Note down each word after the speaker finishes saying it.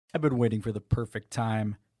I've been waiting for the perfect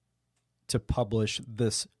time to publish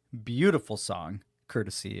this beautiful song,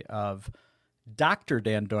 courtesy of Dr.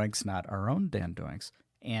 Dan Doinks, not our own Dan Doinks,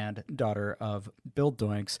 and daughter of Bill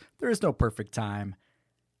Doinks. There is no perfect time.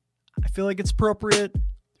 I feel like it's appropriate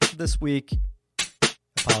for this week.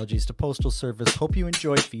 Apologies to Postal Service. Hope you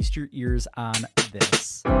enjoy. Feast your ears on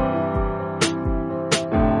this.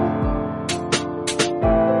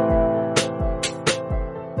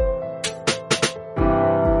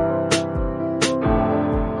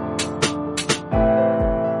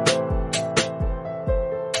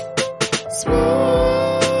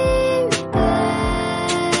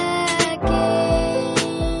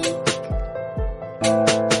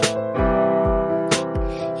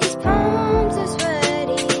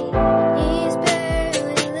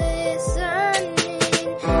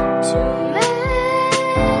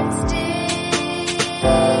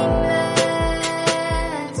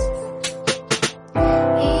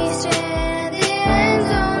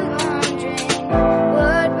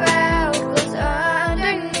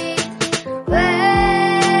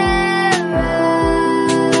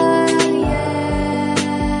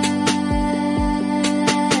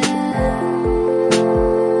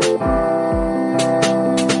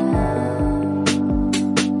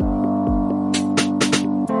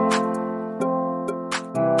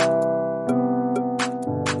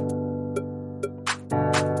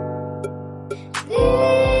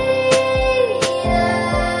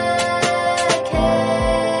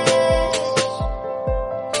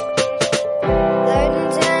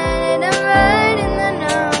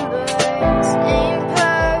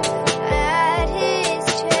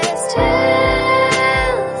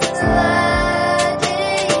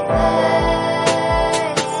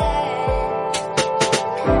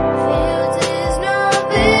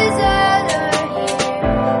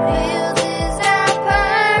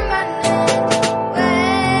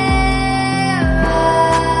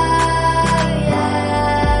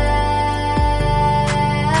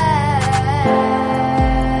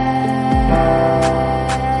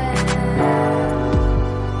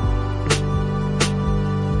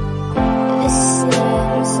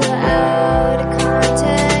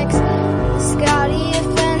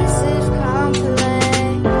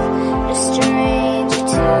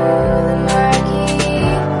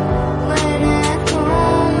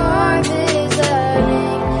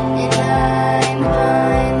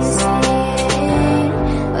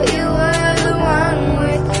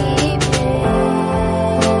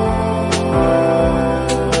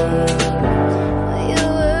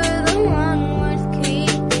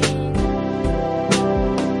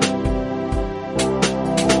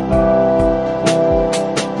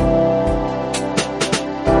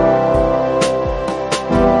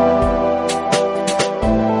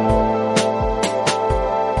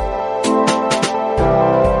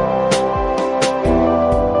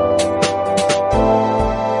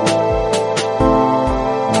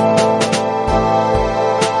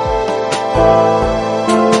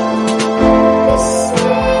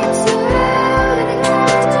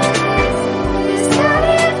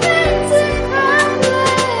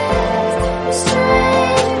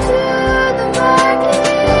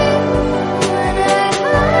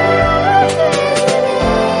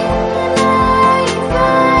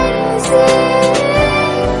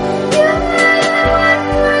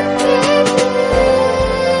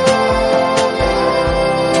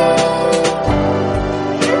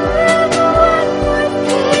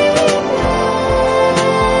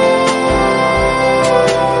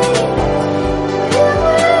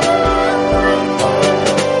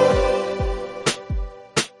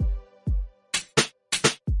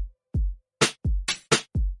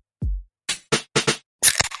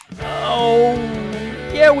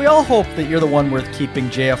 We all hope that you're the one worth keeping,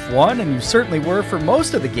 JF1, and you certainly were for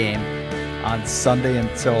most of the game on Sunday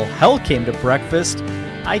until hell came to breakfast.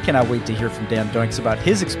 I cannot wait to hear from Dan Doinks about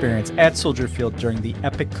his experience at Soldier Field during the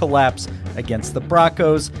epic collapse against the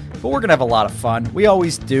Broncos, but we're going to have a lot of fun. We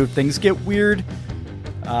always do. Things get weird.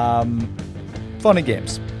 Fun and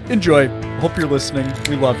games. Enjoy. Hope you're listening.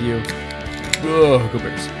 We love you. Go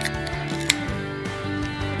Bears.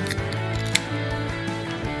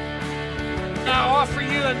 Offer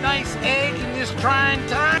you a nice egg in this trying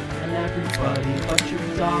time. And everybody but your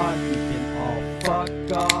dog, you can all fuck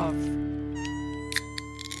off.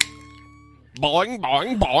 Boing,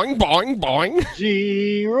 boing, boing, boing, boing.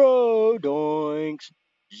 Zero doinks.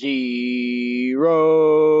 Zero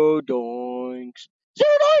doinks.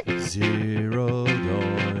 Zero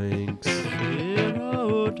doinks.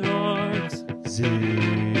 Zero doinks. Zero doinks.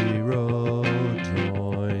 Zero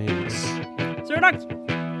doinks. Zero doinks.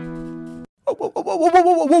 Whoa, whoa, whoa,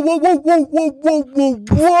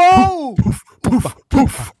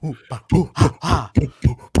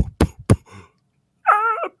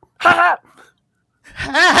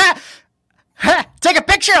 Take a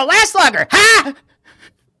picture, it'll last longer. Ha!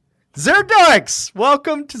 Zero Doinks!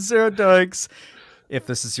 Welcome to Zero Doinks. If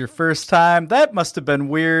this is your first time, that must have been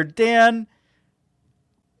weird. Dan,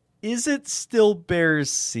 is it still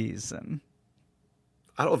Bears season?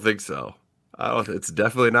 I don't think so. It's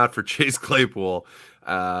definitely not for Chase Claypool.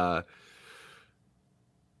 No,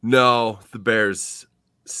 the Bears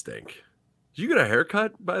stink. Did you get a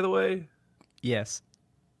haircut, by the way? Yes.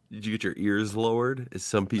 Did you get your ears lowered, as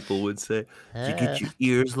some people would say? Did you get your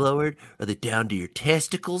ears lowered? Are they down to your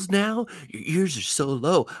testicles now? Your ears are so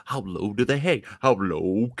low. How low do they hang? How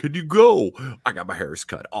low can you go? I got my hairs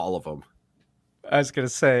cut, all of them. I was going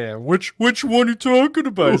to say, which one are you talking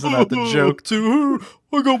about? Isn't that the joke, too?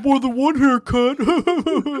 I got more than one haircut.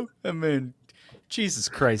 I mean, Jesus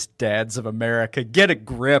Christ, dads of America, get a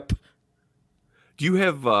grip. Do you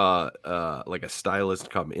have like a stylist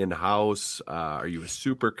come in-house? Are you a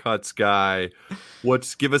Supercuts guy?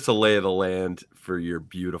 Give us a lay of the land for your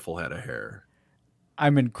beautiful head of hair.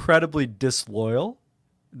 I'm incredibly disloyal.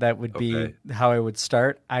 That would be how I would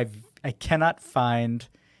start. I cannot find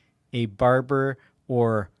a barber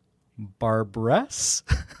or barberess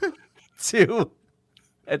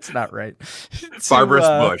it's not right. Barberess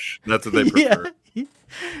Bush. That's what they prefer. Yeah,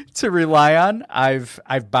 to rely on. I've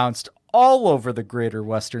bounced all over the greater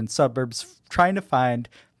western suburbs trying to find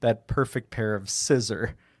that perfect pair of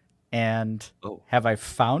scissor. And have I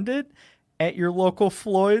found it at your local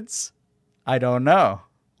Floyd's? I don't know.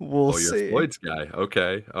 We'll see. You're a Floyd's guy.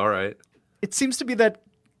 Okay. All right. It seems to be that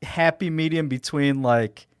happy medium between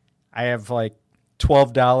like I have like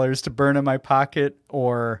 $12 to burn in my pocket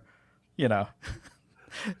or,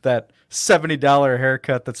 that $70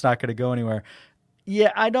 haircut that's not going to go anywhere.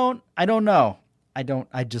 Yeah, I don't know.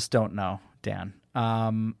 I just don't know, Dan.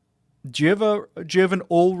 Do you have an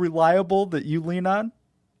old reliable that you lean on?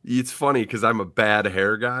 It's funny because I'm a bad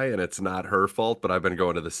hair guy and it's not her fault, but I've been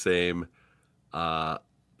going to the same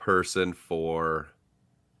person for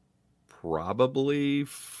probably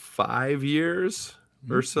 5 years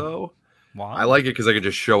or so. Wow. I like it because I can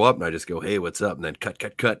just show up and I just go, hey, what's up? And then cut,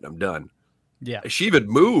 and I'm done. Yeah. She even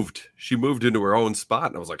moved. She moved into her own spot.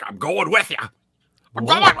 And I was like, I'm going with you. I'm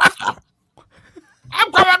going with you.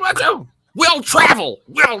 I'm going with you. We'll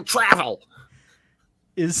travel.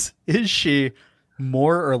 Is she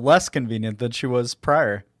more or less convenient than she was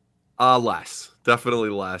prior? Less. Definitely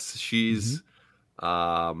less. She's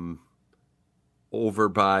over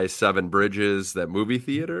by Seven Bridges, that movie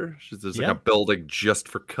theater. There's like a building just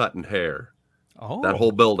for cutting hair. Oh. That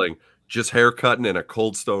whole building, just hair cutting in a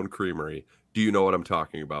Cold Stone Creamery. Do you know what I'm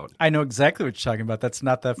talking about? I know exactly what you're talking about. That's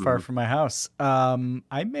not that far from my house. I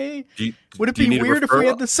may. Would it be weird if we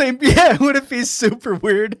had the same? Yeah. Would it be super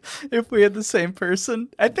weird if we had the same person?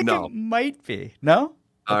 I think it might be. No.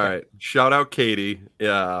 All right. Shout out Katie.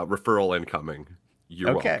 Referral incoming.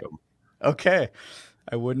 You're welcome. Okay.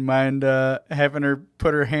 I wouldn't mind having her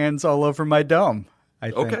put her hands all over my dome.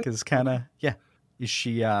 I think is kind of Is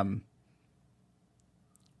she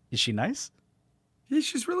nice? Yeah,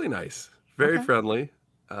 she's really nice. Very friendly.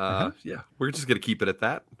 Yeah, we're just gonna keep it at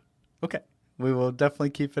that. Okay, we will definitely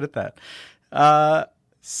keep it at that.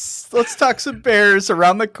 Let's talk some Bears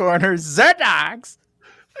around the corner. Zerdogs.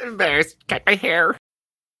 Bears, cut my hair.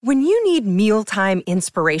 When you need mealtime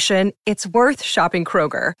inspiration, it's worth shopping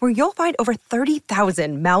Kroger, where you'll find over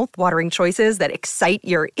 30,000 mouth-watering choices that excite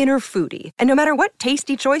your inner foodie. And no matter what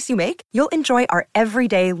tasty choice you make, you'll enjoy our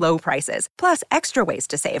everyday low prices, plus extra ways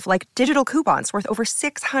to save, like digital coupons worth over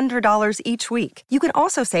 $600 each week. You can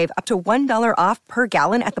also save up to $1 off per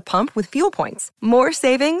gallon at the pump with fuel points. More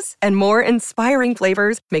savings and more inspiring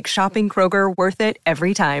flavors make shopping Kroger worth it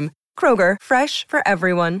every time. Kroger, fresh for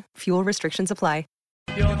everyone. Fuel restrictions apply.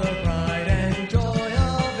 You're the pride and joy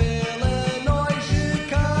of Illinois,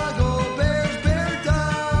 Chicago Bears, Bear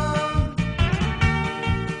Town.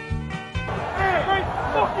 Hey,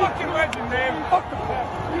 fucking legend, man. Fuck the Bears.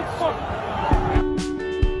 You fuck.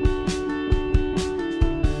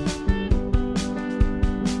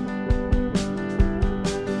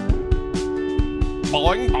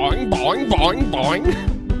 Boing, boing, boing, boing,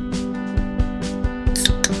 boing.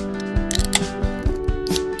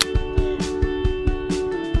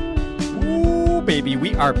 Baby,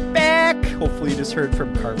 we are back. Hopefully you just heard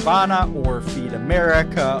from Carvana or Feed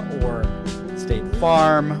America or State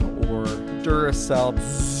Farm or Duracell.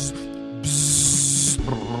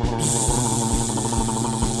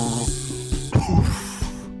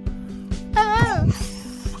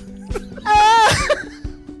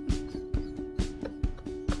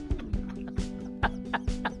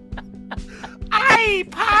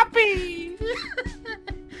 Poppy, Poppy.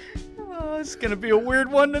 Oh, it's gonna be a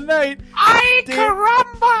weird one tonight. Ay, Dan-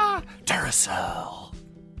 caramba. Duracell.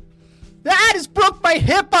 I just broke my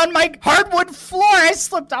hip on my hardwood floor. I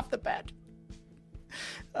slipped off the bed.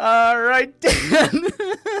 All right, Dan.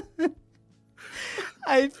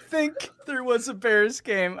 I think there was a Bears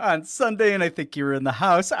game on Sunday, and I think you were in the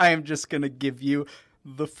house. I am just going to give you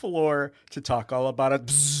the floor to talk all about it.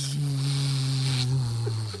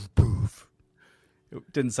 Poof.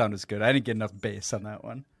 It didn't sound as good. I didn't get enough bass on that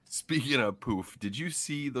one. Speaking of poof, did you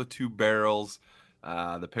see the two barrels?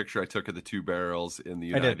 The picture I took of the two barrels in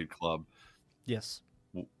the I did. United Club. Yes.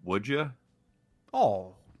 Would you?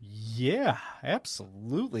 Oh, yeah,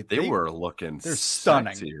 absolutely. They were looking they're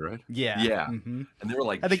stunning. sexy, right? Yeah. Yeah. Mm-hmm. And they were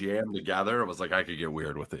like I think- jammed together. I was like, I could get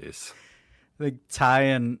weird with these. I think Ty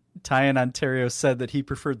in Ontario said that he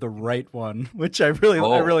preferred the right one, which I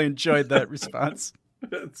really enjoyed that response.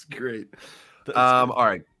 That's great. That's All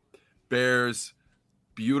right. Bears,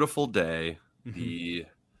 beautiful day. Mhm.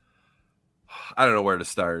 I don't know where to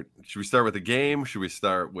start. Should we start with the game? Should we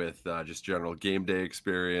start with just general game day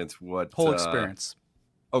experience? What whole experience.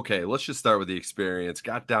 Okay, let's just start with the experience.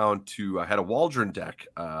 Got down to I had a Waldron deck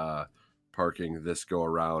parking this go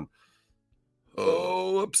around.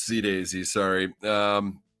 Oh, oopsie daisy, sorry.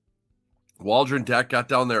 Waldron deck got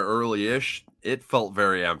down there early-ish. It felt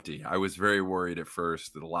very empty. I was very worried at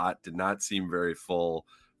first. The lot did not seem very full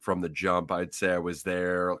from the jump. I'd say I was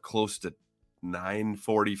there close to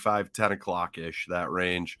 9:45, 10 o'clock-ish, that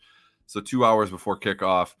range. So 2 hours before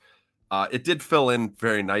kickoff. It did fill in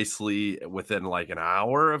very nicely within like an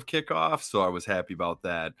hour of kickoff, so I was happy about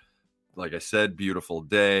that. Like I said, beautiful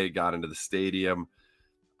day, got into the stadium.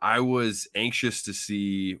 I was anxious to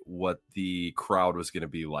see what the crowd was going to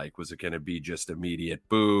be like. Was it going to be just immediate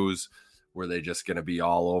boos? Were they just going to be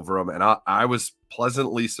all over them? And I was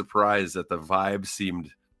pleasantly surprised that the vibe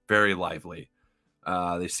seemed very lively.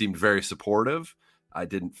 They seemed very supportive. I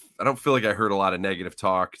don't feel like I heard a lot of negative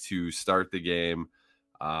talk to start the game.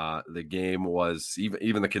 The game was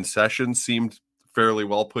even the concessions seemed fairly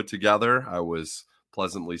well put together. I was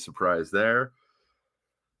pleasantly surprised there.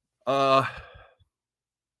 No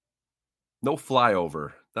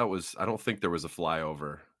flyover. I don't think there was a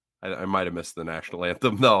flyover. I might have missed the national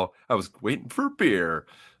anthem though. I was waiting for beer.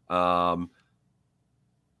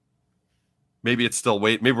 Maybe it's still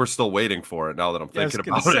maybe we're still waiting for it now that I'm thinking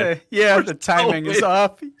about it. Yeah, We're the timing still is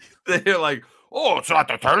off. They're like, Oh, it's not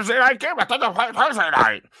the Thursday night game. It's the Thursday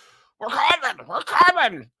night. We're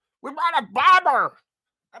coming. We brought a bomber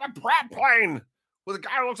and a prep plane with a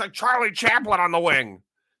guy who looks like Charlie Chaplin on the wing.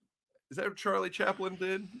 is that what Charlie Chaplin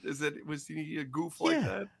did? Was he a goof like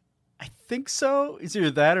that? I think so. It's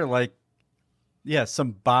either that or like, yeah,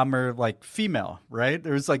 some bomber like female, right?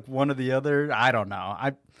 There's like one or the other. I don't know.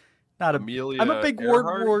 I'm a big Earhart?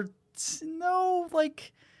 World War. No,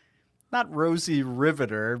 like not Rosie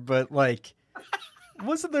Riveter, but like,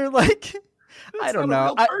 wasn't there like? I don't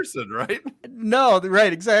know. A real person, right? No,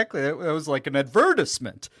 right, exactly. It was like an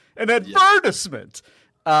advertisement. I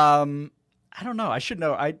don't know. I should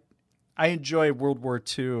know. I enjoy World War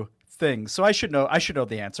II things, so I should know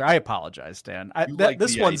the answer. I apologize, Dan.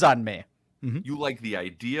 This one's on me. Mm-hmm. You like the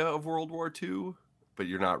idea of World War II, but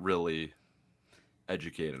you're not really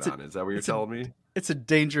educated on it. Is that what you're telling me? It's a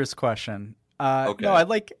dangerous question. Okay. No, I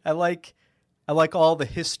like all the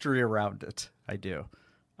history around it. I do.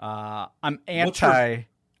 I'm anti-Hitler.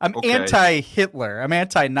 I'm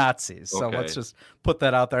anti-Nazis. So let's just put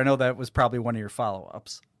that out there. I know that was probably one of your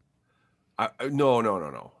follow-ups.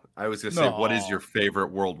 No. I was going to say, what is your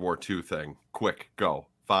favorite World War II thing? Quick, go.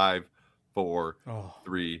 5, 4,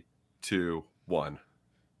 3, 2, 1.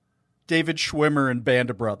 David Schwimmer and Band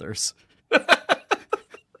of Brothers.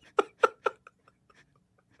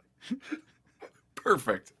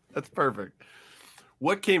 Perfect. That's perfect.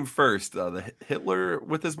 What came first, the Hitler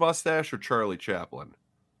with his mustache or Charlie Chaplin?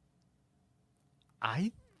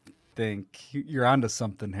 I think you're onto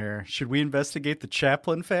something here. Should we investigate the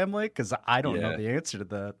Chaplin family? Because I don't know the answer to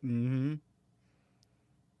that. Mm-hmm.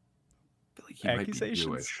 I feel like he might be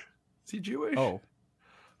Jewish. Is he Jewish? Oh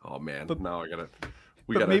man. Now we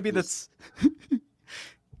gotta. Maybe that's.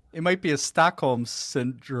 It might be a Stockholm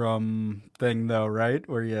syndrome thing, though, right?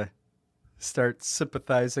 Where you start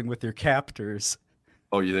sympathizing with your captors.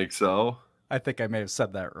 Oh, you think so? I think I may have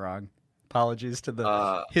said that wrong. Apologies to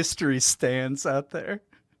the history stands out there.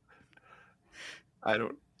 I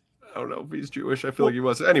don't know if he's Jewish. I feel like he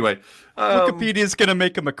was. Anyway, Wikipedia's going to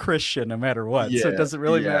make him a Christian no matter what, so it doesn't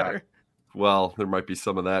really matter. Well, there might be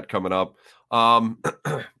some of that coming up.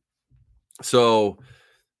 So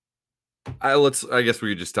I guess we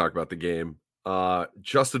could just talk about the game.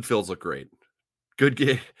 Justin Fields looked great. Good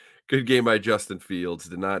game. Good game by Justin Fields.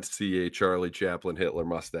 Did not see a Charlie Chaplin Hitler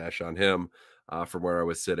mustache on him from where I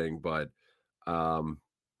was sitting, but I'll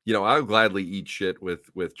gladly eat shit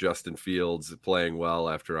with Justin Fields playing well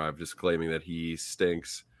after I'm just claiming that he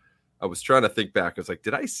stinks. I was trying to think back. I was like,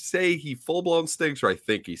 did I say he full blown stinks or I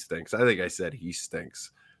think he stinks? I think I said he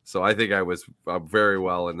stinks. So I think I was very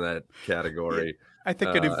well in that category. I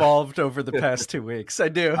think it evolved over the past 2 weeks. I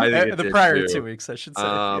do. I think The prior 2 weeks, I should say.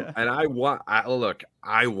 And I want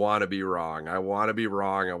to be wrong. I want to be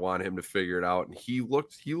wrong. I want him to figure it out. And he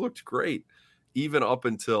looked great, even up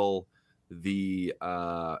until the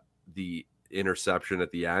interception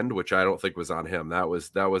at the end, which I don't think was on him. That was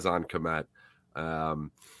on Komet.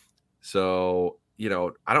 So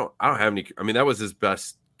I don't have any. I mean, that was his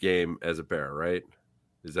best game as a Bear, right?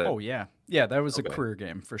 Is that? Oh yeah, that was a career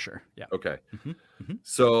game for sure. Yeah. Okay.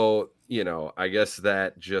 So I guess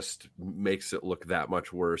that just makes it look that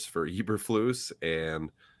much worse for Eberflus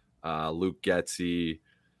and Luke Getsy.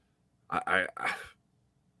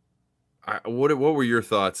 What were your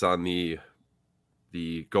thoughts on the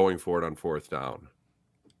going for it on fourth down?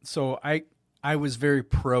 So I was very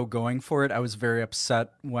pro going for it. I was very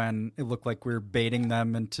upset when it looked like we were baiting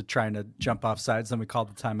them into trying to jump off sides. Then we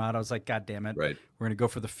called the timeout. I was like, God damn it. Right. We're going to go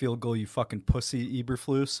for the field goal, you fucking pussy,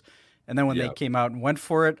 Eberflus. And then when they came out and went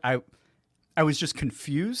for it, I was just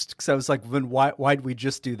confused because I was like, why'd we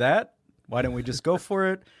just do that? Why didn't we just go for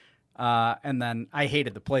it? And then I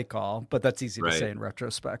hated the play call, but that's easy to say in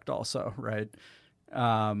retrospect also, right?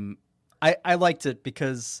 I liked it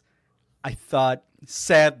because I thought,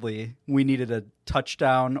 sadly, we needed a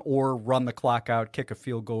touchdown or run the clock out, kick a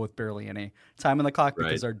field goal with barely any time on the clock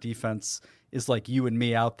because our defense is like you and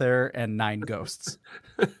me out there and 9 ghosts.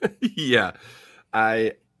 Yeah.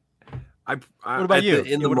 What about you?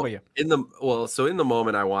 In the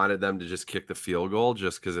moment, I wanted them to just kick the field goal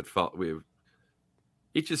just because it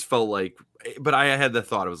just felt like, but I had the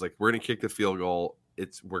thought, it was like, we're going to kick the field goal.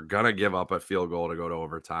 We're going to give up a field goal to go to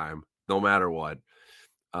overtime, no matter what.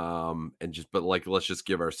 Let's just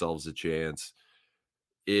give ourselves a chance.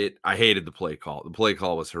 I hated the play call. The play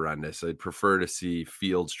call was horrendous. I'd prefer to see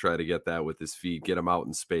Fields try to get that with his feet, get him out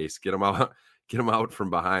in space, get him out from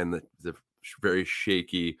behind the very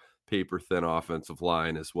shaky, paper thin offensive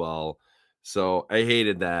line as well. So I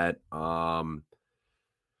hated that. I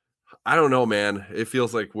don't know, man. It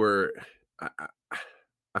feels like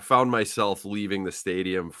I found myself leaving the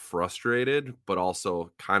stadium frustrated, but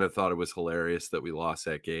also kind of thought it was hilarious that we lost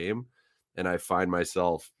that game. And I find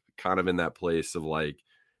myself kind of in that place of like,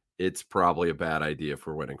 it's probably a bad idea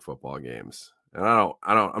for winning football games. And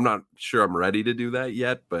I'm not sure I'm ready to do that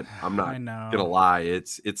yet, but I'm not gonna lie.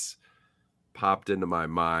 It's popped into my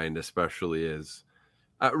mind, especially as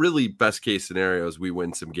really best case scenarios. We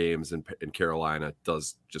win some games and Carolina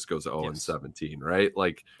goes 0-17, right?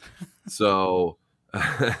 Like, so,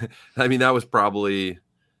 I mean, that was probably,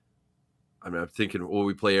 I'm thinking,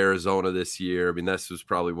 we play Arizona this year. I mean, this was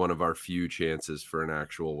probably one of our few chances for an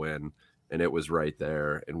actual win. And it was right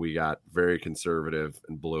there. And we got very conservative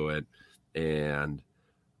and blew it. And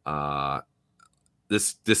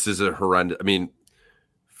this is a horrendous. I mean,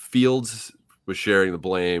 Fields was sharing the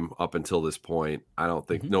blame up until this point. I don't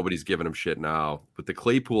think nobody's giving him shit now. But the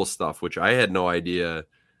Claypool stuff, which I had no idea.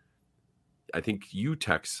 I think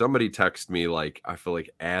somebody texted me, like, I feel like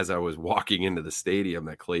as I was walking into the stadium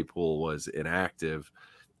that Claypool was inactive,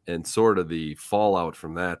 and sort of the fallout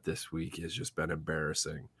from that this week has just been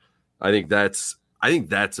embarrassing. I think that's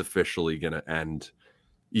officially going to end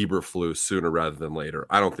Eberflus sooner rather than later.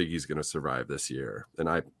 I don't think he's going to survive this year. And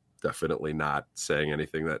I'm definitely not saying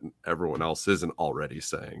anything that everyone else isn't already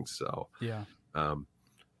saying. So, yeah.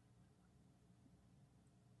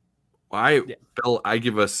 It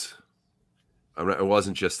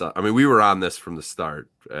wasn't just, we were on this from the start.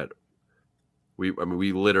 We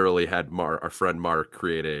literally had our friend Mark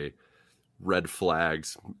create a Red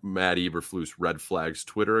Flags, Matt Eberflus Red Flags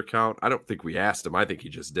Twitter account. I don't think we asked him. I think he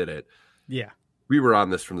just did it. Yeah. We were on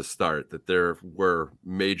this from the start that there were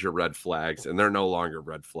major red flags, and they're no longer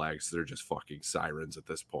red flags. They're just fucking sirens at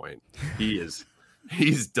this point. He's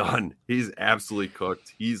done. He's absolutely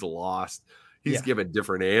cooked. He's lost. He's given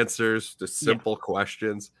different answers to simple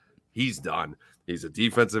questions. He's done. He's a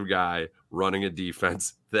defensive guy running a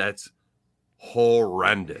defense that's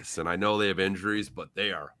horrendous. And I know they have injuries, but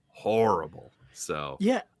they are horrible. So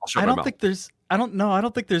I don't think there's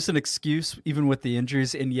an excuse even with the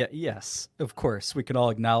injuries. And yet, yes, of course, we can all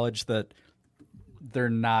acknowledge that they're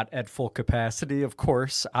not at full capacity. Of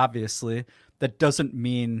course, obviously, that doesn't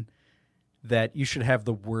mean that you should have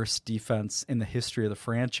the worst defense in the history of the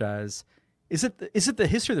franchise. Is it the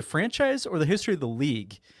history of the franchise or the history of the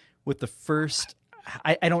league with the first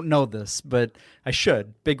I don't know this, but I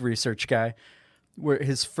should. Big research guy. Where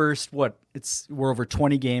his first, we're over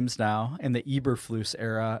 20 games now in the Eberflus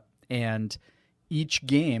era, and each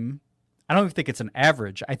game, I don't even think it's an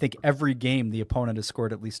average. I think every game the opponent has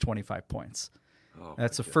scored at least 25 points. Oh,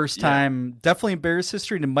 that's the first time, definitely in Bears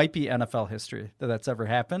history, and it might be NFL history that's ever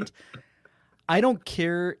happened. I don't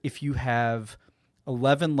care if you have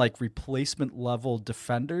 11 like replacement level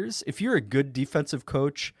defenders. If you're a good defensive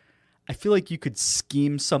coach, I feel like you could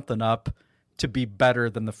scheme something up to be better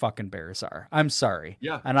than the fucking Bears are. I'm sorry.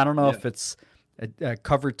 Yeah. And I don't know if it's a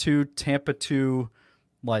cover 2, Tampa 2,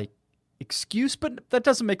 like excuse, but that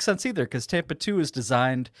doesn't make sense either because Tampa 2 is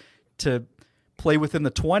designed to play within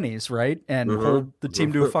the 20s, right? And hold the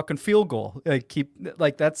team to a fucking field goal.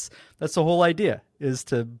 That's the whole idea, is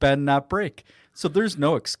to bend, not break. So there's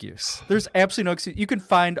no excuse. There's absolutely no excuse. You can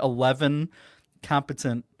find 11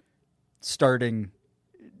 competent starting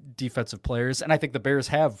defensive players, and I think the Bears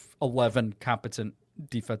have 11 competent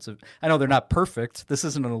defensive. I know they're not perfect. This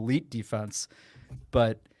isn't an elite defense,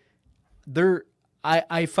 but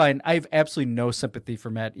I find I have absolutely no sympathy for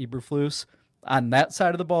Matt Eberflus on that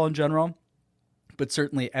side of the ball in general. But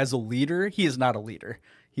certainly as a leader, he is not a leader.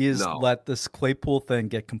 He has let this Claypool thing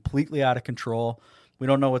get completely out of control. We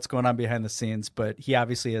don't know what's going on behind the scenes, but he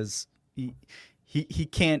obviously has he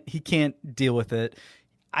can't deal with it.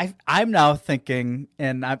 I'm now thinking,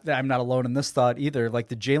 and I'm not alone in this thought either, like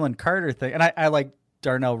the Jalen Carter thing. And I like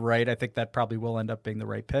Darnell Wright. I think that probably will end up being the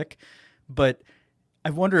right pick. But I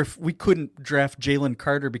wonder if we couldn't draft Jalen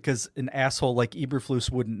Carter because an asshole like Eberflus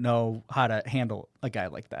wouldn't know how to handle a guy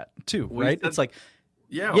like that too, right? It's like,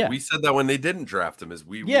 we said that when they didn't draft him, is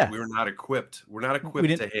we were not equipped. We're not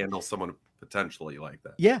equipped to handle someone potentially like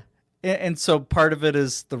that. Yeah. And so part of it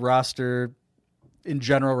is the roster in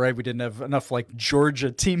general, right? We didn't have enough like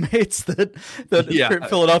Georgia teammates that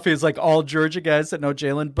Philadelphia is like all Georgia guys that know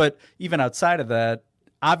Jalen. But even outside of that,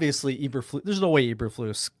 obviously Eberflus, there's no way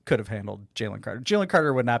Eberflus could have handled Jalen Carter. Jalen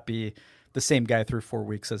Carter would not be the same guy through 4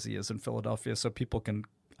 weeks as he is in Philadelphia. So people can,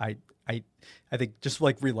 I think, just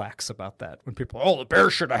like relax about that. When people, the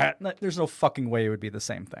Bears should have had, there's no fucking way it would be the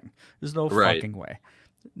same thing. There's no fucking way.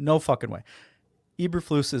 No fucking way.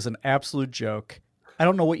 Eberflus is an absolute joke. I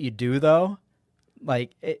don't know what you do though.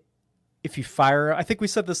 Like if you fire, I think we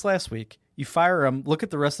said this last week, you fire him, look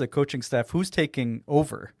at the rest of the coaching staff, who's taking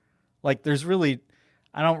over? Like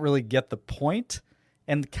I don't really get the point.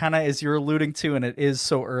 And kind of as you're alluding to, and it is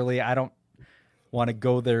so early, I don't want to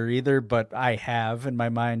go there either, but I have in my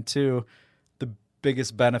mind too. The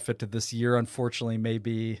biggest benefit to this year, unfortunately, may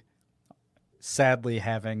be sadly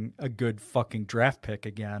having a good fucking draft pick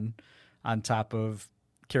again on top of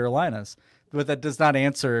Carolina's. But that does not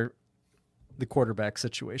answer the quarterback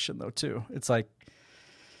situation though too. It's like,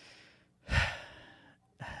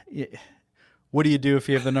 what do you do if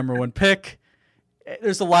you have the number 1 pick?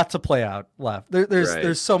 There's a lot to play out left.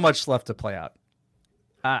 There's so much left to play out.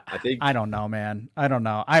 I don't know, man. I don't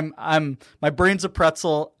know. I'm my brain's a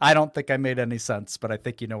pretzel. I don't think I made any sense, but I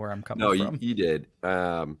think you know where I'm coming from. No, you did.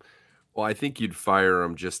 Well, I think you'd fire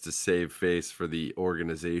him just to save face for the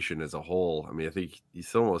organization as a whole. I mean, I think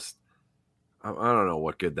he's almost, I don't know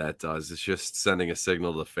what good that does. It's just sending a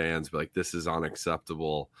signal to the fans, be like, this is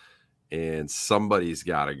unacceptable and somebody's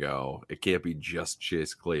got to go. It can't be just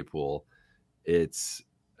Chase Claypool. It's,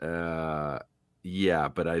 but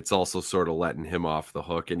it's also sort of letting him off the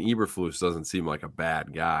hook. And Eberflus doesn't seem like a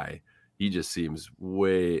bad guy. He just seems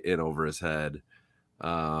way in over his head.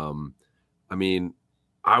 I mean,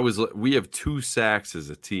 we have 2 sacks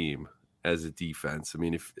as a team, as a defense. I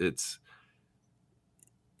mean,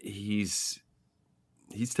 he's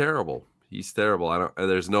terrible. He's terrible.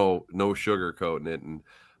 There's no sugarcoating it. And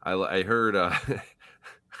I heard a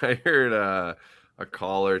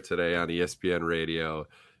caller today on ESPN radio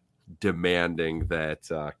demanding that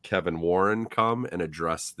Kevin Warren come and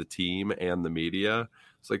address the team and the media.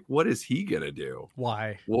 It's like, what is he gonna do?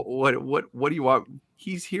 Why? What do you want?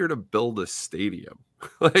 He's here to build a stadium.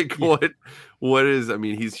 What is? I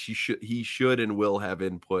mean, he should and will have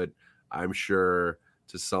input, I'm sure,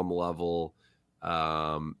 to some level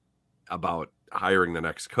about hiring the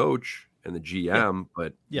next coach and the GM.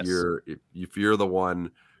 But if you're the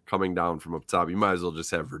one coming down from up top, you might as well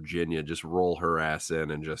just have Virginia just roll her ass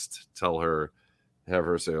in and just have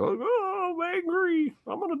her say, "Oh, I'm angry.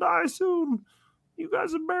 I'm gonna die soon. You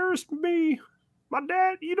guys embarrassed me. My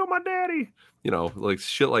dad, my daddy." Like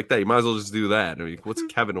shit like that. You might as well just do that. I mean, what's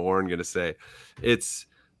Kevin Warren gonna say? It's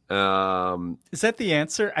is that the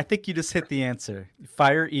answer? I think you just hit the answer.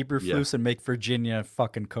 Fire Eberflus and make Virginia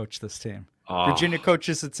fucking coach this team. Virginia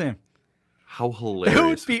coaches the team. How hilarious! It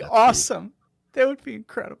would be awesome. That would be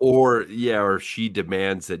incredible. Or she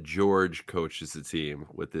demands that George coaches the team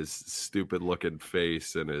with his stupid looking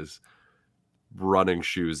face and his running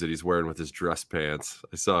shoes that he's wearing with his dress pants.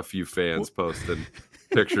 I saw a few fans posting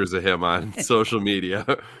pictures of him on social media.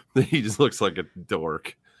 He just looks like a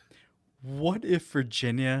dork. What if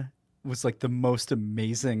Virginia was like the most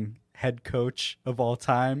amazing head coach of all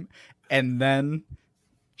time, and then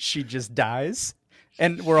she just dies,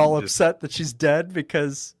 and we're all upset that she's dead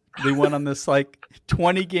because they went on this like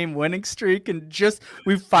 20-game winning streak, and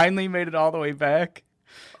we finally made it all the way back,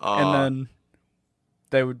 and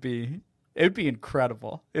then it would be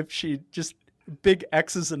incredible if she just big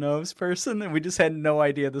X's and O's person, and we just had no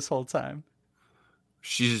idea this whole time.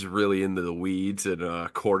 She's really into the weeds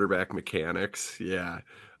and quarterback mechanics. Yeah,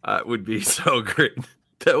 it would be so great.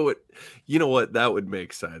 That would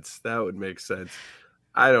make sense. That would make sense.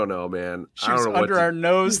 I don't know, man. She was under our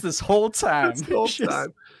nose this whole time.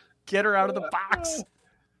 Time. Get her out of the box.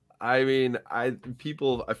 I mean, I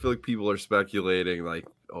feel like people are speculating like,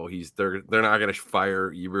 oh, they're not going to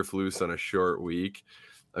fire Eberflus on a short week.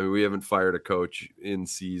 I mean, we haven't fired a coach in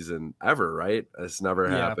season ever, right? That's never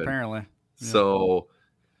happened. Apparently. So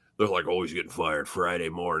they're like, oh, he's getting fired Friday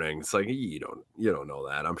morning. It's like, you don't know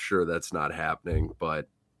that. I'm sure that's not happening, but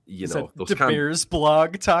those Bears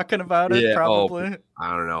blog talking about it, probably.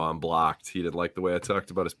 I don't know. I'm blocked. He didn't like the way I talked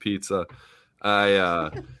about his pizza.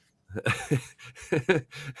 I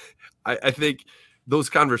think those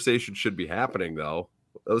conversations should be happening, though.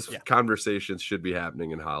 Those conversations should be happening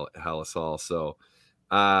in Hallis Hall. So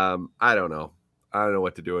I don't know. I don't know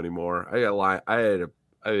what to do anymore. I had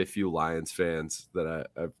a few Lions fans that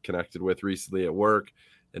I've connected with recently at work,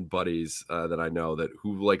 and buddies that I know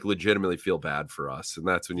who like legitimately feel bad for us, and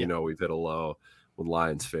that's when you know we've hit a low. When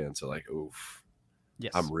Lions fans are like, "Oof,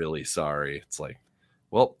 I'm really sorry." It's like,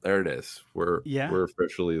 well, there it is. We're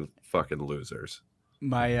officially fucking losers.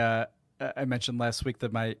 I mentioned last week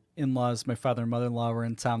that my in-laws, my father and mother-in-law, were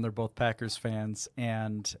in town. They're both Packers fans,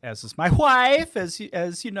 and as is my wife, as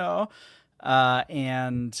you know,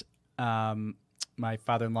 and my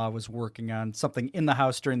father-in-law was working on something in the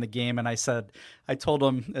house during the game, and I told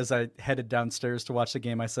him as I headed downstairs to watch the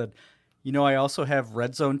game, I said, I also have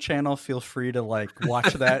Red Zone channel. Feel free to like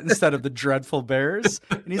watch that instead of the dreadful Bears.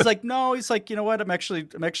 And he's like, no, he's like, you know what? I'm actually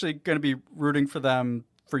going to be rooting for them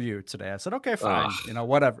for you today. I said, okay, fine.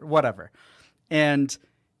 Whatever. And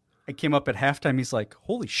I came up at halftime. He's like,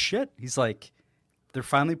 holy shit. He's like, they're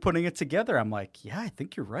finally putting it together. I'm like, yeah, I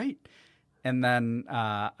think you're right. And then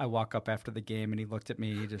I walk up after the game and he looked at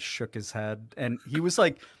me, he just shook his head. And he was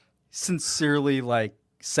like sincerely like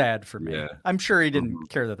sad for me. Yeah. I'm sure he didn't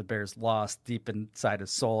care that the Bears lost deep inside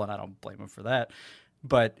his soul, and I don't blame him for that.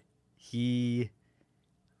 But he's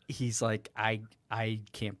like, I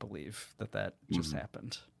can't believe that just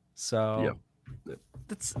happened. So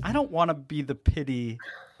I don't want to be the pity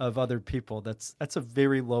of other people. That's a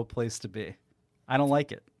very low place to be. I don't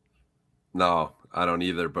like it. No, I don't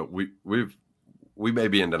either, but we may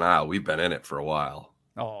be in denial. We've been in it for a while.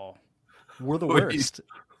 Oh, we're the worst.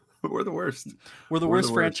 We're the worst. We're the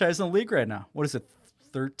worst franchise in the league right now. What is it,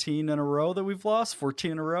 13 in a row that we've lost?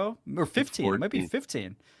 14 in a row? Or 15. It might be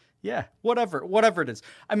 15. Yeah, whatever it is.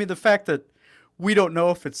 I mean, the fact that we don't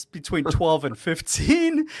know if it's between 12 and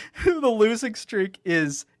 15, the losing streak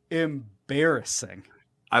is embarrassing.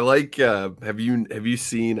 I like, have you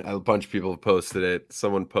seen, a bunch of people have posted it.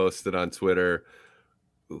 Someone posted on Twitter,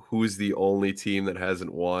 who's the only team that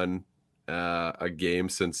hasn't won a game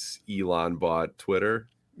since Elon bought Twitter?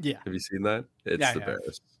 Yeah. Have you seen that? It's the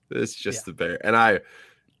Bears. It's just the Bears. And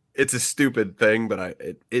it's a stupid thing, but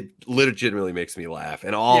it legitimately makes me laugh.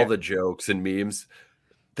 And all the jokes and memes,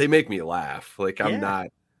 they make me laugh. Like I'm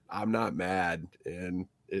not mad, and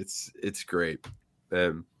it's great.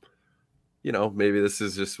 And maybe this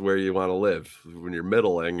is just where you want to live when you're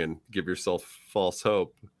middling and give yourself false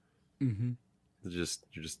hope. Mm-hmm. You're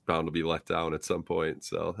just bound to be let down at some point.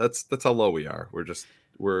 So that's how low we are.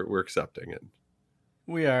 We're accepting it.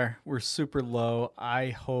 We are. We're super low. I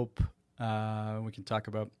hope we can talk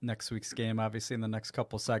about next week's game, obviously, in the next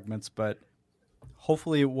couple segments, but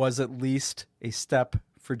hopefully it was at least a step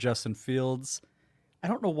for Justin Fields. I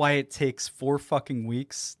don't know why it takes 4 fucking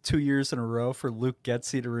weeks, 2 years in a row, for Luke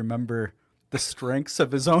Getsy to remember the strengths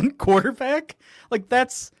of his own quarterback. Like I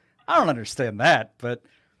don't understand that,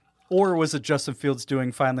 or was it Justin Fields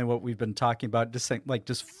doing finally what we've been talking about? Just saying, like,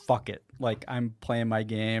 just fuck it. Like, I'm playing my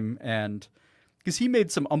game, and because he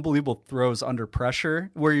made some unbelievable throws under pressure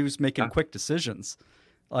where he was making quick decisions.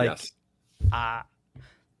 Like,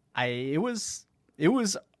 it was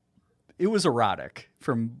erotic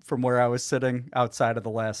from where I was sitting outside of the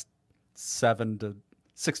last 7 to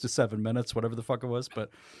 6 to 7 minutes, whatever the fuck it was.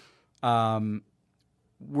 But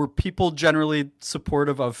were people generally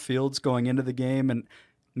supportive of Fields going into the game, and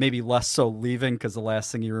maybe less so leaving, because the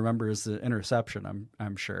last thing you remember is the interception,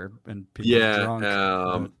 I'm sure, and people are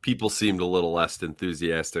drunk. People seemed a little less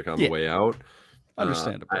enthusiastic on the way out.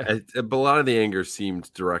 Understandably. But a lot of the anger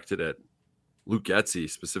seemed directed at Luke Getsy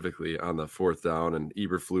specifically on the fourth down, and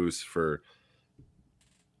Eberflus for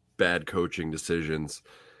bad coaching decisions.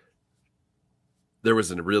 There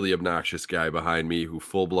was a really obnoxious guy behind me who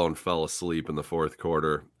full-blown fell asleep in the fourth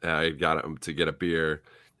quarter. I got him to get a beer,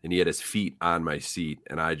 and he had his feet on my seat,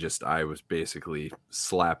 and I was basically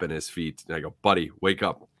slapping his feet. And I go, buddy, wake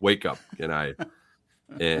up.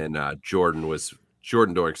 And Jordan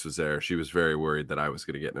Doinks was there. She was very worried that I was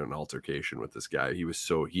going to get in an altercation with this guy. He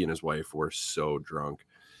and his wife were so drunk,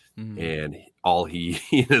 and he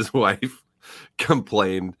and his wife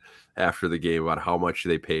complained after the game about how much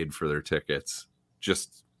they paid for their tickets.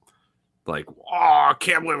 Just like, Oh, I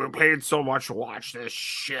can't believe we paid so much to watch this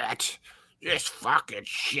shit. This fucking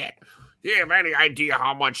shit. Do you have any idea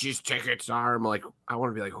how much these tickets are? I'm like, I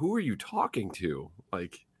want to be like, who are you talking to?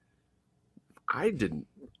 Like, I didn't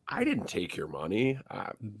take your money.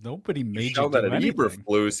 Nobody made you do that anything.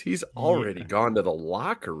 Eberflus, he's already gone to the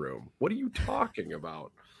locker room. What are you talking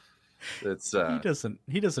about? It's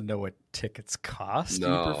he doesn't know what tickets cost. No.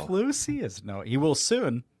 Eberflus, he will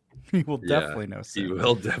soon. He will definitely know soon. He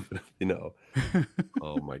will definitely know.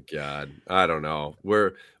 Oh my God. I don't know.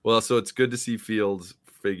 So it's good to see Fields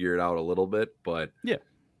figure it out a little bit, but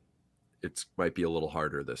it might be a little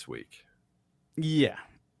harder this week. Yeah,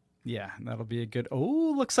 that'll be a good.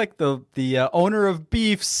 Oh, looks like the owner of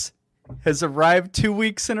Beefs has arrived 2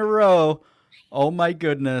 weeks in a row. Oh my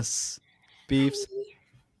goodness, Beefs.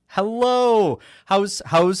 Hello.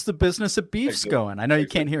 How's the business at Beefs going? I know you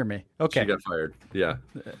can't hear me. Okay. She got fired. Yeah.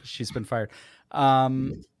 She's been fired.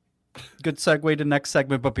 Good segue to next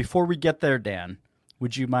segment. But before we get there, Dan,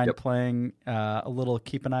 would you mind playing a little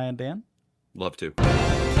Keep an Eye on Dan? Love to. Keep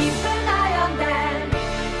an eye on Dan.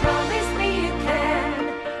 Promise me you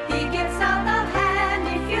can. He gets out of hand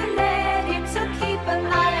if you let him. So keep an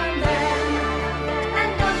eye on Dan.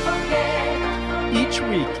 And don't forget. Each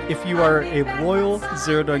week, if you are a loyal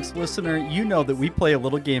Zero Doinks listener, you know that we play a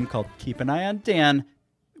little game called Keep an Eye on Dan.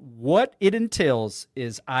 What it entails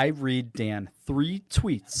is I read Dan 3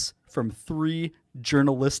 tweets from 3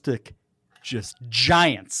 journalistic just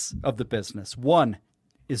giants of the business. 1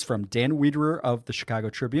 is from Dan Wiederer of the Chicago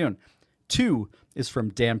Tribune. 2 is from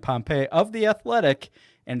Dan Pompei of The Athletic.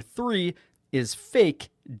 And 3 is fake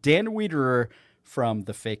Dan Wiederer from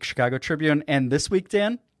the fake Chicago Tribune. And this week,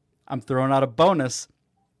 Dan, I'm throwing out a bonus.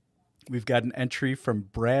 We've got an entry from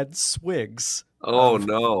Brad Swiggs. Oh,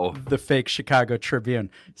 no. The fake Chicago Tribune.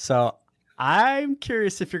 So I'm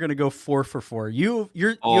curious if you're going to go 4 for 4. You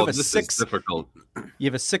have a this 6. is difficult. You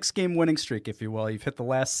have a 6-game winning streak, if you will. You've hit the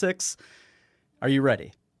last 6. Are you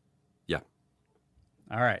ready? Yeah.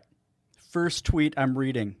 All right. First tweet I'm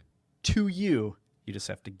reading to you. You just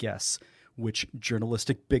have to guess which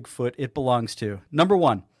journalistic Bigfoot it belongs to. Number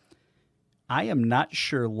 1. I am not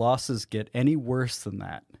sure losses get any worse than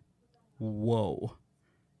that. Whoa.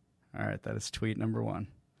 All right, that is tweet number 1.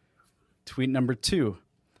 Tweet number 2.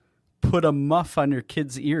 Put a muff on your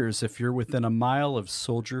kid's ears if you're within a mile of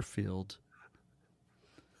Soldier Field.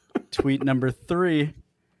 Tweet number 3.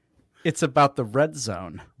 It's about the red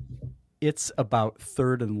zone. It's about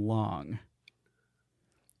 3rd and long.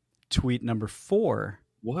 Tweet number 4.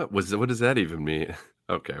 What does that even mean?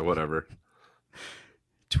 Okay, whatever.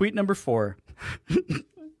 Tweet number 4.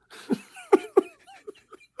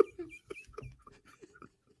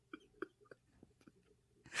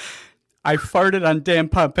 I farted on Dan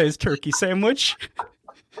Pompei's turkey sandwich.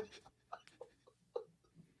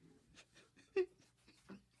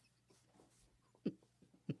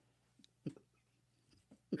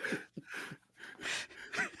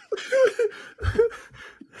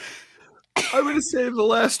 I'm going to save the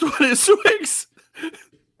last one as Swigs. I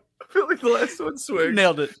feel like the last one's Swigs.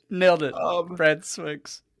 Nailed it. Brad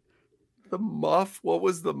Swiggs. The muff. What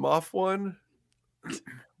was the muff one?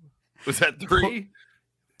 Was that 3?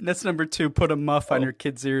 That's number 2. Put a muff on your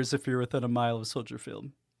kid's ears if you're within a mile of Soldier Field.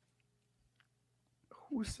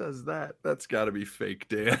 Who says that? That's got to be fake,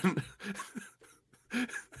 Dan.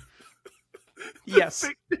 Yes.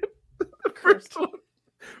 The first one.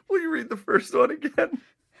 Will you read the first one again?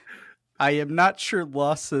 I am not sure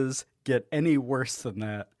losses get any worse than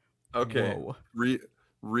that. Okay. Whoa.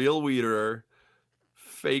 Real Wiederer,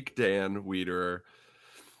 fake Dan Wiederer,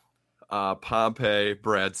 Pompei,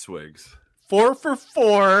 Brad Swiggs. 4 for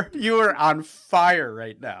 4. You are on fire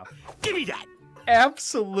right now. Give me that.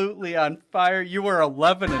 absolutely on fire. You are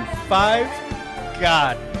 11-5.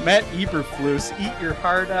 God, Matt Eberflus, eat your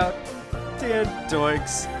heart out. Dan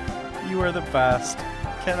Doinks, you are the best.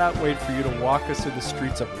 Cannot wait for you to walk us through the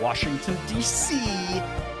streets of Washington, D.C.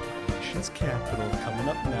 Nation's capital coming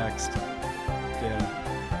up next.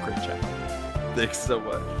 Dan, great job. Thanks so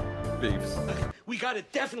much, Beeps. We gotta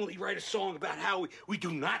definitely write a song about how we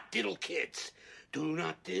do not diddle kids. Do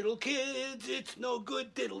not diddle kids. It's no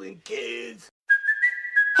good diddling kids.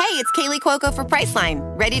 Hey, it's Kaylee Cuoco for Priceline.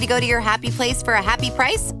 Ready to go to your happy place for a happy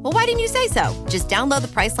price? Well, why didn't you say so? Just download the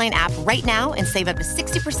Priceline app right now and save up to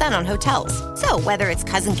 60% on hotels. So whether it's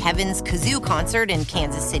Cousin Kevin's Kazoo Concert in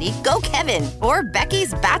Kansas City, go Kevin, or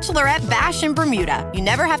Becky's Bachelorette Bash in Bermuda, you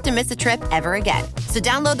never have to miss a trip ever again. So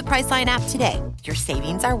download the Priceline app today. Your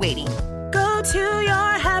savings are waiting. Go to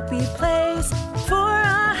your happy place for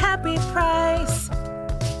a happy price.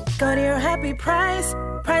 Go to your happy price,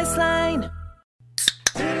 Priceline.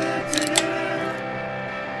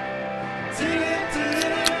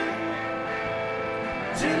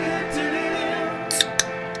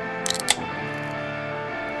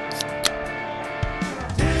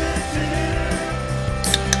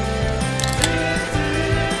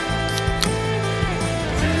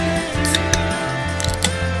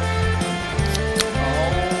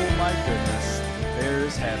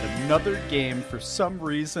 Another game for some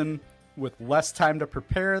reason with less time to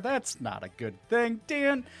prepare. That's not a good thing.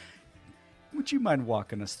 Dan, would you mind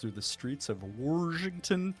walking us through the streets of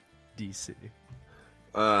Washington, D.C.?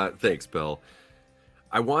 Thanks, Bill.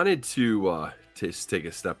 I wanted to just take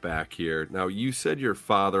a step back here. Now, you said your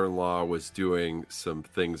father-in-law was doing some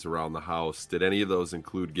things around the house. Did any of those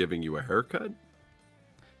include giving you a haircut?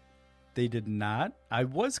 They did not. I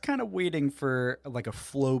was kind of waiting for like a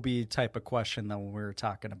Floby type of question though when we were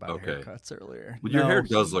talking about haircuts earlier. Well, your hair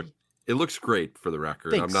does look, it looks great for the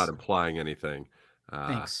record. Thanks. I'm not implying anything.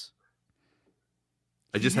 Thanks.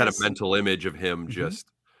 I just had a mental image of him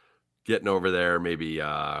just getting over there, maybe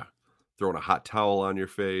throwing a hot towel on your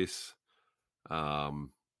face,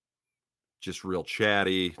 just real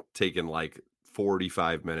chatty, taking like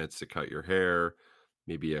 45 minutes to cut your hair.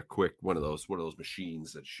 Maybe a quick one of those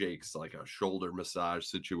machines that shakes, like a shoulder massage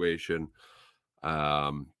situation,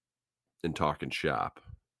 and talking shop.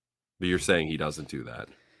 But you're saying he doesn't do that.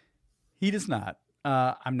 He does not.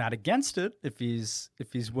 I'm not against it. If he's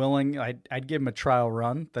willing, I'd give him a trial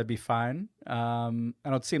run. That'd be fine. I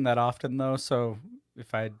don't see him that often though. So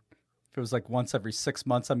if it was like once every 6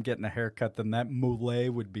 months I'm getting a haircut, then that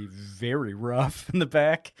mullet would be very rough in the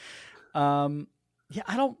back. Yeah,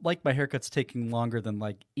 I don't like my haircuts taking longer than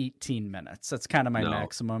like 18 minutes. That's kind of my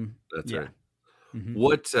maximum. That's right. Mm-hmm.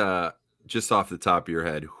 What, just off the top of your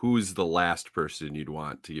head, who's the last person you'd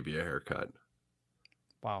want to give you a haircut?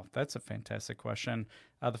 Wow, that's a fantastic question.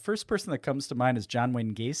 The first person that comes to mind is John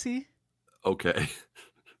Wayne Gacy. Okay.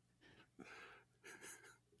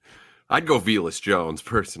 I'd go Velas Jones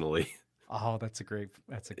personally. Oh, that's a great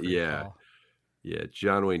call. Yeah,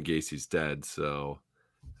 John Wayne Gacy's dead, so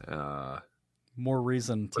more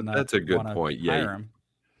reason to not. That's a good point. Yeah, him.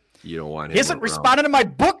 You don't want him. He hasn't responded to my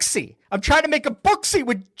booksy. I'm trying to make a booksy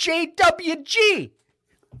with JWG.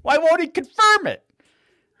 Why won't he confirm it?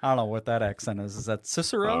 I don't know what that accent is. Is that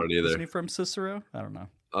Cicero? I don't either. Isn't he from Cicero? I don't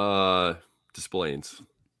know. Displains,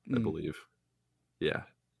 I believe. Yeah.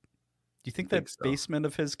 Do you think that basement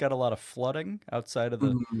of his got a lot of flooding outside of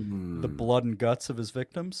the blood and guts of his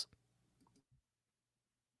victims?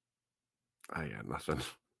 I got nothing.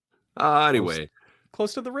 Anyway.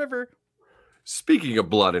 Close to the river. Speaking of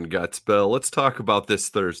blood and guts, Bill, let's talk about this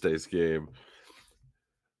Thursday's game.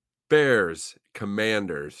 Bears,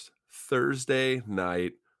 Commanders, Thursday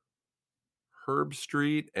night. Herb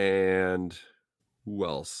Street and who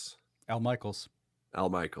else? Al Michaels.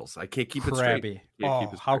 I can't keep it crabby.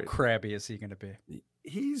 straight. How crabby is he going to be?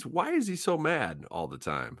 Why is he so mad all the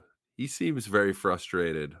time? He seems very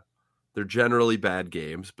frustrated. They're generally bad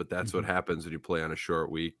games, but that's what happens when you play on a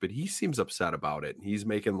short week. But he seems upset about it. He's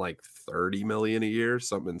making like $30 million a year,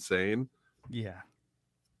 something insane. Yeah.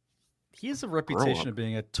 He has a reputation of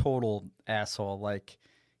being a total asshole. Like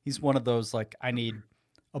he's one of those, like, I need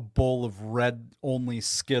a bowl of red only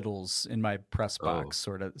Skittles in my press box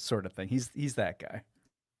sort of thing. He's that guy.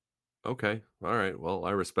 Okay. All right. Well,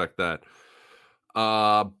 I respect that.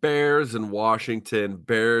 Bears and Washington.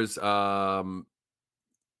 Bears,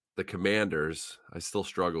 the Commanders, I still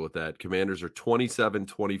struggle with that. Commanders are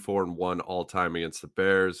 27-24-1 all time against the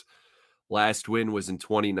Bears. Last win was in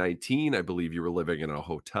 2019. I believe you were living in a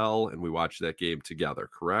hotel and we watched that game together,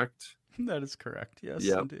 correct? That is correct. Yes,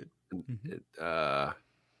 indeed.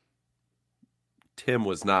 Tim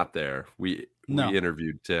was not there. No. We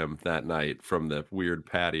interviewed Tim that night from the weird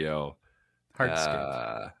patio.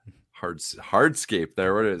 Hardscape. Hardscape.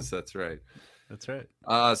 There it is. That's right. That's right.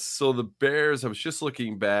 So the Bears, I was just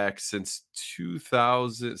looking back since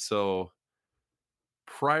 2000. So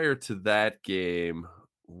prior to that game,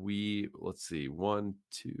 let's see, 1,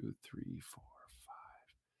 2, 3, 4, 5,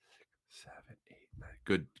 6, 7, 8, 9.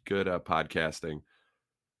 Good podcasting.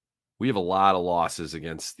 We have a lot of losses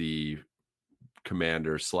against the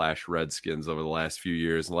Commanders / Redskins over the last few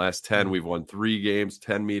years. In the last 10, we've won 3 games,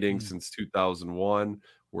 10 meetings since 2001.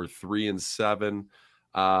 We're 3-7.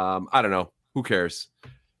 I don't know. Who cares?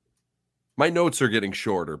 My notes are getting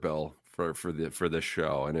shorter, Bill, for this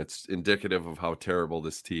show, and it's indicative of how terrible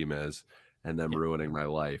this team is and them ruining my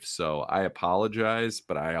life. So I apologize,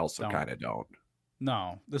 but I also kind of don't.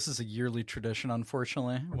 No, this is a yearly tradition,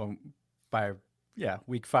 unfortunately. Well, by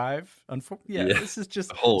week 5. This is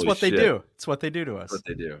just it's what they do. It's what they do to us. What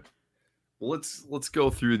they do. Well, let's go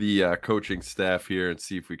through the coaching staff here and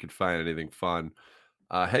see if we can find anything fun.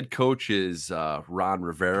 Head coach is Ron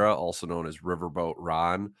Rivera, also known as Riverboat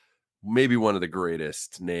Ron, maybe one of the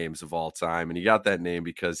greatest names of all time. And he got that name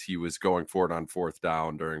because he was going for it on 4th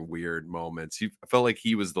down during weird moments. I felt like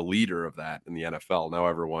he was the leader of that in the NFL. Now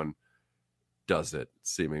everyone does it,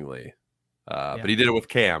 seemingly. But he did it with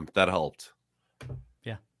Cam. That helped.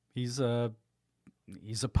 Yeah, he's a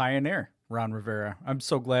pioneer, Ron Rivera. I'm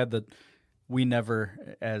so glad that we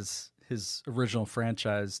never, as his original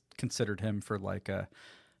franchise, considered him for like a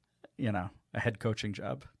head coaching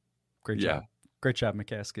job. Great job,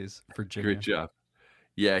 McCaskies, Virginia. Great job.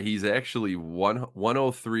 Yeah, he's actually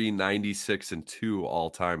 103, 96, and 2 all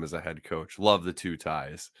time as a head coach. Love the 2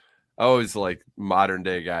 ties. I always like modern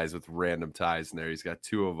day guys with random ties in there. He's got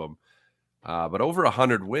 2 of them. But over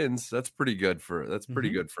 100 wins, that's pretty good for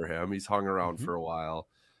him. He's hung around for a while.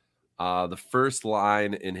 The first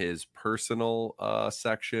line in his personal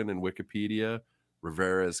section in Wikipedia,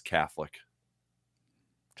 Rivera is Catholic.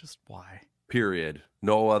 Just why? Period.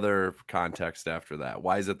 No other context after that.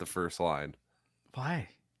 Why is it the first line? Why?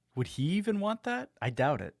 Would he even want that? I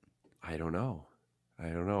doubt it. I don't know.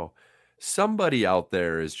 Somebody out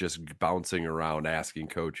there is just bouncing around asking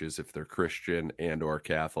coaches if they're Christian and or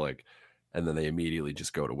Catholic, and then they immediately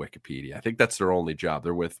just go to Wikipedia. I think that's their only job.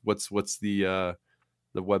 They're with what's the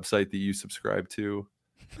website that you subscribe to?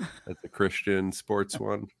 That's the Christian sports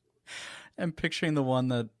one. I'm picturing the one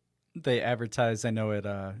that they advertise. I know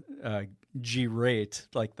at G-Rate,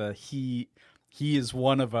 like the he is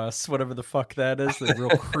one of us, whatever the fuck that is. The real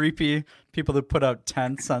creepy people that put out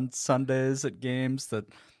tents on Sundays at games that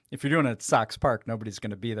if you're doing it at Sox Park, nobody's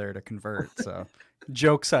going to be there to convert. So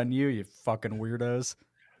joke's on you, you fucking weirdos.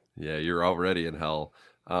 Yeah, you're already in hell.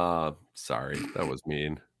 Sorry, that was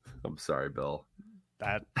mean. I'm sorry, Bill.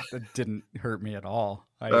 That didn't hurt me at all.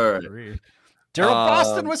 I All agree. Daryl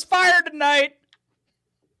Boston was fired tonight.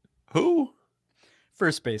 Who?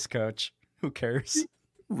 First base coach. Who cares?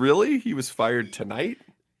 Really? He was fired tonight?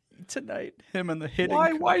 Tonight. Him and the hitting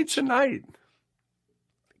Why? coach. Why tonight?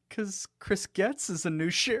 Because Chris Getz is a new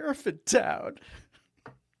sheriff in town.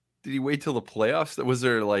 Did he wait till the playoffs? Was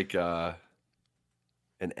there like an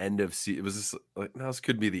end of season? Was this like, no, this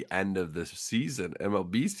could be the end of the season,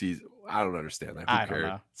 MLB season? I don't understand that. I don't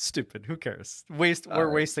know. Stupid. Who cares?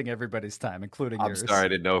 We're wasting everybody's time, including yours. I'm sorry, I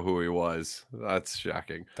didn't know who he was. That's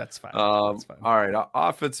shocking. That's fine. All right.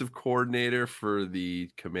 Offensive coordinator for the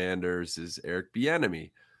Commanders is Eric Bieniemy.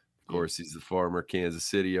 Of course, he's the former Kansas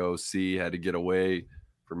City OC. Had to get away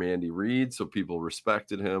from Andy Reid, so people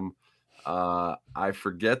respected him. I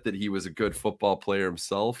forget that he was a good football player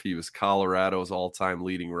himself. He was Colorado's all-time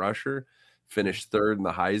leading rusher. Finished 3rd in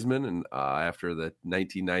the Heisman, and after the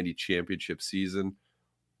 1990 championship season,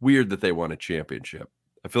 weird that they won a championship.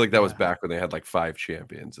 I feel like that was back when they had like 5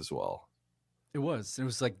 champions as well. It was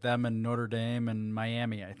like them and Notre Dame and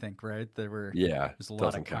Miami, I think, right? There's a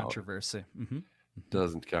lot of controversy. Mm-hmm.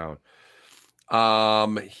 Doesn't count.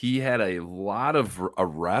 He had a lot of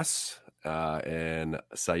arrests and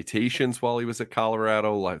citations while he was at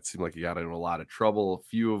Colorado. It seemed like he got into a lot of trouble. A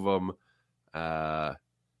few of them.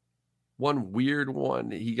 One weird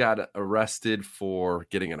one, he got arrested for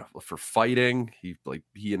for fighting. He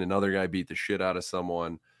and another guy beat the shit out of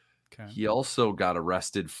someone. Okay. He also got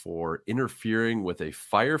arrested for interfering with a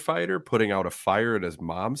firefighter, putting out a fire at his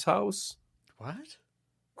mom's house. What?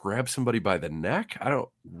 Grab somebody by the neck?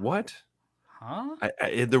 What? Huh?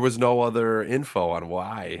 There was no other info on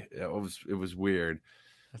why. It was weird.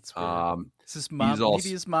 That's weird. Is his mom? Maybe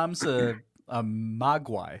his mom's a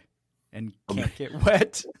Mogwai and can't get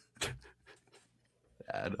wet.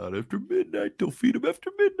 Not after midnight. They'll feed him after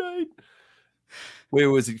midnight. Wait,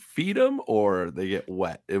 was he feed him or they get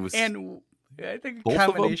wet? It was. And I think a Both of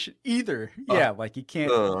 'em? combination. Either. Yeah, like you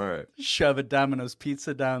can't Oh, all right. shove a Domino's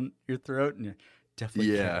pizza down your throat, and you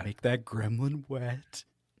definitely Yeah. can't make that gremlin wet.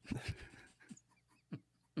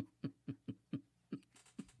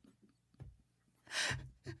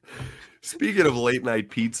 Speaking of late night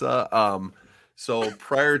pizza, so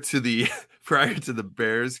prior to the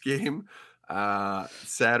Bears game,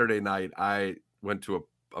 Saturday night, I went to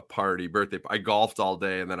a party, birthday. I golfed all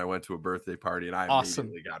day, and then I went to a birthday party, and I Awesome.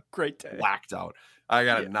 immediately got Great day. whacked out. I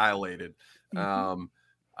got Yeah. annihilated.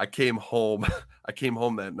 I came home. I came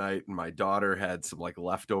home that night, and my daughter had some like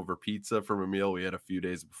leftover pizza from a meal we had a few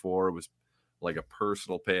days before. It was like a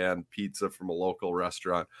personal pan pizza from a local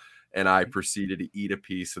restaurant. And I proceeded to eat a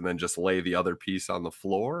piece and then just lay the other piece on the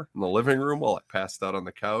floor in the living room while I passed out on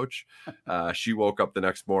the couch. She woke up the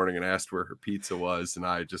next morning and asked where her pizza was. And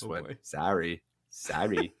I just went, boy. sorry.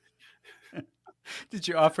 Did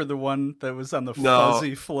you offer the one that was on the No,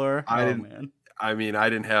 fuzzy floor? I Oh, didn't. man. I'm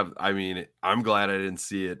glad I didn't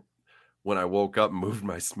see it when I woke up and moved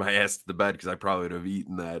my ass to the bed, because I probably would have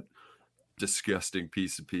eaten that disgusting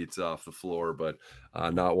piece of pizza off the floor, but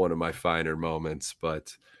not one of my finer moments.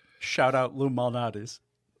 But Shout out Lou Malnati's.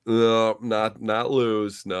 no, not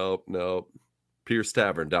Lou's. Nope. Pierce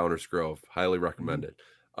Tavern, Downers Grove. Highly recommended.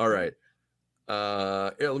 All right.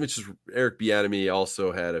 Eric Bieniemy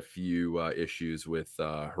also had a few issues with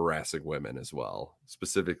harassing women as well,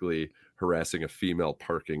 specifically harassing a female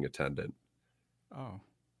parking attendant. Oh.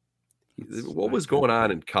 What was going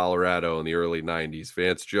on in Colorado in the early 90s?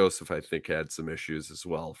 Vance Joseph, I think, had some issues as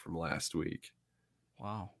well from last week.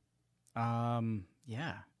 Wow.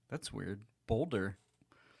 Yeah, that's weird. Boulder.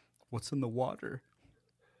 What's in the water?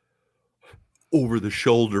 Over the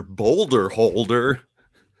shoulder boulder holder.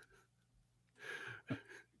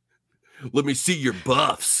 Let me see your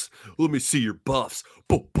buffs.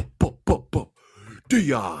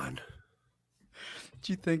 Dion.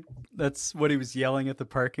 Do you think that's what he was yelling at the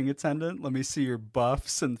parking attendant? Let me see your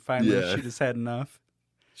buffs. And finally Yeah. she just had enough.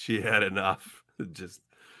 She had enough. Just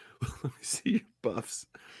let me see your buffs.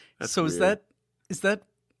 That's So weird. is that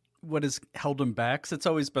what has held him back? 'Cause it's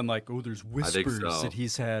always been like, oh, there's whispers so. that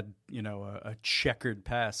he's had, a checkered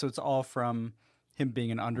past. So it's all from him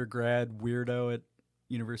being an undergrad weirdo at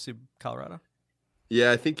University of Colorado.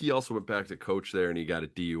 Yeah, I think he also went back to coach there and he got a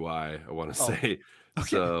DUI, I want to say. Okay.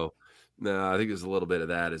 So, no, I think there's a little bit of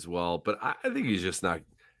that as well. But I think he's just not.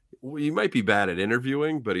 He might be bad at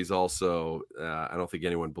interviewing, but he's also. I don't think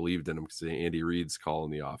anyone believed in him because Andy Reid's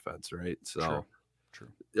calling the offense, right? So, True.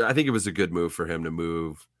 I think it was a good move for him to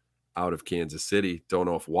move out of Kansas City. Don't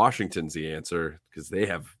know if Washington's the answer because they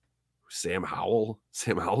have Sam Howell.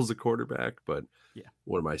 Sam Howell's a quarterback, but Yeah.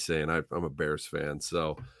 what am I saying? I'm a Bears fan,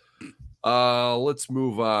 so. Let's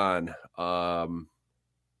move on.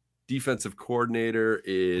 Defensive coordinator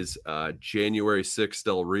is January 6th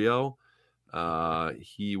Del Rio.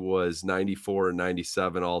 He was 94 and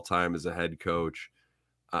 97 all time as a head coach.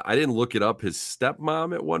 I didn't look it up. His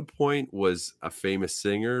stepmom at one point was a famous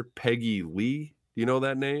singer, Peggy Lee. Do you know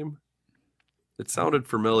that name? It sounded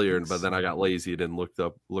familiar, think but then I so. got lazy and didn't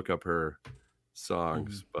look up her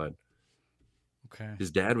songs. But Okay. his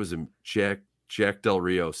dad was a Jack Del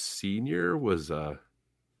Rio Sr.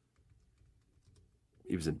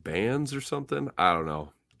 He was in bands or something. I don't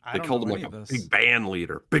know. I They don't called know him like any a of this. big band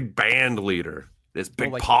leader. This Oh,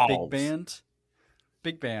 big like Paul. big band.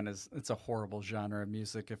 Big band it's a horrible genre of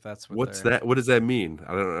music if that's what. What's they're- that? What does that mean?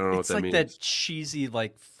 I don't know It's what that like means. that cheesy,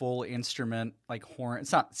 like full instrument, like horn.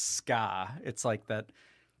 It's not ska. It's like that.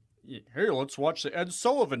 Hey, let's watch the Ed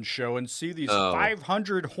Sullivan show and see these Oh.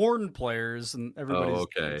 500 horn players, and everybody's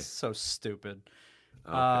okay. it's so stupid.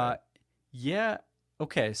 Okay. Yeah.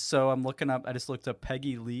 Okay, so I'm looking up. I just looked up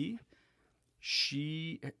Peggy Lee.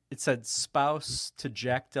 It said spouse to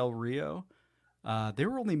Jack Del Rio. They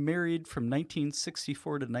were only married from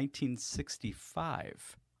 1964 to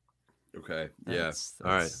 1965. Okay. That's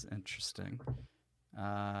All right. interesting.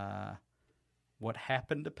 What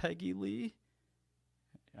happened to Peggy Lee?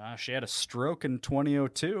 She had a stroke in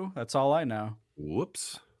 2002. That's all I know.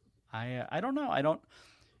 Whoops. I don't know.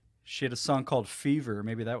 She had a song called Fever.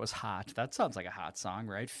 Maybe that was hot. That sounds like a hot song,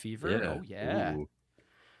 right? Fever. Yeah. Oh yeah. Ooh.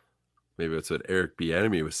 Maybe that's what Eric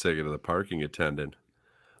Bieniemy was singing to the parking attendant.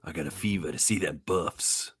 I got a fever to see them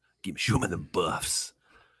buffs. Show me them buffs.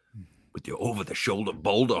 With your over-the-shoulder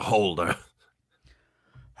boulder holder.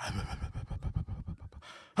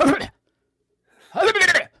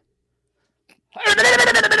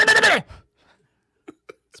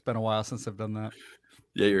 It's been a while since I've done that.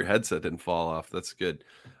 Yeah, your headset didn't fall off. That's good.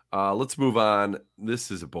 Let's move on.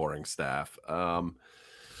 This is a boring staff.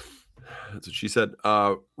 That's what she said.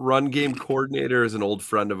 Run game coordinator is an old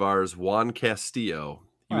friend of ours, Juan Castillo.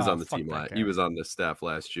 He was Oh, on the fuck team that He guy. was on the staff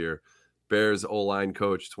last year. Bears O-line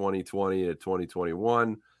coach 2020 to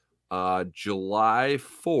 2021. July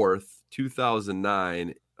 4th,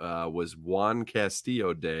 2009 was Juan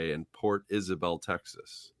Castillo Day in Port Isabel,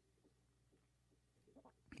 Texas.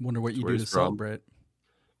 Wonder what That's you where do he's to from. celebrate.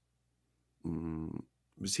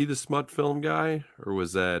 Was he the smut film guy, or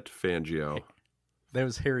was that Fangio? That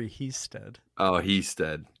was Harry Heasted. Oh,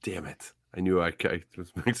 Heasted. Damn it. I knew I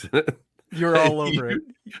was mixing it. You're all over it.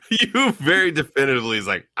 You very definitively is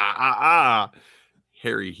like,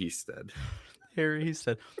 Harry Heasted. Harry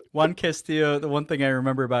Heasted. Juan Castillo, the one thing I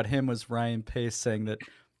remember about him was Ryan Pace saying that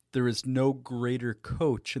there is no greater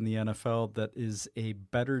coach in the NFL that is a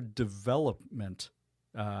better development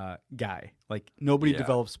guy. Like, nobody Yeah.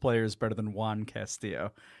 develops players better than Juan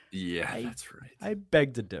Castillo. Yeah, that's right. I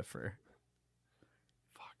beg to differ.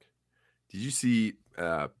 Did you see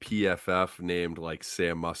PFF named like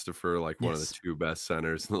Sam Mustipher like one of the Yes. 2 best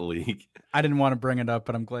centers in the league? I didn't want to bring it up,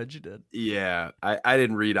 but I'm glad you did. Yeah, I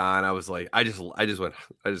didn't read on. I was like, I just went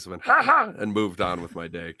ha ha and moved on with my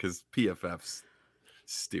day because PFF's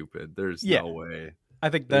stupid. There's Yeah. no way. I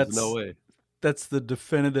think There's no way. that's the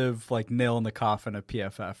definitive like nail in the coffin of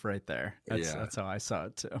PFF right there. Yeah. That's how I saw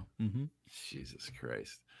it too. Mm-hmm. Jesus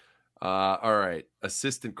Christ. All right.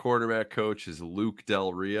 Assistant quarterback coach is Luke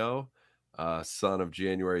Del Rio, son of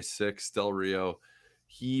January 6th. Del Rio,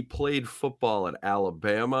 he played football at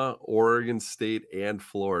Alabama, Oregon State, and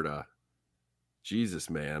Florida. Jesus,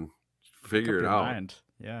 man. Figure it out. Mind.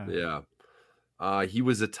 Yeah. Yeah. He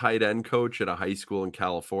was a tight end coach at a high school in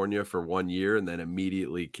California for 1 year and then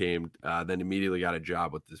immediately got a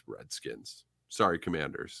job with the Redskins. Sorry,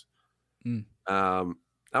 Commanders.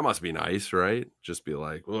 That must be nice, right? Just be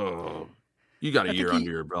like, oh, you got a year under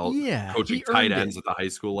your belt. Yeah, Coaching he tight earned ends it. at the high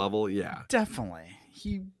school level. Yeah. Definitely.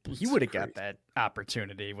 He would have got that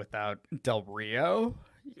opportunity without Del Rio.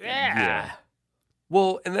 Yeah.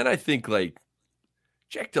 Well, and then I think like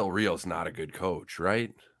Jack Del Rio's not a good coach,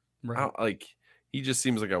 right? Like he just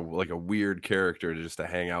seems like a weird character to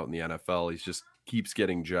hang out in the NFL. He just keeps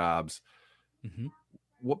getting jobs. Mm-hmm.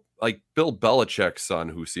 What, like Bill Belichick's son,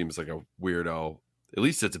 who seems like a weirdo. At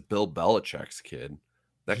least it's Bill Belichick's kid.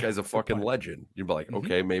 That guy's a fucking legend. You'd be like,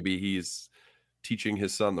 okay, maybe he's teaching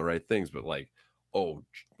his son the right things, but like, oh,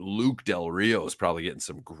 Luke Del Rio is probably getting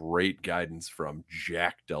some great guidance from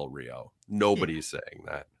Jack Del Rio. Nobody's saying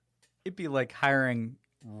that. It'd be like hiring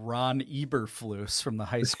Ron Eberflus from the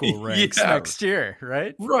high school ranks next year,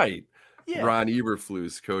 right? Right. Yeah. Ron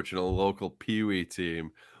Eberflus coaching a local Pee Wee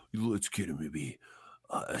team. Let's get him to be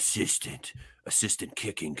assistant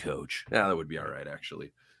kicking coach. Yeah, that would be all right,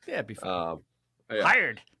 actually. Yeah, it'd be fun.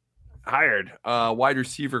 Hired. Wide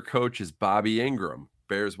receiver coach is Bobby Ingram,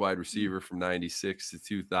 Bears wide receiver from 96 to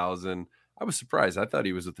 2000. I was surprised. I thought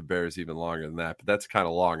he was with the Bears even longer than that, but that's kind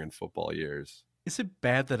of long in football years. Is it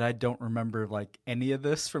bad that I don't remember like any of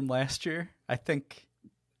this from last year? I think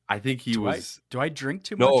he was. Do I drink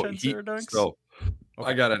too much on Zero Dunks? So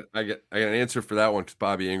I got an answer for that one because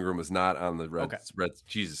Bobby Ingram was not on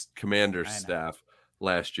the Commander staff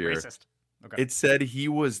last year. Racist. Okay. It said he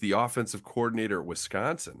was the offensive coordinator at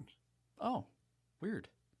Wisconsin. Oh, weird.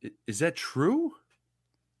 Is that true?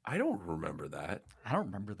 I don't remember that. I don't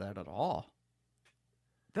remember that at all.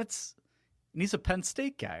 He's a Penn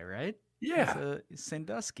State guy, right? Yeah. He's a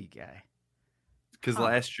Sandusky guy. Because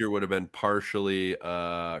last year would have been partially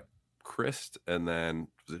Christ, and then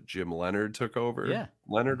was it Jim Leonard took over? Yeah.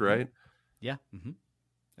 Leonard, right? Yeah. Mm-hmm.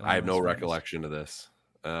 I have no recollection of this.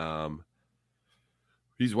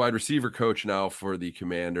 He's wide receiver coach now for the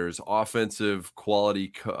Commanders. Offensive quality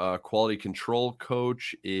control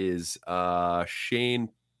coach is Shane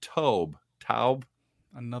Taub.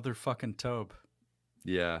 Another fucking Taub.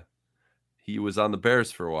 Yeah. He was on the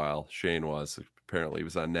Bears for a while. Shane was. Apparently he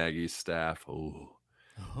was on Nagy's staff.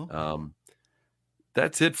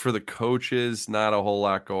 That's it for the coaches. Not a whole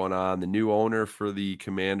lot going on. The new owner for the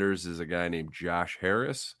Commanders is a guy named Josh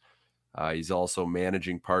Harris. He's also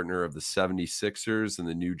managing partner of the 76ers and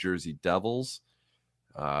the New Jersey Devils.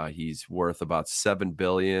 He's worth about $7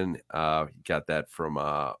 billion. He got that from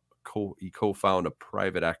he co-founded a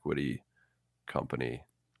private equity company.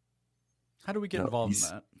 How do we get involved in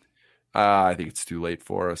that? I think it's too late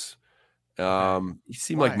for us. He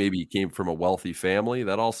seemed like maybe he came from a wealthy family.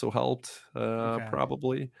 That also helped,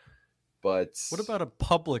 probably. But what about a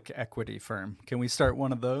public equity firm? Can we start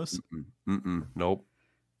one of those? Nope.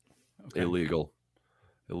 Okay. Illegal.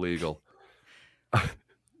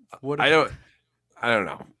 What? I don't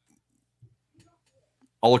know.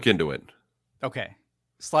 I'll look into it. Okay.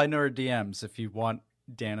 Slide into our DMs if you want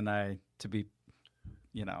Dan and I to be,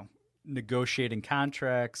 negotiating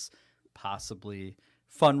contracts, possibly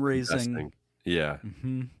fundraising. Investing. Yeah.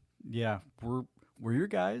 Yeah, we're your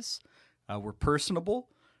guys. We're personable.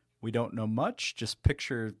 We don't know much. Just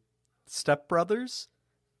picture stepbrothers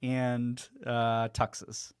and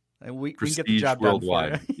tuxes. And we can get the Prestige job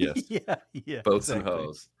worldwide. done for you. Yes. yeah. Boats exactly. and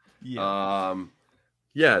hoes. Yeah.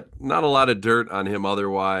 Yeah, not a lot of dirt on him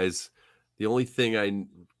otherwise. The only thing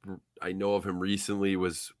I know of him recently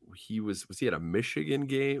was he at a Michigan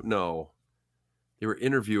game? No. They were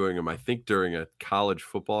interviewing him, I think, during a college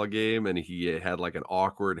football game, and he had like an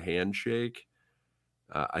awkward handshake.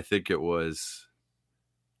 I think it was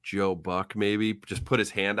Joe Buck, maybe, just put his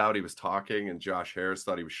hand out. He was talking, and Josh Harris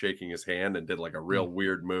thought he was shaking his hand and did like a real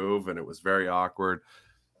weird move, and it was very awkward.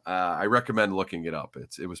 I recommend looking it up.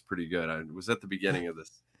 It was pretty good. It was at the beginning of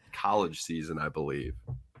this college season, I believe.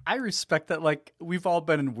 I respect that. Like, we've all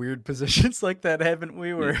been in weird positions like that, haven't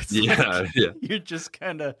we? Where it's yeah. you're just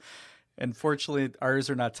kind of, unfortunately, ours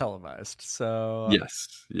are not televised. So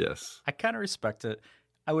yes. I kind of respect it.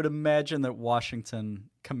 I would imagine that Washington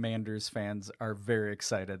Commanders fans are very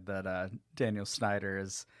excited that Daniel Snyder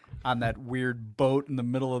is on that weird boat in the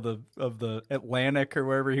middle of the Atlantic or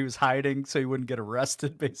wherever he was hiding, so he wouldn't get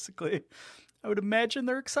arrested. Basically, I would imagine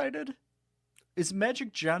they're excited. Is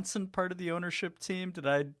Magic Johnson part of the ownership team? Did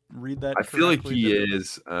I read that? I feel like correctly? he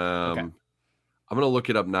is. Okay. I'm gonna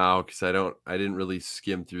look it up now because I didn't really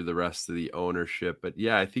skim through the rest of the ownership, but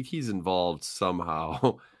yeah, I think he's involved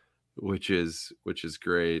somehow, which is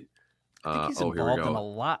great. I think he's here we involved go. in a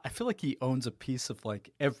lot. I feel like he owns a piece of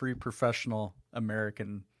like every professional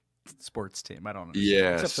American sports team. I don't know.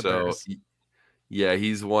 Yeah, Except the so Bears. yeah,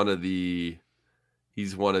 he's one of the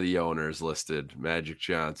owners listed. Magic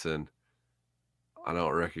Johnson. I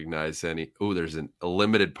don't recognize any. Oh, there's a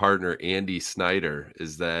limited partner, Andy Snyder.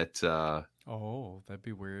 Is that? Oh, that'd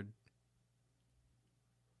be weird.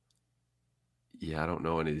 Yeah, I don't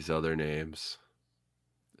know any of these other names.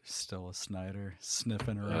 There's still a Snyder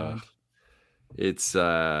sniffing around. It's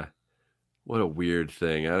what a weird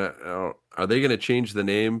thing. I don't, are they going to change the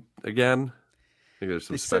name again? I think there's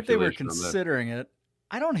some They said they were speculation on that. considering it.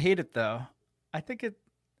 I don't hate it though. I think I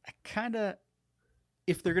kind of,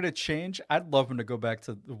 if they're gonna change, I'd love them to go back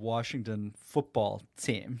to the Washington football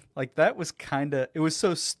team. Like that was it was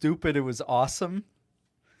so stupid. It was awesome.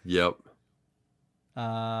 Yep.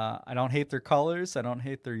 I don't hate their colors. I don't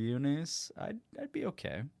hate their unis. I'd be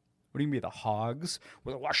okay. What do you mean the Hogs?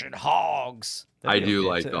 We're the Washington Hogs. I That'd be do okay,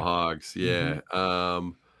 like too. the Hogs. Yeah.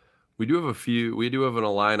 We do have an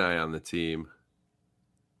Illini on the team.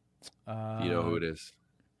 You know who it is?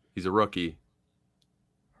 He's a rookie.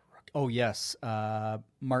 Oh yes,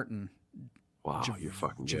 Martin. Wow, you're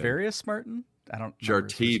fucking good. Javarius Martin. I don't. remember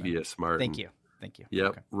his first name. Jartavius Martin. Thank you.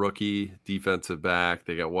 Yep, Okay. rookie defensive back.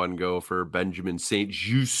 They got one gopher, Benjamin St.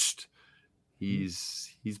 Just.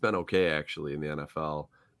 He's been okay actually in the NFL,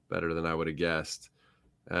 better than I would have guessed.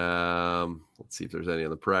 Let's see if there's any on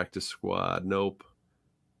the practice squad. Nope.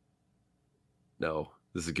 No,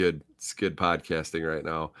 this is good. It's good podcasting right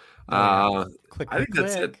now. Click, I think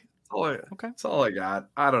that's it. Okay. That's all I got.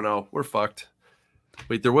 I don't know. We're fucked.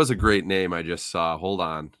 Wait, there was a great name I just saw. Hold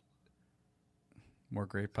on. More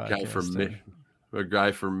great Guy podcasting. a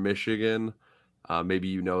guy from Michigan. Maybe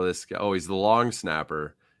you know this guy. Oh, he's the long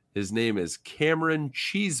snapper. His name is Cameron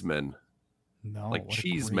Cheeseman. No, like what a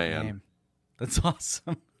Cheese great Man. name. That's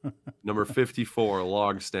awesome. Number 54,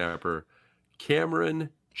 long snapper. Cameron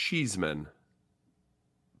Cheeseman.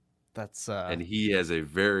 That's And he has a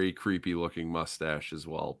very creepy looking mustache as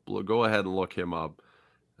well. Go ahead and look him up.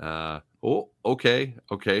 Okay.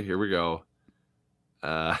 Here we go.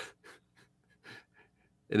 And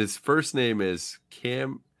his first name is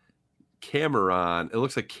Cameron. It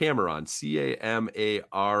looks like Cameron, Camaron.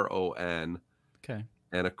 okay.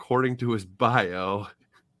 And according to his bio,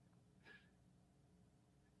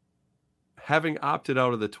 having opted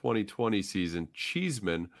out of the 2020 season,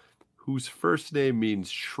 Cheeseman, whose first name means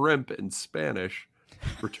shrimp in Spanish,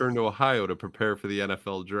 returned to Ohio to prepare for the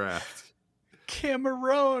NFL draft.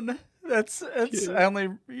 Cameron. That's only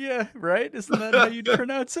right. Isn't that how you'd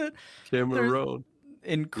pronounce it? Cameron.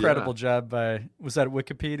 Incredible job by, was that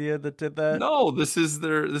Wikipedia that did that? No, this is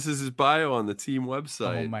his bio on the team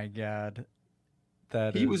website. Oh my god.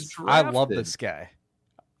 He was I love drafted. this guy.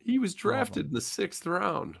 He was drafted in the 6th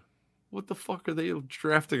round. What the fuck are they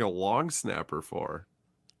drafting a long snapper for?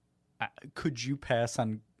 Could you pass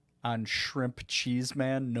on shrimp cheese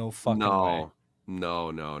man? No fucking way.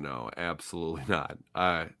 No, absolutely not.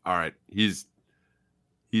 All right, he's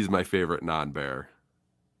my favorite non-bear.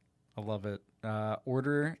 I love it.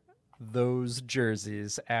 Order those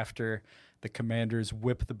jerseys after The Commanders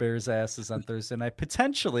whip the Bears' asses on Thursday night,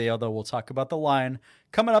 potentially, although we'll talk about the line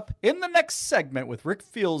coming up in the next segment with Rick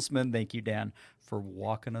Fieldsman. Thank you, Dan, for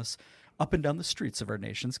walking us up and down the streets of our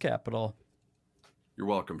nation's capital. You're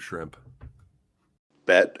welcome, Shrimp.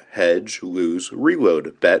 Bet, hedge, lose,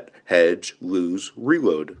 reload. Bet, hedge, lose,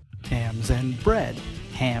 reload. Hams and bread,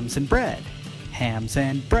 hams and bread, hams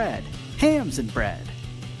and bread, hams and bread.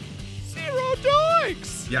 Zero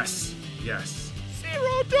doinks! Yes. Yes.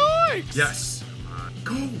 Zero doinks! Yes.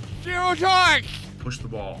 Go. Zero doinks! Push the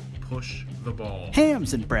ball. Push the ball.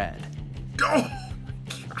 Hams and bread. Go.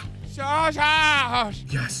 Sausage!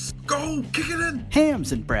 Yes. Go. Kick it in.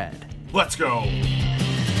 Hams and bread. Let's go.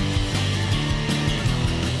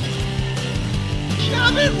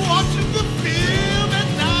 I've been watching the film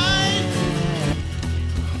at night.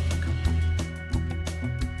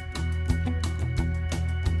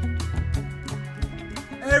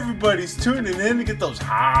 Everybody's tuning in to get those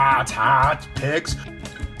hot picks.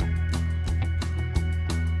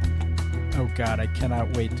 Oh, God, I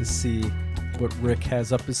cannot wait to see what Rick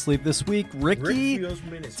has up his sleeve this week. Ricky,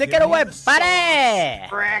 take it away, buddy!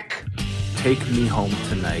 Rick. Take me home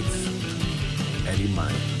tonight, Eddie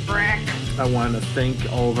Mine. Rick. I want to thank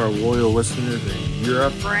all of our loyal listeners in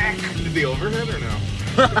Europe. Rick. Did the overhead or no?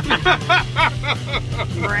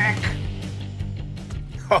 Rick.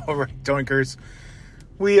 All right, Doinkers.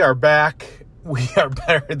 We are back. We are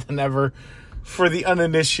better than ever. For the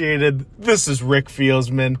uninitiated, this is Rick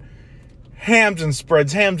Fieldsman. Hams and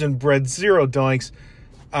spreads, hams and bread, zero doinks.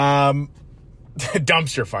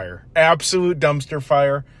 Dumpster fire. Absolute dumpster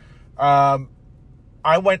fire.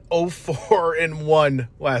 I went 0-4-1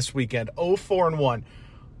 last weekend. 0-4-1.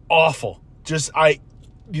 Awful.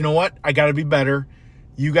 You know what? I got to be better.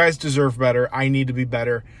 You guys deserve better. I need to be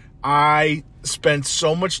better. I spent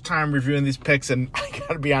so much time reviewing these picks, and I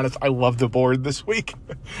got to be honest, I love the board this week.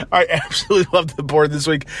 I absolutely love the board this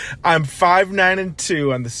week. I'm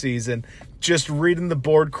 5-9-2 on the season. Just reading the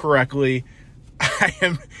board correctly.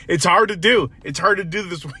 It's hard to do. It's hard to do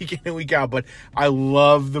this week in and week out, but I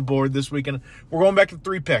love the board this weekend. We're going back to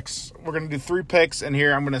 3 picks. We're going to do 3 picks, and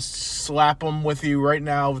here I'm going to slap them with you right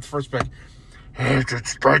now with the first pick.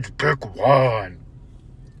 It's spreads pick 1.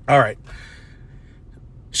 All right.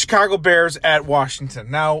 Chicago Bears at Washington.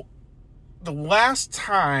 Now, the last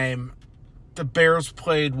time the Bears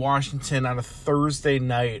played Washington on a Thursday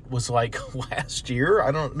night was like last year.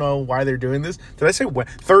 I don't know why they're doing this. Did I say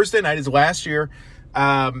Thursday night is last year?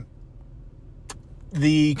 The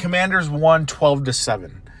Commanders won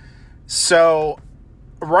 12-7. So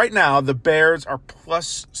right now the Bears are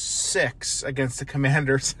 +6 against the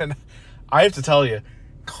Commanders, and I have to tell you,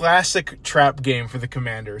 classic trap game for the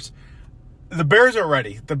Commanders. The Bears are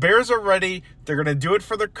ready. They're going to do it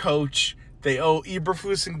for their coach. They owe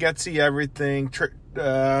Eberflus and Getsy everything.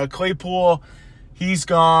 Claypool, he's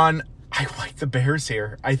gone. I like the Bears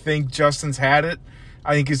here. I think Justin's had it.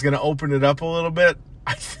 I think he's going to open it up a little bit.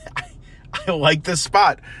 I like this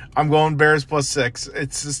spot. I'm going Bears +6.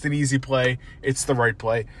 It's just an easy play. It's the right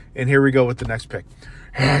play. And here we go with the next pick.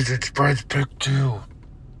 As it spreads pick 2.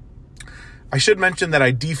 I should mention that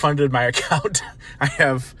I defunded my account.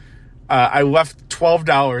 I left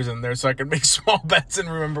 $12 in there so I can make small bets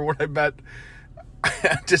and remember what I bet.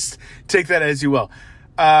 Just take that as you will.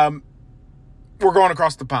 We're going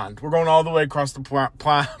across the pond. We're going all the way across the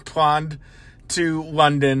pond to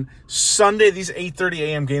London. Sunday, these 8:30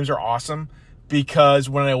 a.m. games are awesome because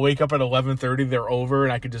when I wake up at 11:30, they're over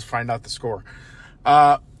and I can just find out the score.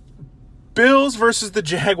 Bills versus the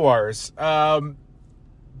Jaguars.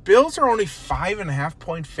 Bills are only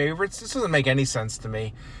 5.5-point favorites. This doesn't make any sense to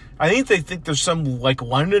me. I think they think there's some like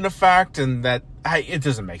London effect and that it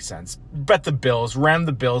doesn't make sense. Bet the Bills, ram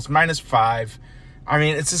the Bills, -5. I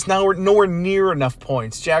mean, it's just nowhere near enough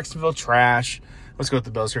points. Jacksonville trash. Let's go with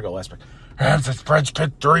the Bills. Here we go, last pick. As the spreads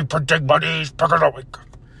pick 3, predict buddies, pick of the week.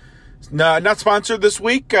 No, not sponsored this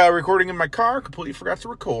week. Recording in my car. Completely forgot to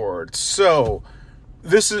record. So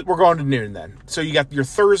we're going to noon then. So you got your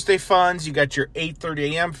Thursday funds, you got your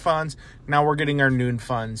 8:30 a.m. funds. Now we're getting our noon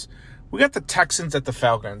funds. We got the Texans at the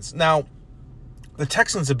Falcons. Now, the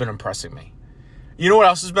Texans have been impressing me. You know what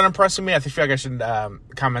else has been impressing me? I feel like I should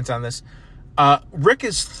comment on this. Rick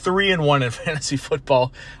is 3-1 in fantasy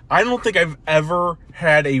football. I don't think I've ever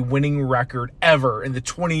had a winning record ever in the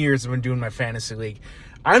 20 years I've been doing my fantasy league.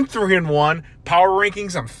 I'm 3-1. Power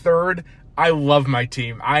rankings, I'm 3rd. I love my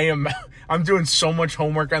team. I'm doing so much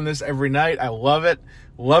homework on this every night. I love it.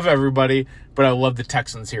 Love everybody, but I love the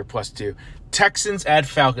Texans here +2. Texans at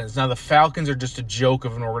Falcons. Now, the Falcons are just a joke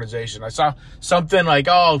of an organization. I saw something like,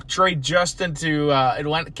 trade Justin to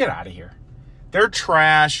Atlanta. Get out of here. They're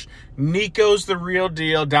trash. Nico's the real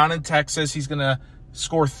deal down in Texas. He's going to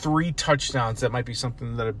score 3 touchdowns. That might be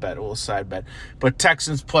something that I bet. A little side bet. But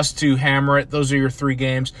Texans +2, hammer it. Those are your 3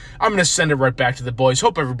 games. I'm going to send it right back to the boys.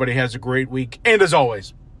 Hope everybody has a great week. And as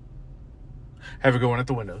always, have a good one at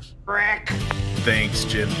the windows. Rick. Thanks,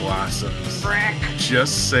 Gin Blossoms. Rick.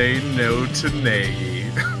 Just say no to Nagy.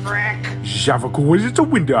 Rick. Have a good one at the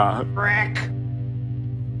window. Rick.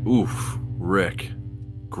 Oof, Rick.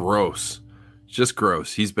 Gross. Just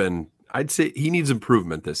gross. I'd say he needs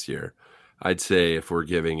improvement this year. I'd say if we're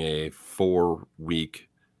giving a 4-week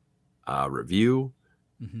review,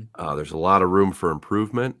 there's a lot of room for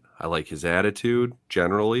improvement. I like his attitude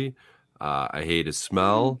generally. I hate his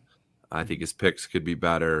smell. I think his picks could be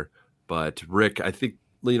better. But Rick, I think,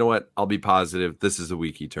 you know what? I'll be positive. This is the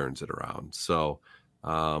week he turns it around. So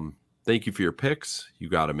thank you for your picks. You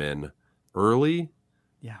got him in early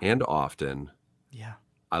and often. Yeah.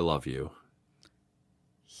 I love you.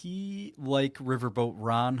 He, like Riverboat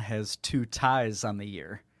Ron, has 2 ties on the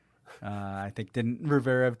year. I think, didn't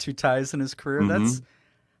Rivera have 2 ties in his career?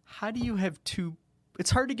 How do you have 2? It's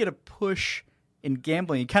hard to get a push in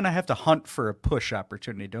gambling. You kind of have to hunt for a push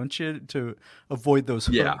opportunity, don't you, to avoid those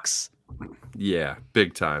hooks? Yeah,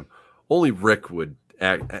 big time. Only Rick would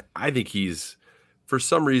act. I think for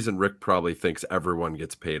some reason, Rick probably thinks everyone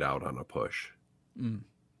gets paid out on a push.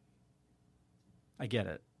 I get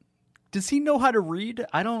it. Does he know how to read?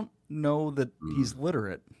 I don't know that he's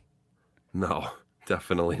literate. No,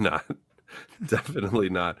 definitely not. Definitely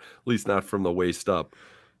not. At least not from the waist up.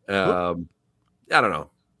 I don't know.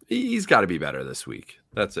 He's got to be better this week.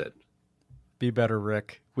 That's it. Be better,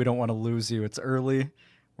 Rick. We don't want to lose you. It's early.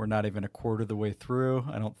 We're not even a quarter of the way through.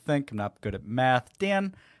 I don't think. I'm not good at math.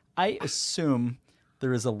 Dan, I assume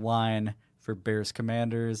there is a line for Bears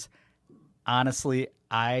Commanders. Honestly,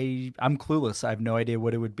 I'm clueless. I have no idea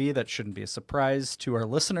what it would be. That shouldn't be a surprise to our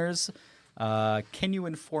listeners. Can you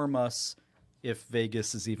inform us if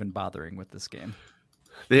Vegas is even bothering with this game?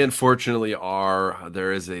 They unfortunately are.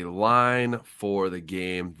 There is a line for the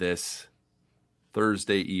game this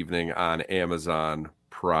Thursday evening on Amazon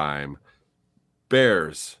Prime.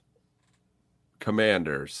 Bears,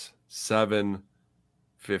 Commanders,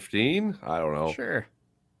 7:15. I don't know. Sure.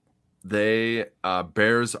 They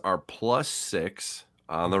Bears are +6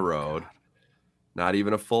 on the road. Not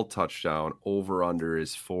even a full touchdown. Over under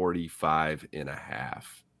is 45.5.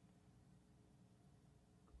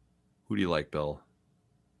 Who do you like, Bill?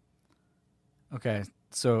 Okay,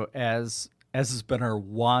 so as has been our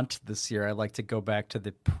want this year, I like to go back to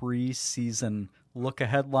the preseason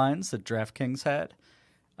look-ahead lines that DraftKings had.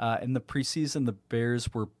 In the preseason, the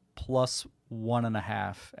Bears were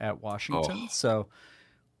 +1.5 at Washington, so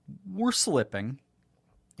we're slipping.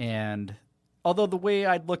 And although the way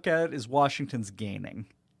I'd look at it is Washington's gaining.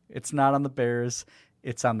 It's not on the Bears,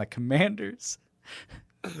 it's on the Commanders.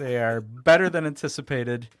 They are better than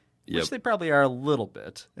anticipated. Which they probably are a little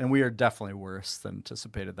bit. And we are definitely worse than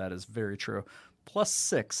anticipated. That is very true.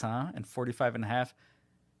 +6, huh? And 45.5.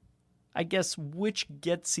 I guess, which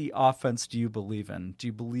Getsy offense do you believe in? Do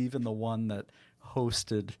you believe in the one that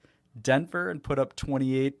hosted Denver and put up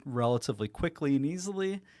 28 relatively quickly and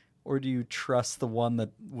easily? Or do you trust the one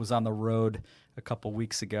that was on the road a couple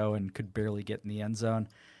weeks ago and could barely get in the end zone?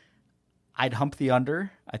 I'd hump the under,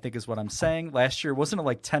 I think is what I'm saying. Last year, wasn't it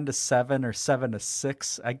like 10-7 or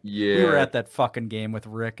 7-6? We were at that fucking game with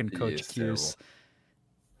Rick and Coach Cuse.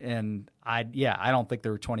 And I don't think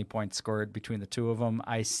there were 20 points scored between the two of them.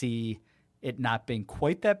 I see it not being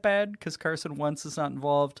quite that bad because Carson Wentz is not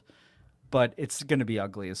involved, but it's going to be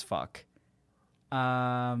ugly as fuck.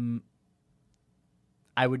 I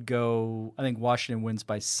would go, I think Washington wins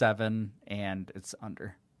by 7 and it's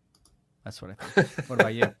under. That's what I think. What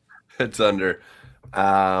about you? It's under.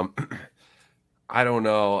 I don't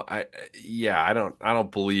know.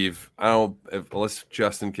 Unless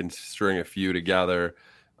Justin can string a few together.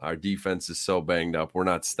 Our defense is so banged up. We're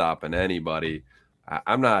not stopping anybody. I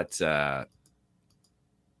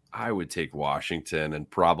would take Washington and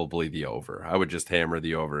probably the over. I would just hammer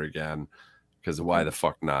the over again because why the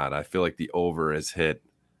fuck not? I feel like the over is hit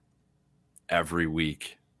every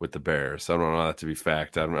week with the Bears. I don't know that to be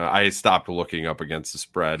fact. I don't know. I stopped looking up against the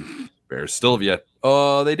spread. Bears still have yet.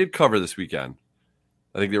 Oh, they did cover this weekend.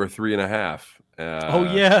 I think they were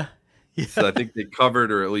 3.5. Yeah. So I think they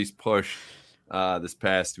covered or at least pushed this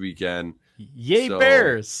past weekend. Yay, so,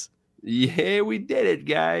 Bears. Yeah, we did it,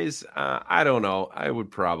 guys. I don't know. I would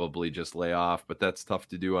probably just lay off, but that's tough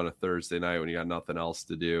to do on a Thursday night when you got nothing else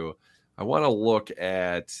to do. I want to look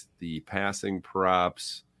at the passing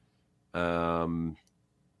props.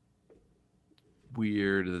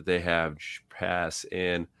 Weird that they have pass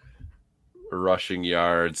in. rushing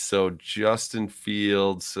yards. So Justin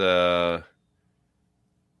Fields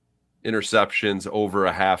interceptions over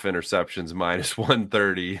a half interceptions minus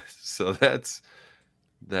 130. So that's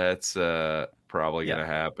probably going to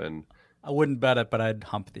happen. I wouldn't bet it, but I'd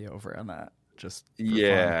hump the over on that. Just for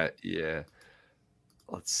Yeah, fun. yeah.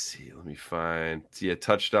 Let's see. Let me find.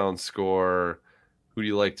 Touchdown score. Who do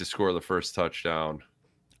you like to score the first touchdown?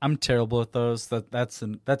 I'm terrible at those.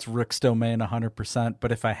 That's Rick's domain 100%.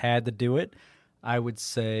 But if I had to do it, I would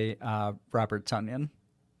say Robert Tonyan.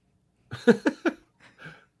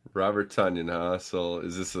 Robert Tonyan, huh? So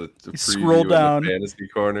is this a preview scroll down. in the fantasy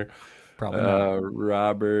corner? Probably not.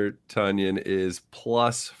 Robert Tonyan is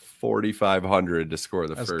plus 4,500 to score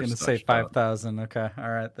the first. I was going to say 5,000. Okay. All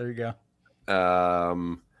right. There you go.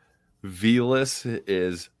 Velas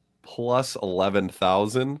is plus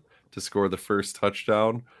 11,000 to score the first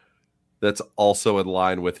touchdown. That's also in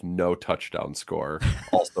line with no touchdown score.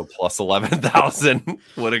 Also plus 11,000.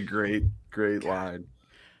 What a great line.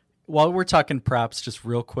 While we're talking props, just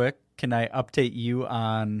real quick, can I update you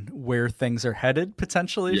on where things are headed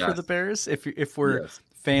potentially for the Bears? If we're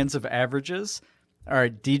fans of averages, all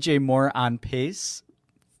right, DJ Moore on pace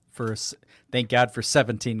for, thank God for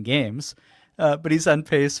 17 games, but he's on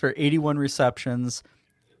pace for 81 receptions,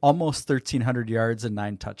 almost 1,300 yards and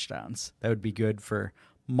 9 touchdowns. That would be good for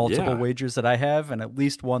multiple wagers that I have and at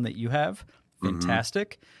least one that you have.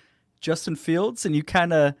 Fantastic. Justin Fields, and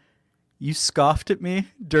you scoffed at me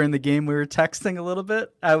during the game. We were texting a little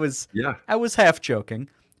bit. I was half joking,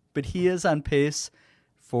 but he is on pace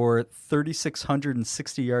for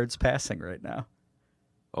 3,660 yards passing right now.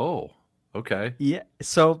 Oh, okay. Yeah.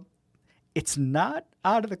 So it's not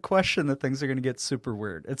out of the question that things are going to get super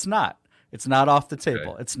weird. It's not off the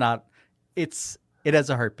table. Okay. It has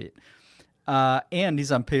a heartbeat. And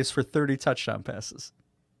he's on pace for 30 touchdown passes.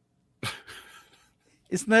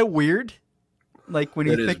 Isn't that weird? Like when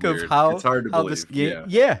you think of how this game,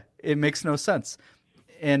 it makes no sense.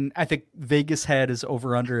 And I think Vegas had his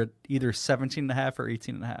over under at either 17.5 or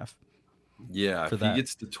 18.5. Yeah, if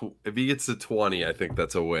he gets to 20, I think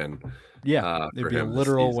that's a win. Yeah, it'd be a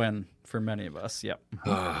literal win for many of us. Yep.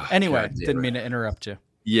 Anyway, didn't mean to interrupt you.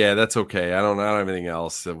 Yeah, that's okay. I don't have anything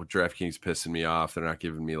else. With DraftKings pissing me off, they're not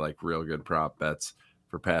giving me like real good prop bets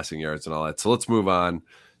for passing yards and all that. So let's move on.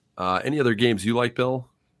 Any other games you like, Bill?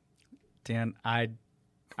 Dan,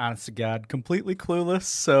 honest to God, completely clueless.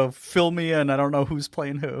 So fill me in. I don't know who's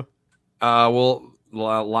playing who. Well,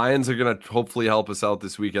 Lions are going to hopefully help us out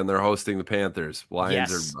this weekend. They're hosting the Panthers.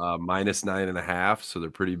 Lions are minus 9.5, so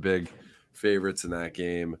they're pretty big favorites in that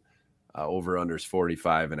game. Over under is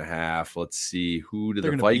 45.5. Let's see, who do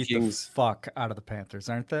the Vikings beat the fuck out of the Panthers,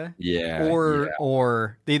 aren't they? Yeah.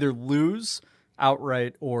 Or they either lose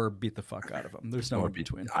outright or beat the fuck out of them. There's no in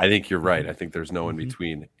between. I think you're right. I think there's no in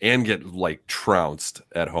between, and get like trounced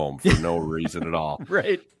at home for no reason at all.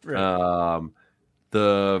 Right.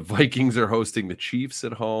 The Vikings are hosting the Chiefs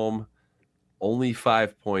at home. Only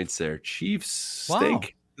 5 points there. Chiefs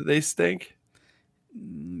stink. Do they stink?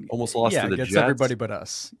 Almost lost to the Jets. Everybody but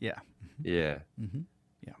us. Yeah. Yeah. Mm-hmm.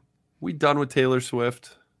 Yeah. We done with Taylor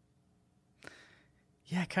Swift?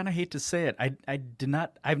 Yeah, I kind of hate to say it.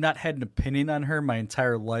 I've not had an opinion on her my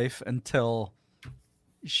entire life until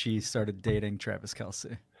she started dating Travis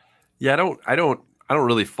Kelce. Yeah, I don't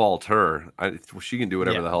really fault her. She can do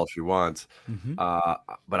whatever the hell she wants. Mm-hmm.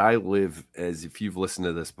 But I live, as if you've listened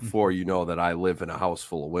to this before, you know that I live in a house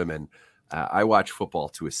full of women. I watch football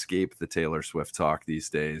to escape the Taylor Swift talk these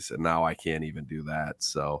days, and now I can't even do that.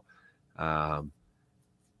 So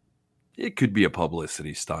it could be a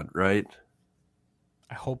publicity stunt, right?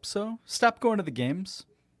 I hope so. Stop going to the games.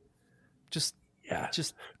 Just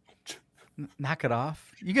knock it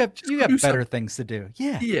off. You got better things to do.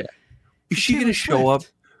 Yeah. Yeah. Is she going to show up?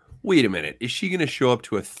 Wait a minute. Is she going to show up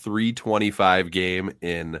to a 3:25 game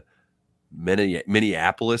in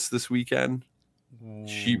Minneapolis this weekend?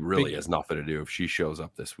 She really has nothing to do if she shows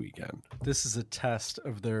up this weekend. This is a test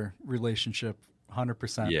of their relationship,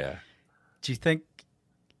 100%. Yeah. Do you think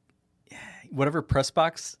whatever press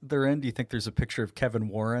box they're in, do you think there's a picture of Kevin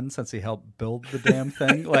Warren since he helped build the damn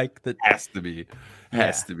thing? Like that has to be.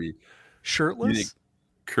 Has to be. Shirtless? You think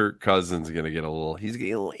Kirk Cousins is gonna get a little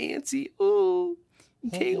antsy. Oh,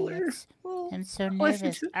 Taylor. I'm so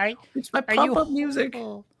nervous. It's my pop-up music.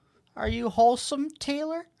 Are you wholesome,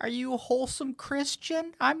 Taylor? Are you a wholesome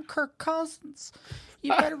Christian? I'm Kirk Cousins.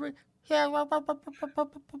 You better... I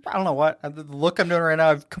don't know what the look I'm doing right now.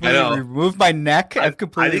 I've completely removed my neck. I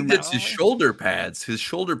think that's his shoulder pads. His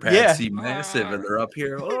shoulder pads seem massive, and they're up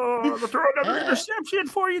here. Oh, I'm throwing another interception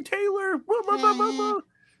for you, Taylor.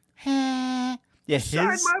 Yeah, Sign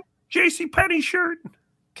my JCPenney shirt.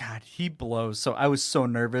 God, he blows. So I was so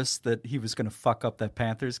nervous that he was going to fuck up that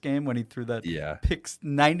Panthers game when he threw that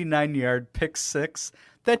 99-yard pick six.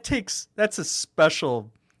 That's a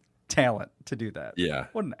special talent to do that. Yeah.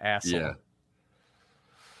 What an asshole. Yeah.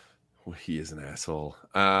 Well, he is an asshole.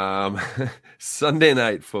 Sunday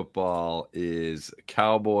night football is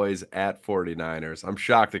Cowboys at 49ers. I'm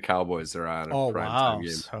shocked the Cowboys are on a primetime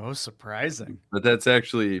game. So surprising. But that's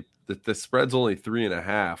actually the spread's only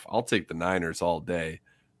 3.5. I'll take the Niners all day.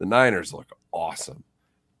 The Niners look awesome.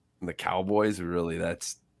 And the Cowboys, really,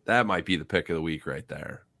 that might be the pick of the week right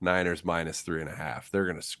there. Niners minus 3.5. They're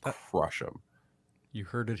gonna crush them. You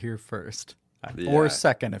heard it here first. Or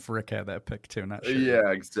second if Rick had that pick too. Not sure.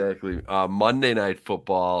 Yeah, exactly. Monday night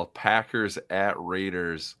football, Packers at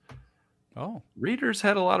Raiders. Oh. Raiders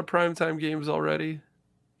had a lot of primetime games already.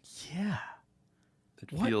 Yeah. It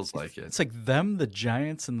feels like it. It's like them, the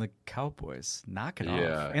Giants, and the Cowboys. Knock it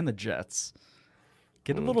off. And the Jets.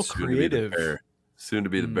 Get a little creative. Soon to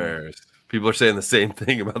be the Bears. People are saying the same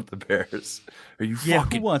thing about the Bears. Are you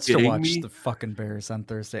fucking who wants to kidding watch me? the fucking Bears on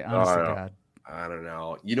Thursday? Honest to God. I don't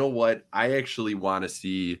know. You know what? I actually want to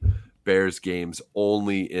see Bears games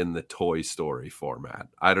only in the Toy Story format.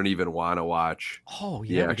 I don't even want to watch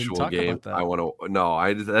the actual game. I want to.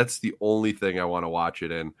 No, that's the only thing I want to watch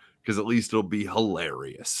it in because at least it'll be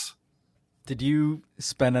hilarious. Did you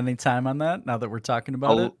spend any time on that now that we're talking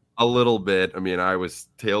about it? A little bit. I mean, I was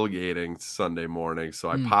tailgating Sunday morning, so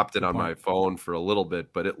I popped it on my phone for a little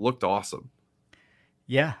bit, but it looked awesome.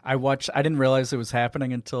 Yeah, I didn't realize it was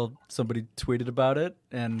happening until somebody tweeted about it,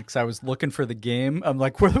 and because I was looking for the game, I'm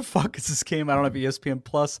like, where the fuck is this game? I don't have ESPN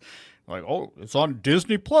Plus. I'm like, oh, it's on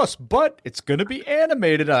Disney Plus, but it's going to be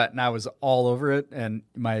animated. And I was all over it, and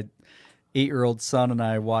my 8-year-old son and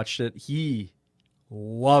I watched it. He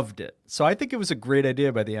loved it. So I think it was a great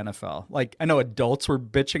idea by the NFL. Like, I know adults were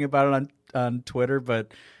bitching about it on Twitter,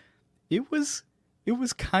 but it was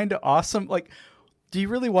kind of awesome. Like, do you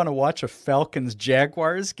really want to watch a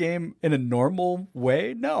Falcons-Jaguars game in a normal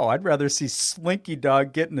way? No, I'd rather see Slinky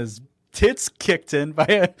Dog getting his tits kicked in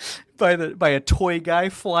by a toy guy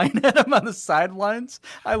flying at him on the sidelines.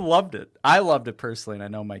 I loved it. I loved it personally, and I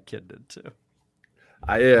know my kid did too.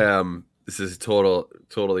 I am. This is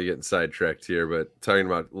totally getting sidetracked here, but talking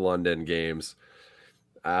about London games,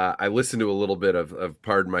 I listened to a little bit of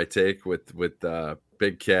Pardon My Take with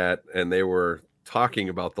Big Cat, and they were talking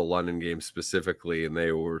about the London game specifically, and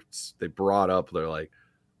they brought up, they're like,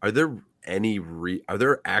 are there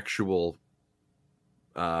actual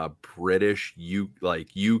British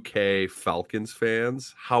UK Falcons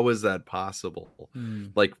fans? How is that possible?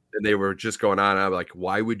 Like, and they were just going on, and I'm like,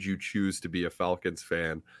 why would you choose to be a Falcons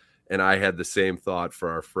fan? And I had the same thought for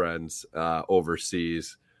our friends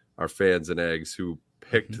overseas, our fans and eggs who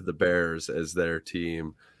picked the Bears as their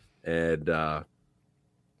team. And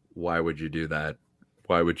why would you do that?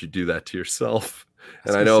 Why would you do that to yourself?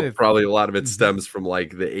 And I know probably a lot of it stems from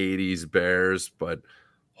like the 80s Bears, but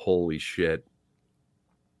holy shit.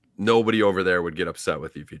 Nobody over there would get upset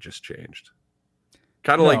with you if you just changed.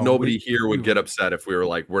 Kind of like nobody here would get upset if we were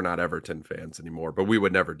like, we're not Everton fans anymore, but we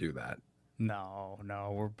would never do that. No,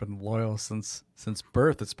 we've been loyal since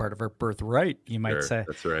birth. It's part of our birthright, you might say.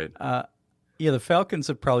 That's right. The Falcons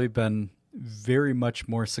have probably been very much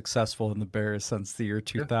more successful than the Bears since the year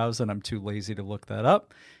 2000. I'm too lazy to look that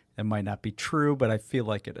up. It might not be true, but I feel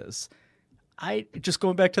like it is. Just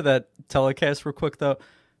going back to that telecast real quick, though,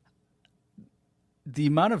 the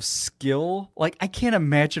amount of skill, like I can't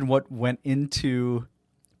imagine what went into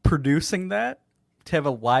producing that, to have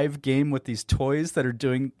a live game with these toys that are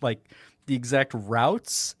doing like the exact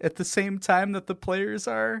routes at the same time that the players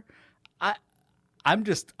are.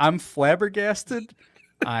 I'm flabbergasted.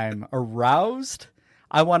 I'm aroused.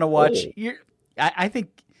 I want to watch. I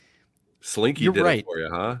think Slinky you're did right. it for you,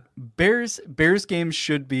 huh? Bears games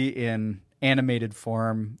should be in animated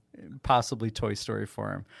form, possibly Toy Story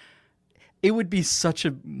form. It would be such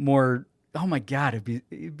a more. Oh my God!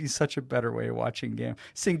 It'd be such a better way of watching a game.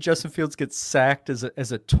 Seeing Justin Fields get sacked as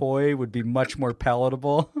a toy would be much more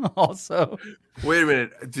palatable. Also, wait a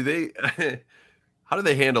minute. How do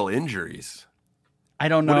they handle injuries? I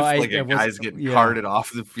don't know. What if guys get carted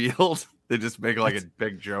off the field? They just make like a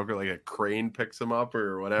big joke, or like a crane picks them up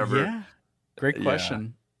or whatever. Yeah, great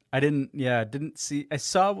question. I didn't see. I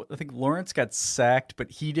saw. I think Lawrence got sacked,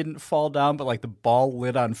 but he didn't fall down. But like the ball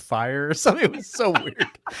lit on fire or something. It was so weird.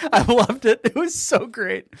 I loved it. It was so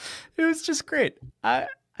great. It was just great. I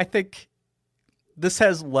think this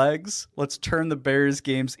has legs. Let's turn the Bears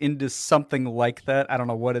games into something like that. I don't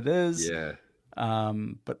know what it is. Yeah.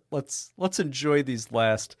 But let's enjoy these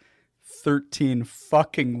last 13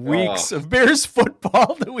 fucking weeks of Bears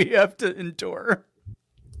football that we have to endure.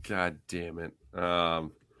 God damn it.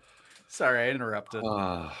 Sorry, I interrupted.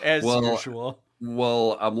 As usual.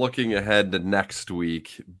 Well, I'm looking ahead to next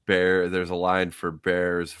week. There's a line for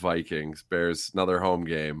Bears Vikings. Bears, another home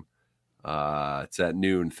game. It's at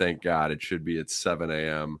noon. Thank God. It should be at 7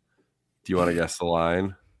 a.m. Do you want to guess the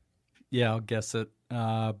line? Yeah, I'll guess it.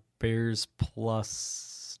 Bears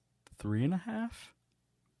plus 3.5.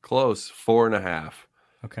 Close. 4.5.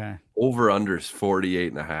 Okay. Over under is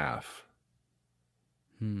 48.5.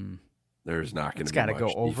 There's not going to be much It's got to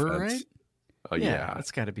go over, defense. right? Oh yeah,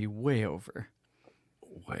 it's got to be way over.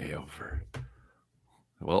 Way over.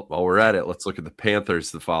 Well, while we're at it, let's look at the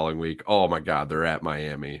Panthers the following week. Oh my God, they're at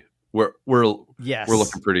Miami. We're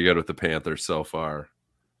looking pretty good with the Panthers so far.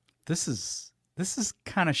 This is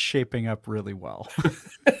kind of shaping up really well.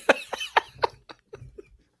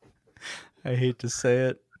 I hate to say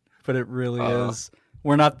it, but it really is.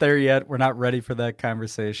 We're not there yet. We're not ready for that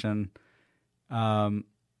conversation.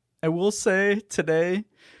 I will say today,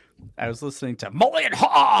 I was listening to Mully and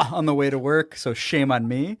Haw on the way to work, so shame on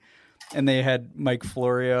me. And they had Mike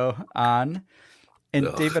Florio on,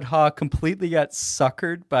 and David Haw completely got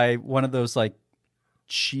suckered by one of those like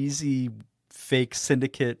cheesy fake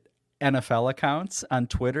syndicate NFL accounts on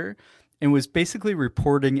Twitter, and was basically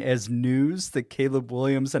reporting as news that Caleb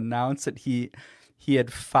Williams announced that he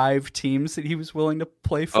had 5 teams that he was willing to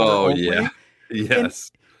play for. Only. Yeah,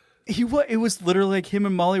 yes. And it was literally like him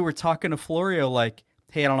and Molly were talking to Florio like,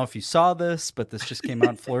 hey, I don't know if you saw this, but this just came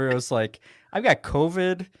out. Florio's like, I've got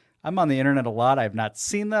COVID. I'm on the internet a lot. I have not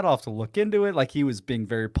seen that. I'll have to look into it. Like, he was being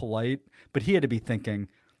very polite, but he had to be thinking,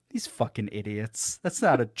 these fucking idiots. That's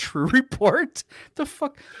not a true report. The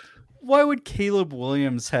fuck? Why would Caleb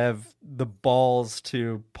Williams have the balls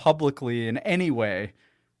to publicly in any way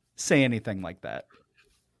say anything like that?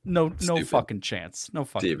 No fucking chance. No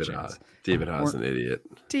fucking chance. David Haw's an idiot.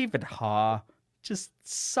 David Haw. Just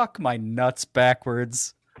suck my nuts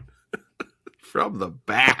backwards. From the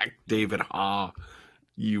back, David Haw.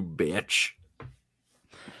 You bitch.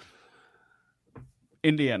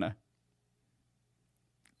 Indiana.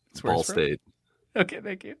 Ball State. Okay,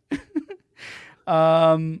 thank you.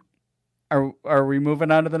 Are we moving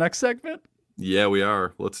on to the next segment? Yeah, we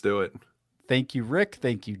are. Let's do it. Thank you, Rick.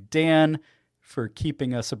 Thank you, Dan, for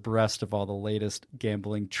keeping us abreast of all the latest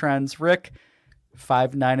gambling trends. Rick,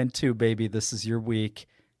 5-9-2, baby. This is your week.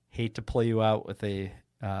 Hate to play you out with a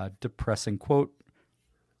depressing quote,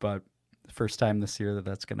 but first time this year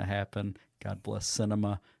that's going to happen. God bless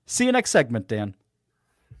cinema. See you next segment, Dan.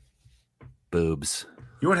 Boobs.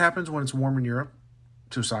 You know what happens when it's warm in Europe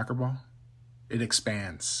to a soccer ball? It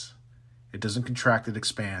expands. It doesn't contract, it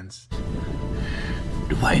expands.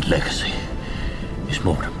 The Wayne legacy is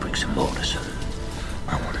more than bricks and mortars.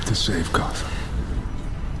 I wanted to save Gotham.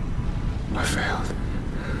 I failed.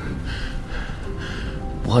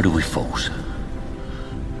 Why do we force?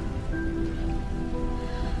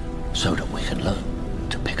 So that we can learn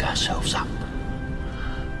to pick ourselves up.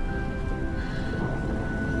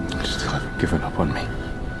 You still haven't given up on me.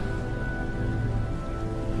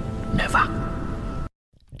 Never.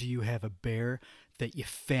 Do you have a bear that you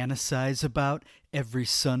fantasize about every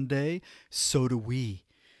Sunday? So do we.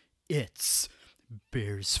 It's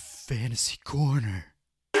Bear's Fantasy Corner.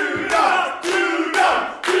 Zero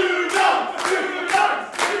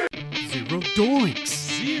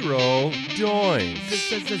doinks. Zero doinks.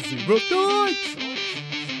 Zero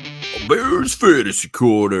doinks. Bears Fantasy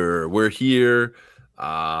Corner. We're here.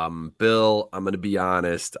 Bill, I'm going to be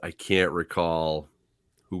honest. I can't recall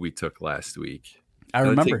who we took last week. I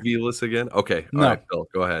remember. Take Clueless again? Okay. No. All right, Bill,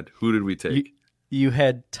 go ahead. Who did we take? You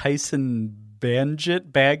had Tyson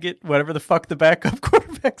Baggett, whatever the fuck the backup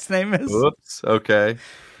quarterback's name is. Whoops. Okay.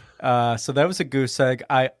 So that was a goose egg.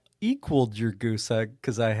 I equaled your goose egg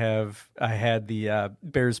because I had the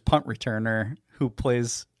Bears punt returner who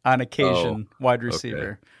plays on occasion wide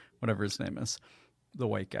receiver, whatever his name is, the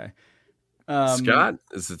white guy. Scott?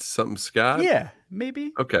 Is it something Scott? Yeah,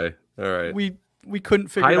 maybe. Okay. All right. We couldn't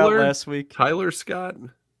figure it out last week. Tyler Scott?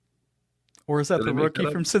 Or is that the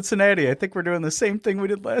rookie from Cincinnati? I think we're doing the same thing we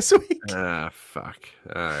did last week. Ah, fuck.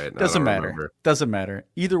 All right. Doesn't matter. Doesn't matter.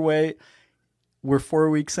 Either way, we're 4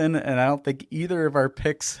 weeks in, and I don't think either of our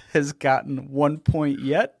picks has gotten 1 point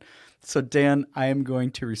yet. So, Dan, I am going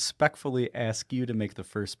to respectfully ask you to make the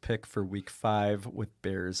first pick for week 5 with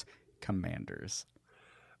Bears Commanders.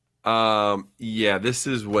 Yeah, this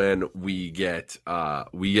is when we get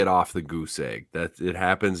off the goose egg. That it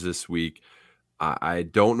happens this week. I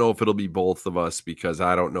don't know if it'll be both of us because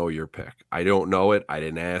I don't know your pick. I don't know it. I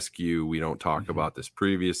didn't ask you. We don't talk about this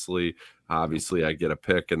previously. Obviously, I get a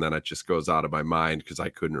pick and then it just goes out of my mind because I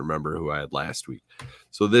couldn't remember who I had last week.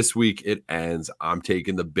 So this week it ends. I'm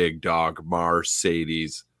taking the big dog,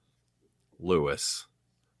 Mercedes Lewis.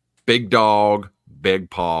 Big dog, big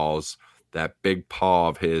paws. That big paw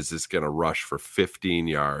of his is going to rush for 15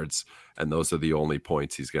 yards, and those are the only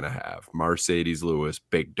points he's going to have. Mercedes Lewis,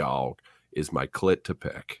 big dog, is my clit to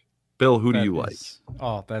pick. Bill, who do you like?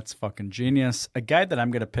 Oh, that's fucking genius. A guy that I'm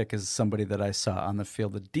going to pick is somebody that I saw on the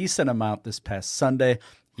field a decent amount this past Sunday.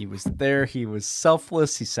 He was there. He was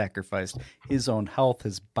selfless. He sacrificed his own health,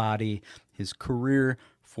 his body, his career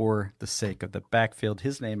for the sake of the backfield.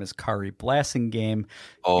 His name is Kari Blassingame.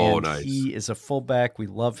 Oh, and nice. He is a fullback. We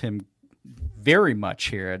love him very much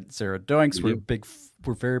here at Zero Doinks.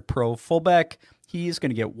 We're very pro fullback. He's going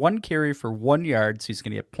to get 1 carry for 1 yard, so he's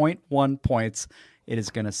going to get 0.1 points. It is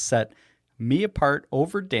going to set me apart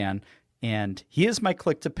over Dan, and he is my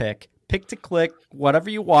click to pick to click, whatever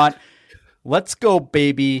you want. Let's go,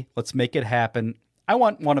 baby. Let's make it happen. I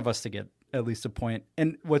want one of us to get at least a point.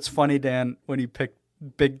 And what's funny, Dan, when he picked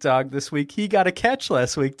Big Dog this week, he got a catch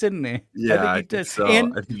last week, didn't he? Yeah, I think he did. so.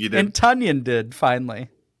 And, I think he did. And Tunyon did, finally.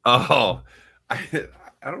 Oh, I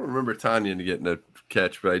don't remember Tanya getting a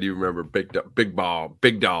catch, but I do remember big dog,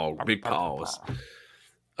 big paws.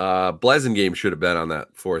 Blassingame should have been on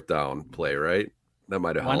that 4th down play, right? That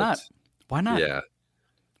might have helped. Why not? Yeah.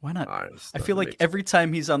 Why not? I feel like every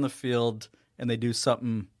time he's on the field and they do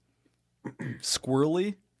something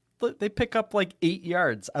squirrely, they pick up like 8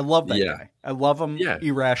 yards. I love that guy. I love him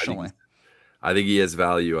irrationally. I think he has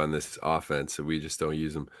value on this offense, so we just don't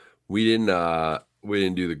use him. We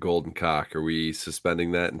didn't do the golden cock. Are we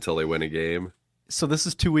suspending that until they win a game? So this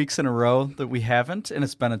is 2 weeks in a row that we haven't, and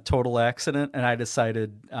it's been a total accident. And I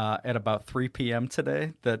decided at about 3 p.m.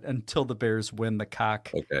 today that until the Bears win, the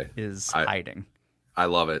cock is hiding. I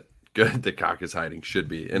love it. Good. The cock is hiding. Should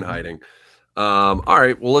be in hiding. All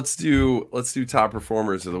right. Well, let's do top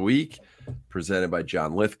performers of the week, presented by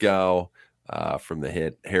John Lithgow from the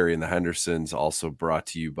hit Harry and the Hendersons. Also brought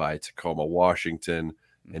to you by Tacoma, Washington,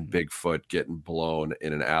 and Bigfoot getting blown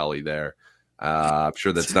in an alley there. I'm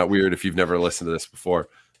sure that's not weird if you've never listened to this before.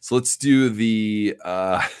 So let's do the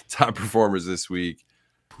top performers this week.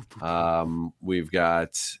 We've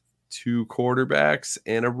got 2 quarterbacks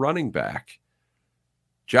and a running back.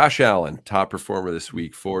 Josh Allen, top performer this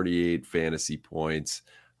week, 48 fantasy points.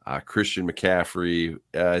 Christian McCaffrey,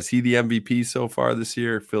 is he the MVP so far this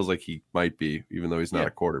year? It feels like he might be, even though he's not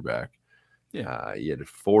a quarterback. Yeah. He had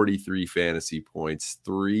 43 fantasy points.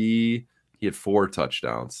 He had 4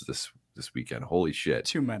 touchdowns this weekend. Holy shit.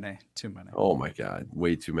 Too many. Oh my God.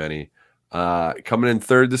 Way too many. Coming in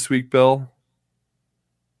 3rd this week, Bill.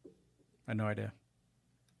 I had no idea.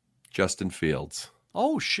 Justin Fields.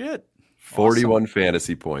 Oh shit. 41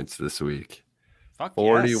 fantasy points this week. Fuck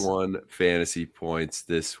 41 fantasy points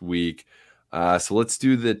this week. So let's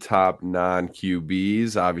do the top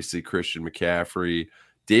non-QBs. Obviously, Christian McCaffrey.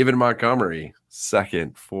 David Montgomery,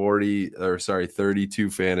 2nd, 32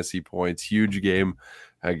 fantasy points. Huge game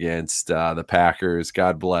against the Packers.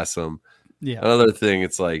 God bless them. Yeah. Another thing,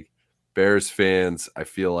 it's like Bears fans, I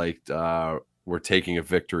feel like we're taking a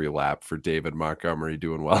victory lap for David Montgomery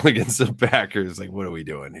doing well against the Packers. Like, what are we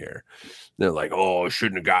doing here? They're like, oh,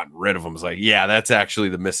 shouldn't have gotten rid of him. It's like, yeah, that's actually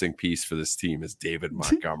the missing piece for this team is David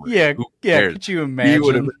Montgomery. Yeah. Could you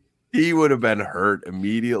imagine? He would have been hurt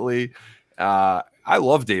immediately. I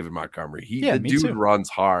love David Montgomery. The dude runs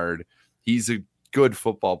hard. He's a good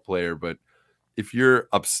football player, but if you're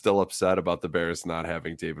still upset about the Bears not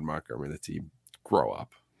having David Montgomery in the team, grow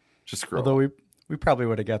up. Just grow up. Although we probably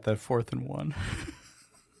would have got that 4th and 1.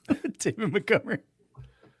 David Montgomery.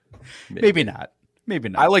 Maybe not.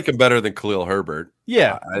 I like him better than Khalil Herbert.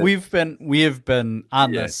 Yeah, we have been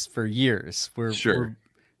on this for years.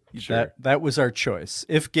 That was our choice.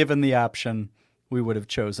 If given the option, we would have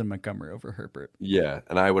chosen Montgomery over Herbert. Yeah,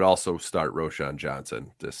 and I would also start Roshan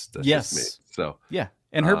Johnson. That's just me. So yeah,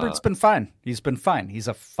 and Herbert's been fine. He's been fine. He's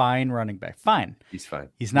a fine running back. Fine. He's fine.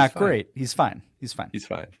 He's not great. He's fine. He's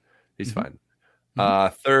fine.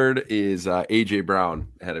 3rd is AJ Brown.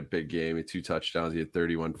 Had a big game. He had 2 touchdowns. He had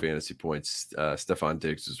 31 fantasy points. Stephon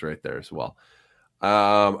Diggs was right there as well.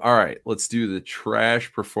 All right, let's do the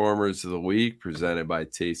trash performers of the week, presented by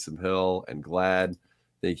Taysom Hill and Glad.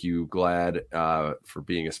 Thank you, Glad, for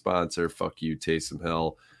being a sponsor. Fuck you, Taysom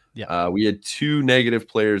Hill. Yeah. We had 2 negative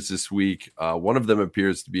players this week. One of them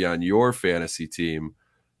appears to be on your fantasy team.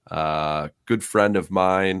 Good friend of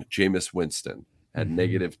mine, Jameis Winston, had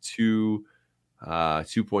 -2,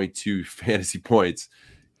 2.2 fantasy points.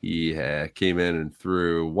 He came in and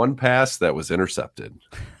threw one pass that was intercepted.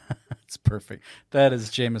 It's perfect. That is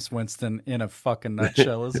Jameis Winston in a fucking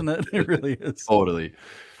nutshell, isn't it? It really is. Totally.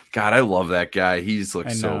 God, I love that guy. He's I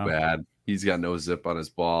looks so know. bad. He's got no zip on his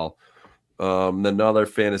ball. Another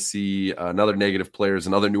negative player is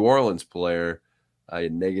another New Orleans player. A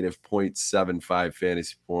negative 0.75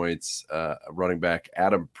 fantasy points. Running back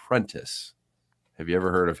Adam Prentice. Have you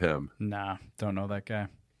ever heard of him? Nah, don't know that guy.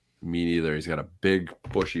 Me neither. He's got a big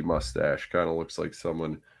bushy mustache. Kind of looks like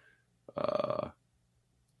someone.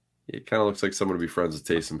 It kind of looks like someone to be friends with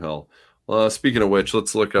Taysom Hill. Speaking of which,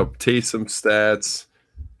 let's look up Taysom stats.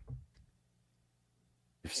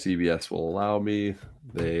 If CBS will allow me,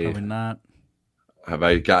 Probably not. Have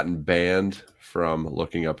I gotten banned from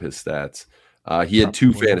looking up his stats? He had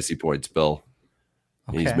 2 fantasy points, Bill.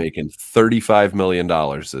 Okay. He's making $35 million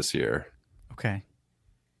this year. Okay.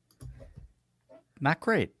 Not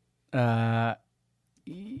great.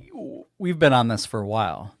 We've been on this for a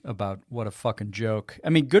while about what a fucking joke. I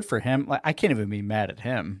mean, good for him. Like, I can't even be mad at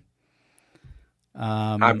him.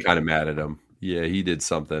 I'm kind of mad at him. Yeah, he did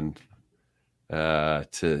something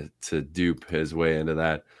to dupe his way into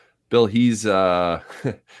that. Bill, he's getting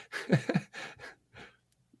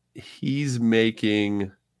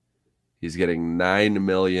 $9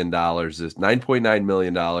 million $9.9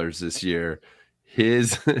 million this year.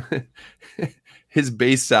 His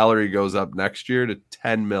base salary goes up next year to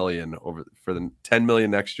 $10 million for the $10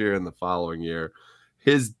 million next year and the following year.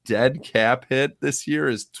 His dead cap hit this year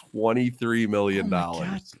is $23 million. Oh my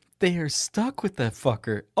God. They are stuck with that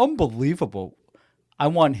fucker. Unbelievable. I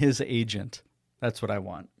want his agent. That's what I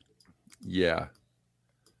want. Yeah.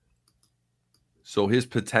 So his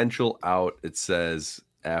potential out, it says,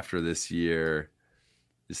 after this year,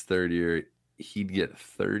 his third year, he'd get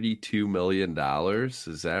 $32 million.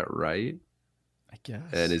 Is that right? I guess.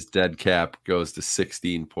 And his dead cap goes to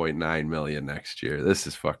 $16.9 million next year. This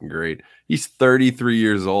is fucking great. He's 33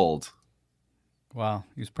 years old. Wow.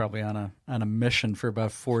 He was probably on a mission for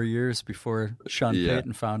about 4 years before Sean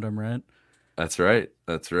Payton found him, right? That's right.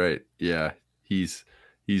 That's right. Yeah. He's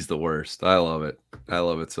the worst. I love it. I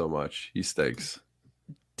love it so much. He stinks.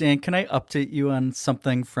 Dan, can I update you on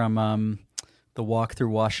something from the walk through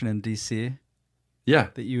Washington, D.C.? Yeah.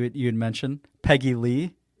 That you had mentioned? Peggy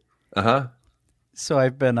Lee. Uh-huh. So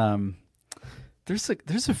I've been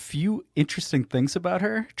there's a few interesting things about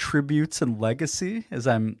her, tributes and legacy, as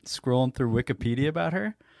I'm scrolling through Wikipedia about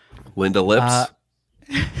her. Linda Lips.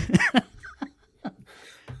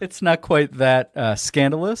 It's not quite that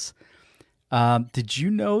scandalous. Did you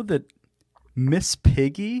know that Miss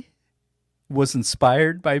Piggy was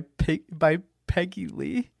inspired by Peggy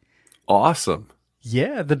Lee? Awesome.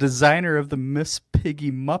 Yeah, the designer of the Miss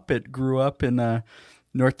Piggy Muppet grew up in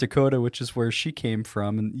North Dakota, which is where she came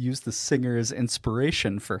from, and used the singer as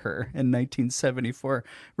inspiration for her in 1974.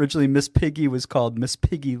 Originally, Miss Piggy was called Miss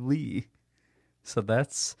Piggy Lee. So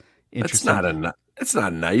that's interesting. It's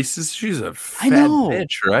not nice. She's a fat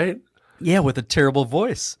bitch, right? Yeah, with a terrible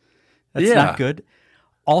voice. That's not good.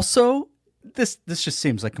 Also, this just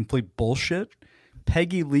seems like complete bullshit.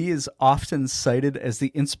 Peggy Lee is often cited as the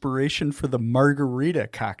inspiration for the margarita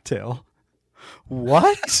cocktail.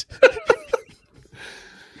 What?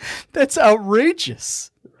 That's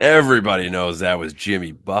outrageous. Everybody knows that was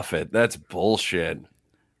Jimmy Buffett. That's bullshit.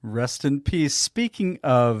 Rest in peace. Speaking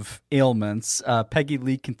of ailments, Peggy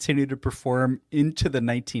Lee continued to perform into the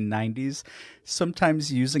 1990s,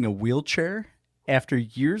 sometimes using a wheelchair. After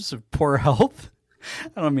years of poor health,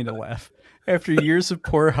 I don't mean to laugh. After years of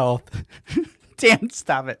poor health, Dan,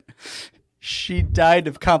 stop it. She died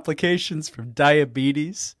of complications from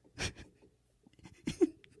diabetes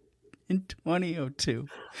in 2002.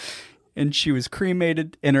 And she was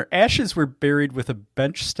cremated, and her ashes were buried with a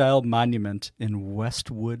bench-style monument in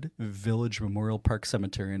Westwood Village Memorial Park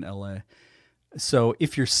Cemetery in L.A. So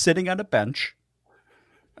if you're sitting on a bench,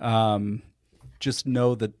 just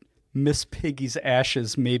know that Miss Piggy's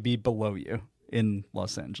ashes may be below you in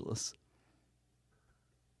Los Angeles.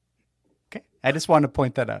 Okay, I just wanted to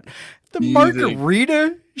point that out. The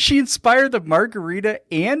margarita, she inspired the margarita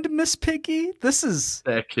and Miss Piggy?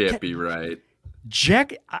 That can't be right.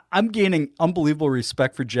 Jack, I'm gaining unbelievable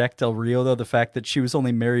respect for Jack Del Rio, though. The fact that she was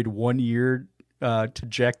only married 1 year to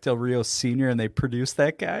Jack Del Rio Sr. and they produced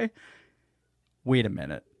that guy. Wait a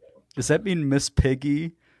minute. Does that mean Miss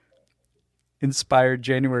Piggy inspired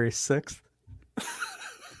January 6th?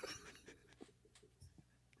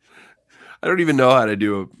 I don't even know how to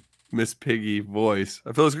do a Miss Piggy voice.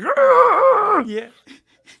 I feel like, yeah.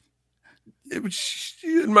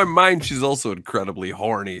 In my mind, she's also incredibly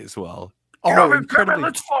horny as well. Oh, incredibly.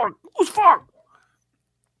 Let's fuck. Let's fuck.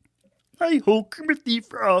 Hi ho, Kermit the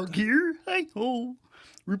Frog here. Hi ho.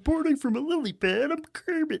 Reporting from a lily pad, I'm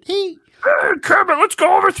Kermit. Hey. Hey, Kermit, let's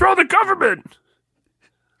go overthrow the government.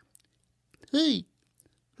 Hey,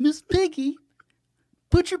 Miss Piggy,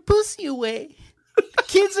 put your pussy away. The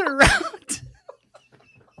kids are around.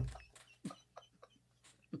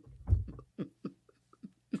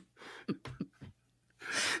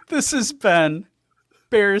 This has been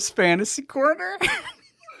Bears Fantasy Corner.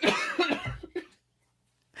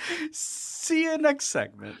 See you next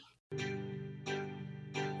segment.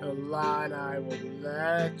 Illini will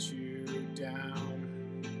let you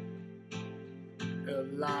down.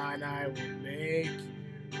 Illini will make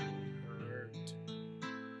you hurt.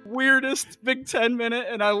 Weirdest Big Ten minute,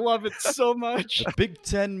 and I love it so much. Big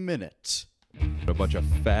 10 Minute. A bunch of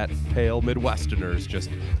fat, pale Midwesterners just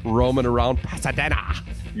roaming around Pasadena.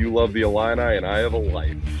 You love the Illini, and I have a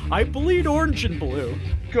life. I bleed orange and blue.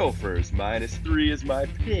 Gophers -3 is my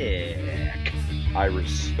pick. I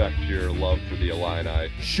respect your love for the Illini.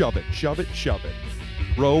 Shove it, shove it, shove it.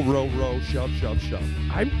 Row, row, row, shove, shove, shove.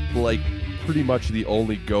 I'm like pretty much the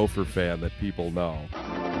only Gopher fan that people know.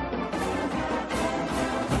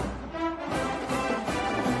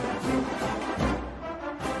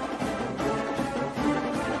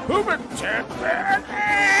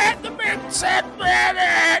 The Big Ten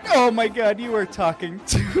minute. Oh my God, you are talking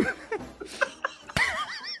to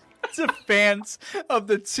fans of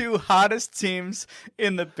the two hottest teams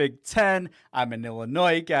in the Big Ten. I'm an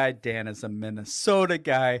Illinois guy. Dan is a Minnesota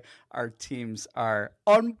guy. Our teams are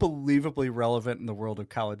unbelievably relevant in the world of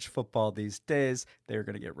college football these days. They're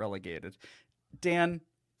going to get relegated. Dan,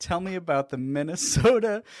 tell me about the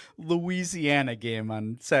Minnesota-Louisiana game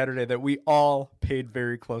on Saturday that we all paid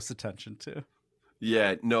very close attention to.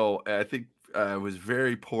 Yeah, no, I think it was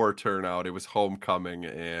very poor turnout. It was homecoming,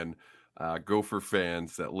 and Gopher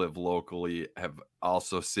fans that live locally have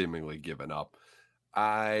also seemingly given up.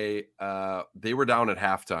 They were down at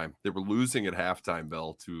halftime. They were losing at halftime,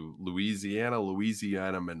 Bill, to Louisiana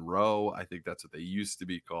Monroe. I think that's what they used to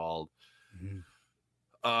be called.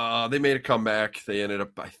 They made a comeback. They ended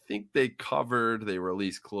up, I think they covered. They were at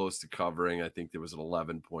least close to covering. I think there was an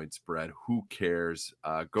 11-point spread. Who cares?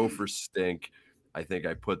 Gophers stink. I think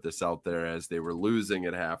I put this out there as they were losing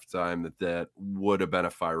at halftime that would have been a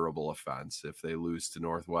fireable offense if they lose to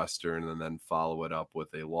Northwestern and then follow it up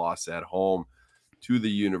with a loss at home to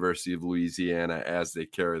the University of Louisiana as they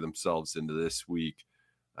carry themselves into this week,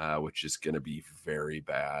 which is going to be very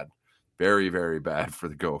bad, very, very bad for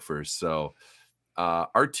the Gophers. So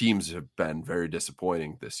our teams have been very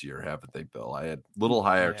disappointing this year, haven't they, Bill? I had little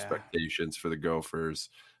higher expectations for the Gophers.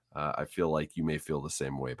 I feel like you may feel the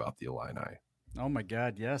same way about the Illini. Oh my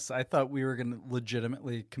God, yes. I thought we were going to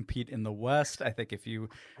legitimately compete in the West. I think if you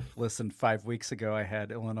listened 5 weeks ago, I had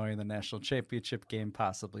Illinois in the national championship game,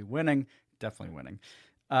 possibly winning, definitely winning.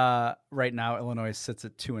 Right now, Illinois sits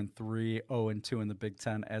at 2-3, 0-2 in the Big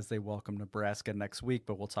Ten as they welcome Nebraska next week,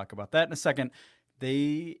 but we'll talk about that in a second.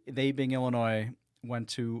 They being Illinois, went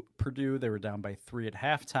to Purdue. They were down by 3 at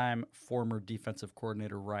halftime. Former defensive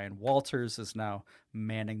coordinator Ryan Walters is now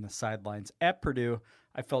manning the sidelines at Purdue.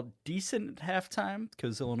 I felt decent at halftime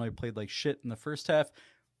because Illinois played like shit in the first half.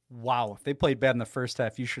 Wow, if they played bad in the first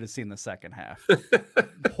half, you should have seen the second half.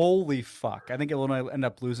 Holy fuck. I think Illinois ended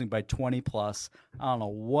up losing by 20 plus. I don't know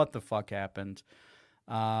what the fuck happened.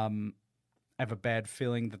 I have a bad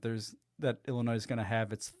feeling that Illinois is going to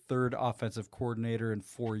have its third offensive coordinator in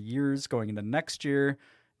 4 years going into next year.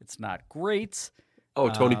 It's not great. Oh,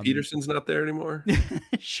 Tony Peterson's not there anymore?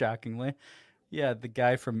 Shockingly. Yeah, the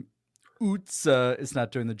guy from Utsa is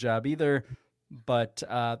not doing the job either. But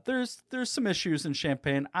there's some issues in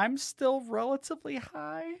Champaign. I'm still relatively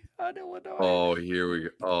high on Illinois. Oh, here we go.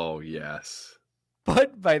 Oh, yes.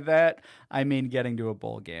 But by that, I mean getting to a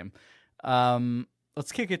bowl game.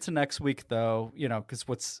 Let's kick it to next week, though, because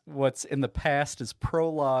what's in the past is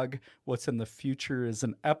prologue. What's in the future is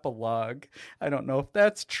an epilogue. I don't know if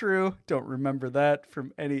that's true. Don't remember that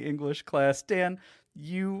from any English class. Dan,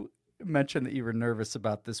 you mentioned that you were nervous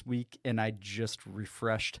about this week, and I just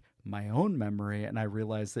refreshed my own memory, and I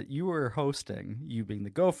realized that you were hosting, you being the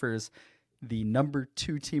Gophers, the number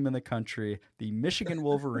 2 team in the country, the Michigan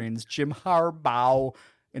Wolverines, Jim Harbaugh,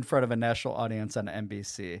 in front of a national audience on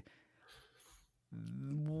NBC.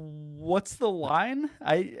 What's the line?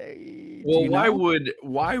 I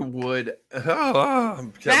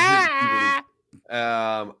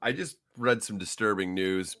just read some disturbing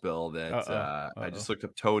news, Bill, that I just looked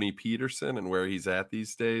up Tony Peterson and where he's at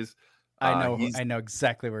these days. I know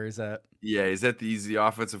exactly where he's at. Yeah, he's the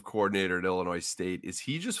offensive coordinator at Illinois State. Is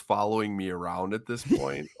he just following me around at this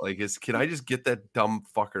point? Can I just get that dumb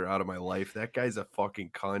fucker out of my life? That guy's a fucking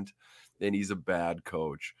cunt. and he's a bad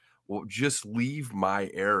coach. Well, just leave my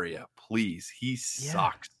area, please. He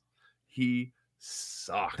sucks. He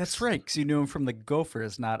sucks. That's right, because you knew him from the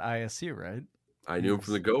Gophers, not ISU, right? I knew him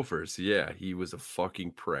from the Gophers. Yeah, he was a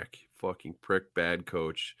fucking prick. Bad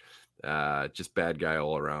coach. Just bad guy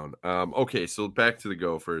all around. Okay, so back to the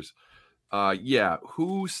Gophers. Yeah,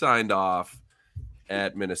 who signed off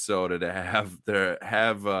at Minnesota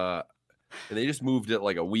to and they just moved it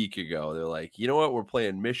like a week ago. They're like, you know what? We're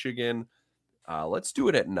playing Michigan. Let's do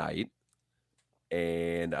it at night.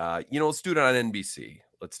 And, let's do it on NBC.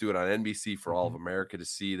 Let's do it on NBC for all of America to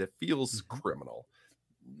see. That feels criminal.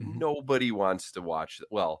 Nobody wants to watch it.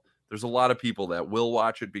 Well, there's a lot of people that will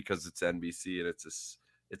watch it because it's NBC and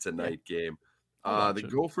it's a night game. The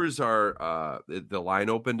Gophers are the line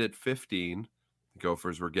opened at 15. The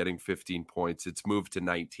Gophers were getting 15 points. It's moved to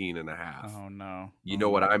 19 and a half. Oh no. You know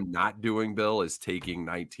what I'm not doing, Bill, is taking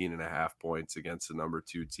 19 and a half points against the number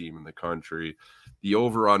 2 team in the country. The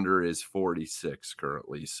over under is 46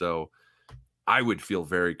 currently. So I would feel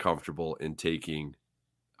very comfortable in taking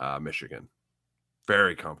Michigan.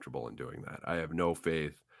 Very comfortable in doing that. I have no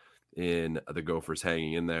faith in the Gophers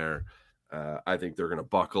hanging in there. I think they're going to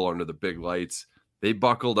buckle under the big lights. They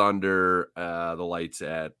buckled under the lights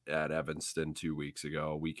at Evanston 2 weeks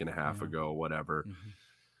ago, a week and a half ago, whatever.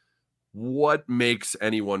 What makes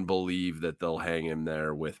anyone believe that they'll hang in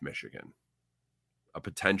there with Michigan? A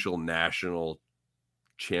potential national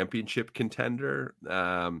championship contender?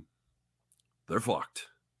 They're fucked.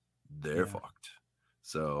 They're fucked.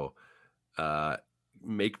 So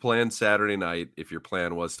make plans Saturday night. If your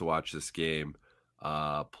plan was to watch this game,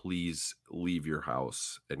 please leave your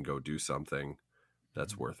house and go do something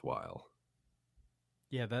that's worthwhile.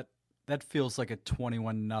 Yeah, that feels like a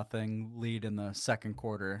 21-0 lead in the second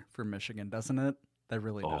quarter for Michigan, doesn't it? That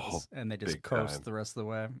really does. And they just coast the rest of the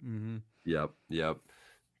way. Mm-hmm. Yep.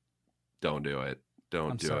 Don't do it.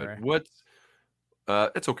 Don't do sorry. it. What's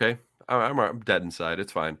it's okay. I'm dead inside.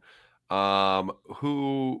 It's fine.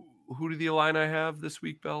 Who do the Illini have this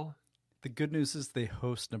week, Bell? The good news is they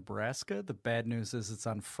host Nebraska. The bad news is it's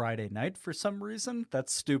on Friday night for some reason.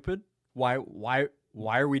 That's stupid. Why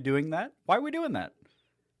are we doing that? Why are we doing that?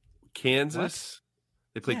 Kansas?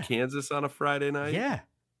 What? They played Kansas on a Friday night?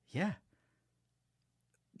 Yeah.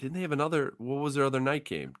 Didn't they have another? What was their other night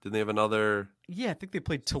game? Didn't they have another? Yeah, I think they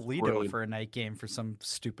played Toledo for a night game for some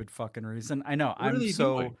stupid fucking reason. I know.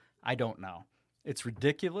 Doing? I don't know. It's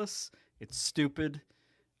ridiculous. It's stupid.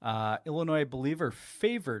 Illinois, I believe, are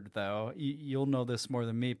favored, though. You'll know this more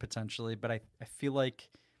than me, potentially, but I feel like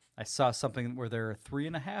I saw something where they're a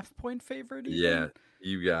 3.5 point favorite. Even? Yeah,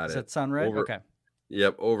 you got Does it. Does that sound right? Okay.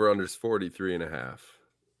 Yep, over under is 43.5.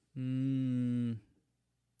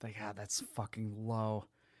 God, that's fucking low.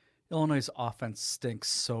 Illinois' offense stinks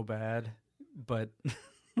so bad, but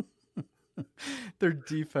their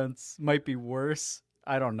defense might be worse.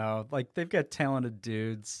 I don't know. Like, they've got talented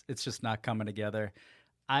dudes. It's just not coming together.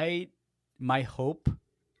 My hope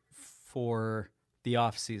for the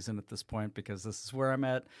offseason at this point, because this is where I'm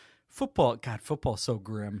at. Football's so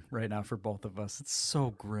grim right now for both of us. It's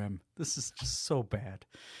so grim. This is just so bad.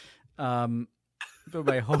 But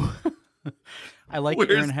my hope, I like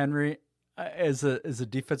Aaron Henry as a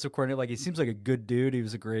defensive coordinator. Like, he seems like a good dude. He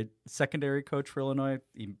was a great secondary coach for Illinois.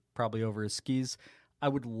 He probably over his skis. I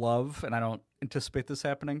would love, and I don't anticipate this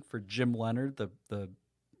happening, for Jim Leonard,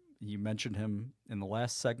 you mentioned him in the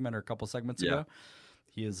last segment or a couple segments ago.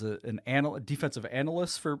 He is a defensive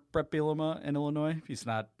analyst for Brett Bielema in Illinois. He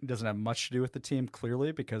doesn't have much to do with the team,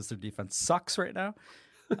 clearly, because their defense sucks right now.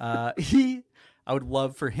 I would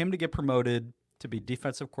love for him to get promoted to be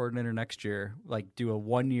defensive coordinator next year, like do a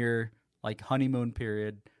 1-year like honeymoon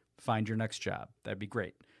period, find your next job. That'd be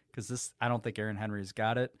great, because I don't think Aaron Henry's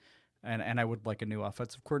got it, and I would like a new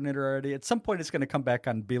offensive coordinator already. At some point, it's going to come back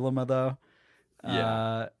on Bielema, though.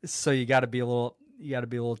 So you got to be a little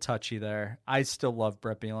touchy there. I still love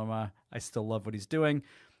Brett Bielema. I still love what he's doing.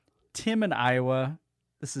 Tim in Iowa,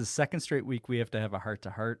 this is the second straight week we have to have a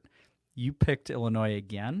heart-to-heart. You picked Illinois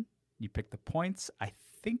again. You picked the points. I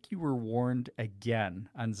think you were warned again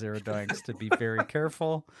on Zero Doinks to be very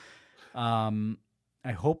careful.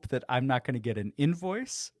 I hope that I'm not going to get an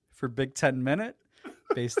invoice for Big 10 Minute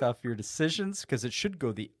based off your decisions, because it should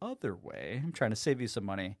go the other way. I'm trying to save you some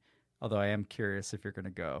money, although I am curious if you're going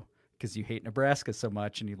to go, because you hate Nebraska so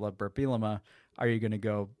much and you love Brett Bielema. Are you going to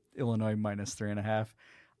go Illinois minus 3.5?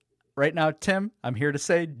 Right now, Tim, I'm here to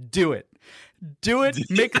say, do it. Do it.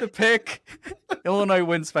 Make the pick. Illinois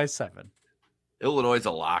wins by 7. Illinois is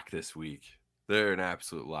a lock this week. They're an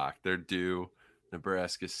absolute lock. They're due.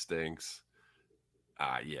 Nebraska stinks.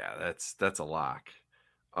 Yeah, that's a lock.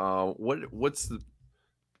 What's the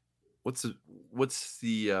what's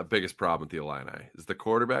the biggest problem with the Illini? Is the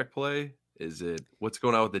quarterback play? Is it what's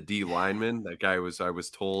going on with the D lineman? That guy I was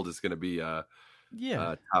told is going to be a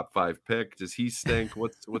top 5 pick. Does he stink?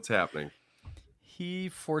 What's happening? He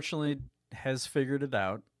fortunately has figured it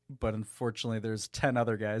out, but unfortunately there's 10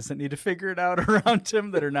 other guys that need to figure it out around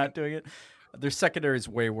him that are not doing it. Their secondary is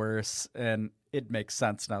way worse, and it makes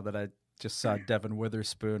sense now that I just saw Devin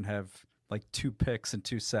Witherspoon have like 2 picks and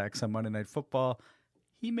 2 sacks on Monday Night Football.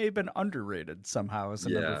 He may have been underrated somehow as a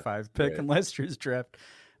number 5 pick in last year's draft.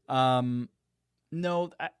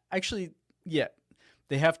 No, actually,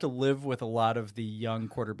 they have to live with a lot of the young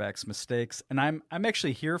quarterbacks' mistakes, and I'm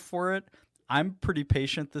actually here for it. I'm pretty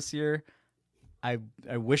patient this year. I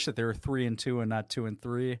wish that they were 3-2 and not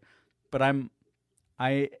 2-3, but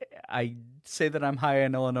I say that I'm high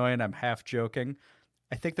in Illinois, and I'm half joking.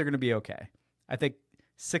 I think they're going to be okay. I think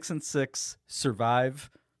 6-6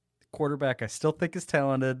 survive. Quarterback I still think is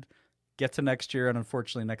talented. Get to next year, and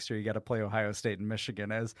unfortunately next year you got to play Ohio State and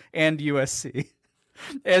Michigan and USC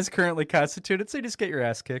as currently constituted. So you just get your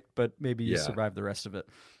ass kicked, but maybe you survive the rest of it.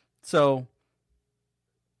 So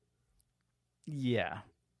yeah,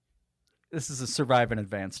 this is a survive in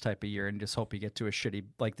advance type of year, and just hope you get to a shitty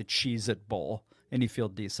like the Cheez-It Bowl and you feel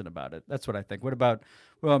decent about it. That's what I think. What about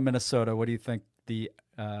Minnesota? What do you think the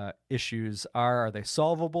issues are? Are they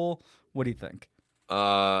solvable? What do you think?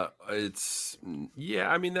 I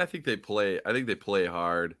mean, I think they play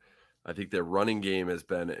hard. I think their running game has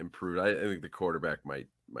been improved. I think the quarterback might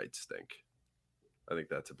stink. I think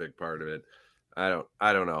that's a big part of it. I don't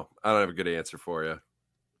know. I don't have a good answer for you.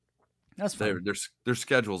 That's fine. Their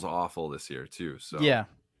schedule's awful this year too. So yeah.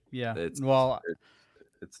 It's not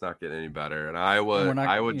getting any better. And Iowa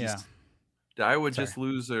just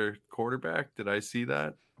lose their quarterback. Did I see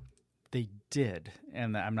that? They did,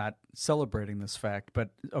 and I'm not celebrating this fact, but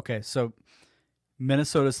okay, so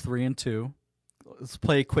Minnesota's 3-2. Let's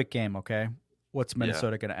play a quick game, okay? What's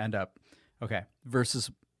Minnesota going to end up? Okay,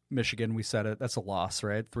 versus Michigan, we said it. That's a loss,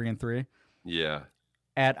 right? 3-3? Yeah.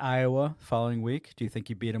 At Iowa following week, do you think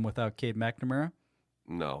you beat them without Cade McNamara?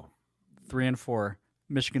 No. 3-4.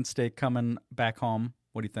 Michigan State coming back home.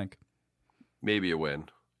 What do you think? Maybe a win.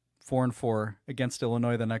 4-4 against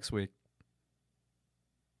Illinois the next week.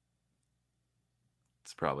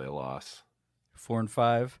 It's probably a loss.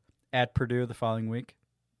 4-5 at Purdue the following week.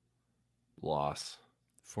 Loss.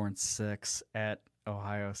 4-6 at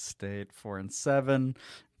Ohio State. 4-7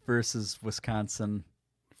 versus Wisconsin.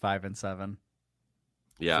 5-7.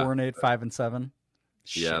 Yeah. 4-8, 5-7.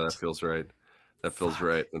 Yeah, that feels right. That feels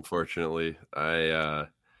right. Unfortunately, I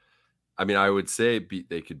mean, I would say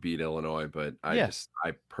they could beat Illinois, but I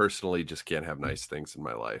personally just can't have nice things in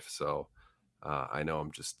my life. So I know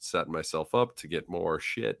I'm just setting myself up to get more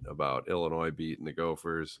shit about Illinois beating the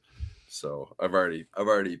Gophers. So I've already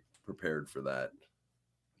prepared for that.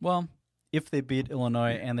 Well, if they beat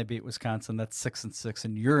Illinois and they beat Wisconsin, that's 6-6,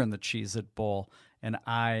 and you're in the Cheez-It Bowl, and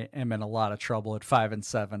I am in a lot of trouble at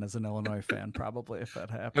 5-7 as an Illinois fan, probably, if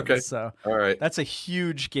that happens. Okay. So all right, that's a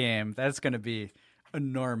huge game. That's going to be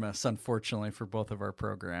enormous, unfortunately, for both of our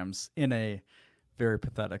programs in a very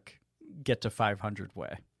pathetic get to 500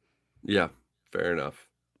 way. Yeah, fair enough.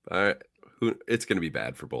 It's going to be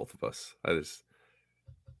bad for both of us.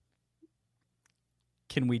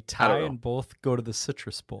 Can we tie and both go to the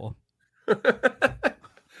Citrus Bowl?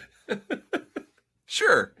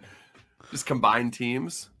 Sure. Just combine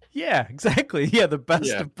teams. Yeah, exactly. Yeah, the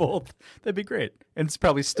best of both. That'd be great. And it's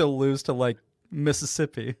probably still lose to like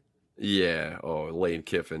Mississippi. Yeah. Oh, Lane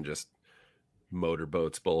Kiffin just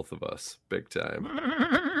motorboats both of us big time.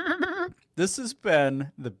 This has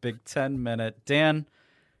been the Big 10 Minute. Dan,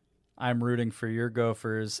 I'm rooting for your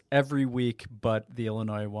Gophers every week but the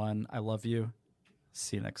Illinois one. I love you.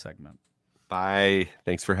 See you next segment. Bye.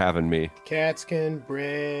 Thanks for having me. Cats can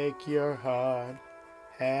break your heart.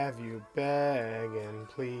 Have you begging,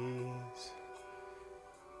 please?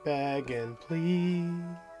 Begging, please.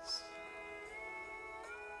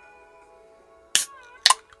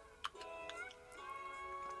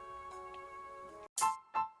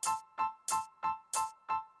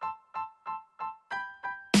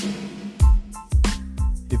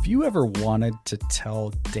 If you ever wanted to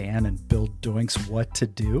tell Dan and Bill Doinks what to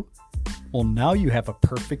do, well, now you have a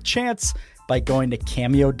perfect chance by going to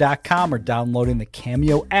Cameo.com or downloading the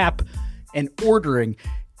Cameo app and ordering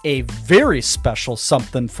a very special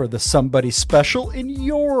something for the somebody special in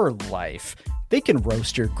your life. They can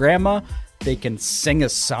roast your grandma. They can sing a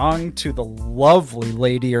song to the lovely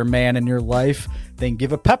lady or man in your life. They can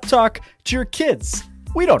give a pep talk to your kids.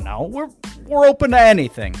 We don't know. We're open to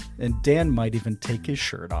anything. And Dan might even take his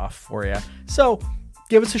shirt off for you. So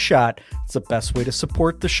give us a shot. It's the best way to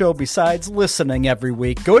support the show besides listening every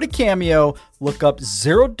week. Go to Cameo, look up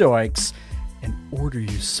Zero Doinks, and order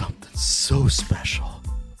you something so special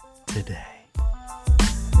today.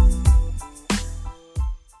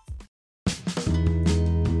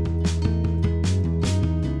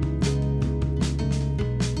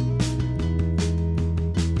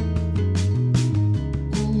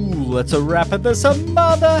 Let's wrap this up,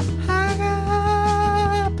 mother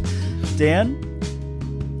up. Dan,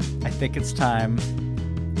 I think it's time.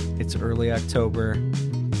 It's early October.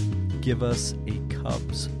 Give us a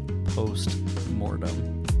Cubs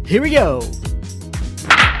post-mortem. Here we go.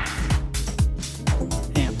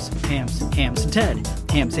 Hams and Ted.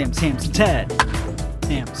 Hams and Ted.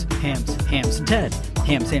 Hams and Ted.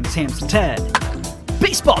 Hams and Ted.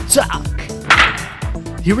 Baseball talk.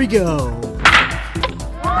 Here we go.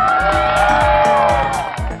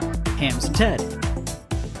 Hams and Ted.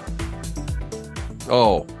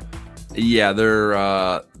 Oh, yeah,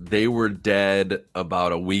 they were dead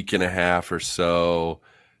about a week and a half or so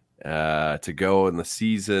to go in the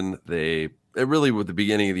season. It really, with the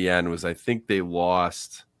beginning of the end, was I think they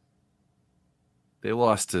lost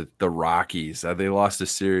to the Rockies. They lost a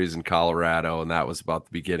series in Colorado, and that was about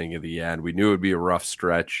the beginning of the end. We knew it would be a rough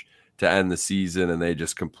stretch to end the season, and they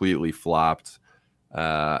just completely flopped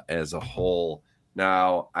as a whole.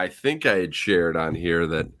 Now, I think I had shared on here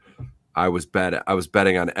that I was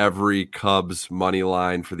betting on every Cubs money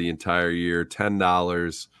line for the entire year,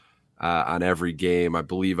 $10 on every game. I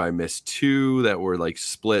believe I missed two that were like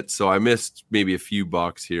split, so I missed maybe a few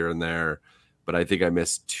bucks here and there, but I think I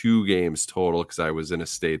missed 2 games total because I was in a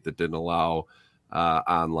state that didn't allow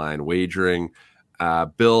online wagering.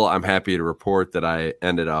 Bill, I'm happy to report that I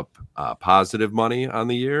ended up positive money on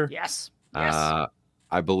the year. Yes.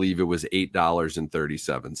 I believe it was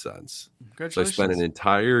 $8.37. Congratulations. So I spent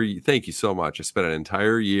thank you so much. I spent an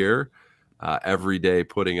entire year every day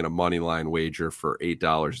putting in a money line wager for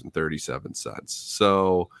 $8.37.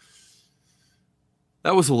 So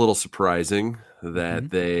that was a little surprising that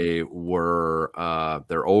they were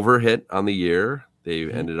they're overhit on the year.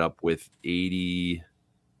 They ended up with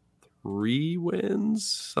 83 wins,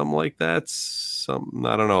 something like that.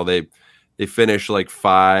 I don't know. They finished like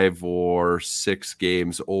 5 or 6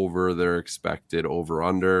 games over their expected over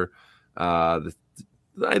under. I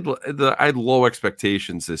had low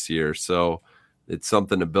expectations this year, so it's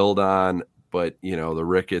something to build on. But the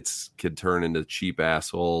Ricketts could turn into cheap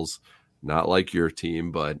assholes, not like your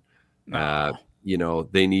team. But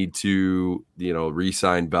they need to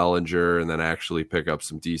re-sign Bellinger and then actually pick up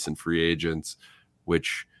some decent free agents,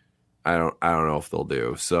 which I don't know if they'll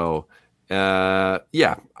do. So.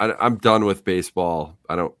 I'm done with baseball.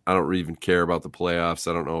 I don't even care about the playoffs.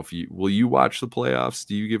 I don't know if will you watch the playoffs?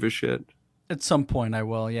 Do you give a shit? At some point I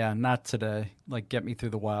will. Yeah, not today. Like get me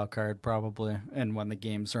through the wild card probably. And when the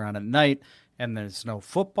games are on at night and there's no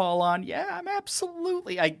football on, yeah, I'm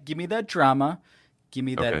absolutely. Give me that drama. Give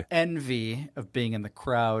me that envy of being in the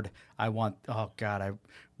crowd. I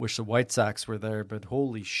wish the White Sox were there, but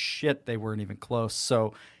holy shit, they weren't even close.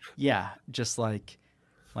 So, yeah, just like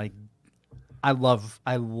I love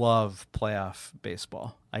playoff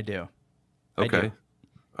baseball. I do. Okay. I do.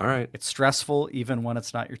 All right. It's stressful even when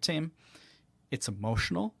it's not your team. It's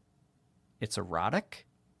emotional. It's erotic.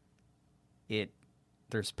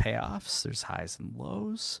 There's payoffs. There's highs and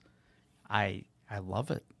lows. I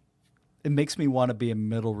love it. It makes me want to be a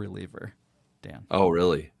middle reliever, Dan. Oh,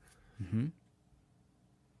 really? Mm-hmm.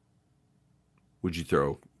 Would you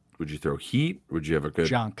throw heat? Would you have a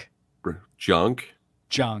good junk?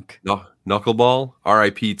 No, knuckleball.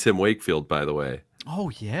 R.I.P. Tim Wakefield, by the way.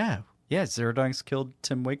 Oh yeah. Zero Doinks killed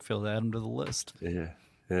Tim Wakefield. Add him to the list. Yeah.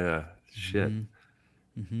 Shit.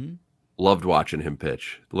 Mm-hmm. Loved watching him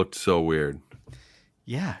pitch. Looked so weird.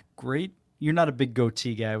 Yeah, great. You're not a big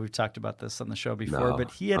goatee guy. We've talked about this on the show before,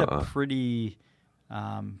 but he had a pretty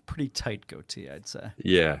tight goatee, I'd say.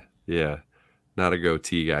 Yeah. Not a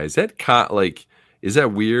goatee guy. Is that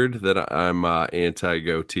weird that I'm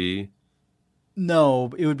anti-goatee? No,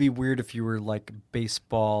 it would be weird if you were like a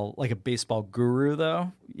baseball guru,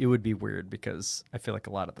 though. It would be weird because I feel like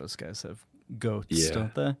a lot of those guys have goats,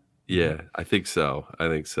 don't they? Yeah, I think so.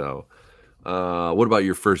 What about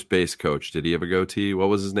your first base coach? Did he have a goatee? What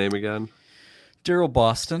was his name again? Daryl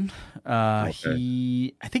Boston. I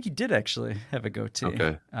think he did actually have a goatee.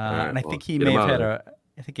 Okay. And I think he may have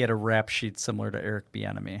had a rap sheet similar to Eric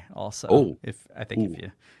Bieniemy also. Oh. If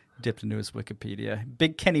you dipped into his Wikipedia.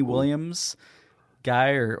 Big Kenny Williams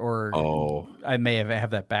guy or I may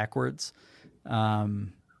have that backwards. I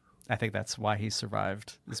think that's why he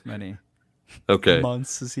survived as many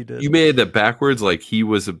months as he did. You made that backwards, like he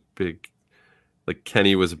was a big Like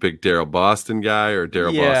Kenny was a big Daryl Boston guy, or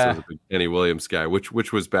Daryl Yeah. Boston was a big Kenny Williams guy. Which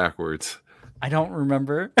was backwards? I don't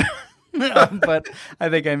remember, but I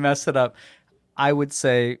think I messed it up. I would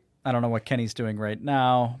say I don't know what Kenny's doing right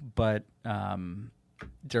now, but Daryl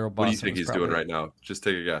Boston. What do you think was he's probably, doing right now? Just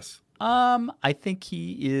take a guess. I think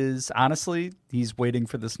he is honestly. He's waiting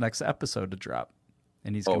for this next episode to drop,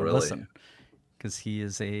 and he's going to really? listen because he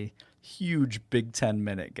is a huge Big 10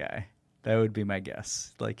 minute guy. That would be my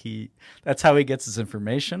guess. Like that's how he gets his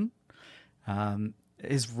information.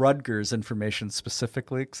 His Rutgers information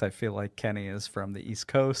specifically, because I feel like Kenny is from the East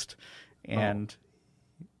Coast, and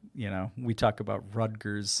we talk about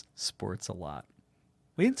Rutgers sports a lot.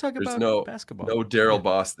 We didn't talk There's about basketball. no Daryl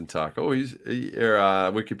Boston talk. Oh, he's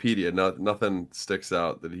Wikipedia. Nothing sticks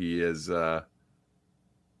out that he is any Doesn't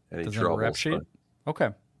have a trouble. rap sheet? Okay,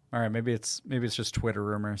 all right. Maybe it's just Twitter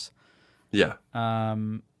rumors. Yeah.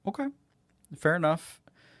 Okay. Fair enough.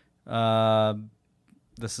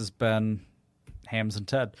 This has been Hams and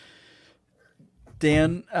Ted.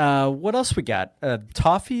 Dan, what else we got?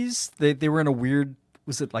 Toffees. They were in a weird.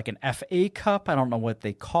 Was it like an FA Cup? I don't know what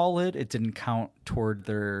they call it. It didn't count toward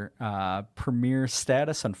their premier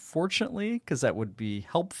status, unfortunately, because that would be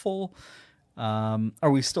helpful.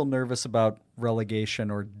 Are we still nervous about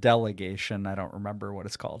relegation or delegation? I don't remember what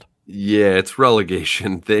it's called. Yeah, it's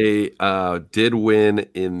relegation. They did win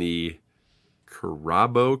in the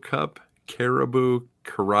Carabao Cup,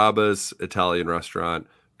 Carrabba's Italian Restaurant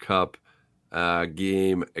Cup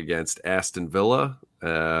game against Aston Villa.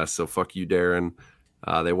 So fuck you, Darren.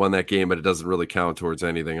 They won that game, but it doesn't really count towards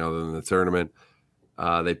anything other than the tournament.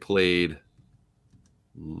 They played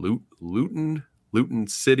Luton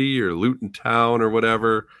City or Luton Town or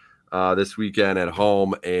whatever this weekend at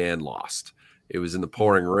home and lost. It was in the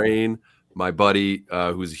pouring rain. My buddy,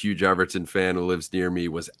 who's a huge Everton fan who lives near me,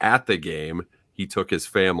 was at the game. He took his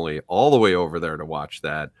family all the way over there to watch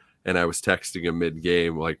that. And I was texting him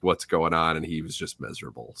mid-game, like, what's going on? And he was just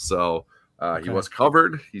miserable. So he was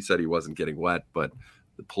covered. He said he wasn't getting wet, but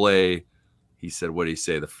the play, he said, what did he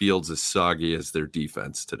say? The field's as soggy as their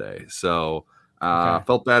defense today. So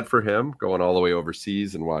felt bad for him going all the way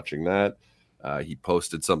overseas and watching that. He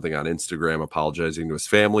posted something on Instagram apologizing to his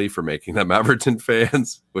family for making them Everton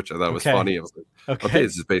fans, which I thought was funny. I was like, okay,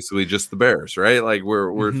 this is basically just the Bears, right? Like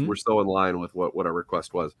we're so in line with what our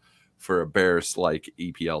request was for a Bears-like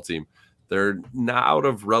EPL team. They're not out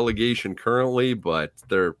of relegation currently, but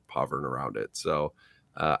they're hovering around it. So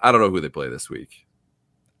I don't know who they play this week.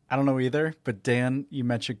 I don't know either, but Dan, you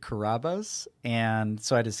mentioned Carrabba's, and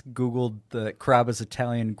so I just Googled the Carrabba's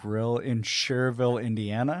Italian Grill in Cherville,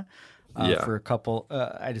 Indiana. For a couple.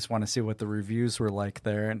 I just want to see what the reviews were like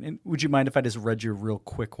there. And would you mind if I just read you a real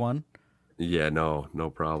quick one? Yeah,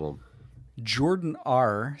 no problem. Jordan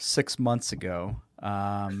R. 6 months ago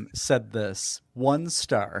said this, 1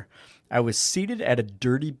 star. I was seated at a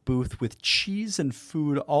dirty booth with cheese and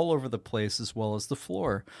food all over the place as well as the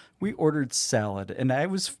floor. We ordered salad, and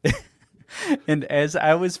and as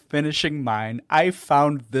I was finishing mine, I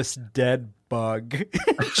found this dead bug.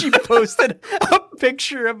 She posted a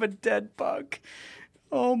picture of a dead bug.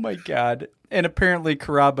 Oh my God. And apparently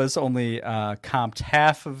Carrabba's only comped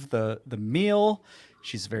half of the meal.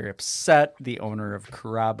 She's very upset. The owner of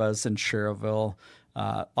Carrabba's in Cherville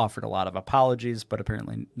offered a lot of apologies, but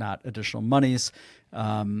apparently not additional monies.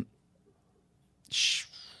 What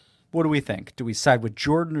do we think? Do we side with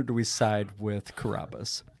Jordan or do we side with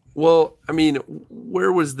Carrabba's? Well, I mean,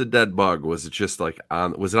 where was the dead bug? Was it just like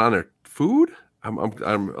was it on their food? I'm a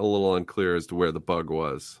little unclear as to where the bug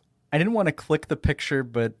was. I didn't want to click the picture,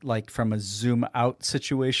 but like from a zoom out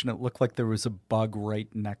situation, it looked like there was a bug right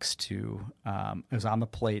next to, it was on the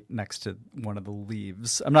plate next to one of the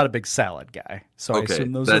leaves. I'm not a big salad guy, so I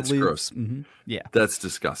assume those are leaves. Gross. Mm-hmm. Yeah. That's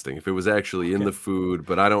disgusting. If it was actually in the food,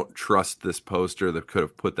 but I don't trust this poster that could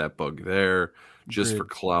have put that bug there just for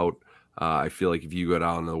clout. I feel like if you go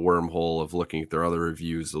down the wormhole of looking at their other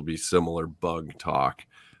reviews, there'll be similar bug talk.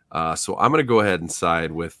 So I'm going to go ahead and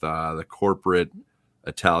side with the corporate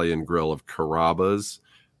Italian grill of Carrabba's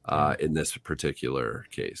in this particular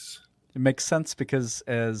case. It makes sense because,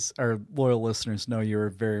 as our loyal listeners know, you're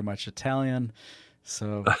very much Italian,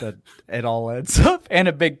 so that it all adds up. And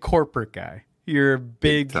a big corporate guy. You're a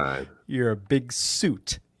big time. You're a big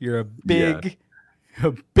suit. You're a big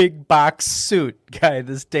box suit guy.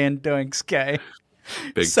 This Dan Doinks guy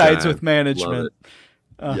sides with management.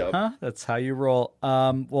 That's how you roll.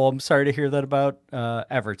 Well, I'm sorry to hear that about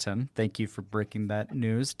Everton. Thank you for breaking that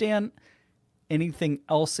news. Dan, anything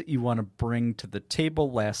else that you want to bring to the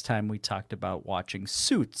table? Last time we talked about watching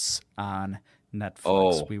Suits on Netflix.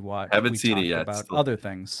 Oh, We watched. haven't We seen it talked yet. about Still- other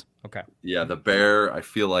things. Okay. Yeah, the bear. I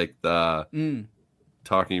feel like Mm.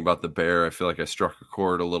 talking about the bear. I feel like I struck a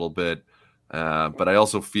chord a little bit, but I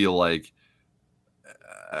also feel like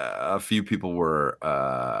a few people were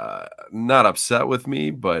not upset with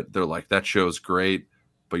me, but they're like, "That show's great,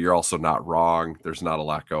 but you're also not wrong. There's not a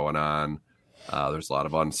lot going on. There's a lot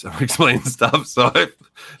of unexplained stuff." So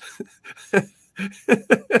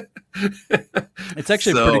It's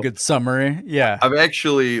actually a pretty good summary. Yeah. I've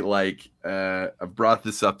actually I've brought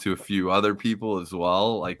this up to a few other people as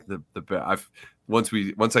well. Like I've once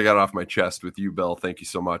I got it off my chest with you, Bill. Thank you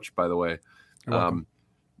so much, by the way. You're welcome.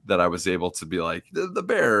 That I was able to be like the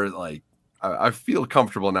bear. Like I feel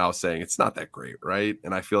comfortable now saying it's not that great, right?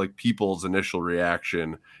 And I feel like people's initial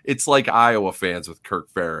reaction, it's like Iowa fans with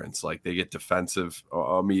Kirk Ferentz. Like they get defensive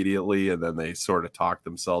immediately, and then they sort of talk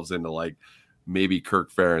themselves into like, maybe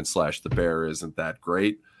Kirk Ferentz / the bear isn't that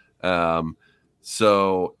great.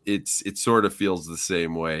 So it sort of feels the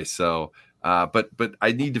same way. So, but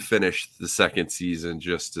I need to finish the second season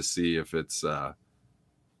just to see if it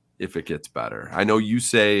gets better. I know you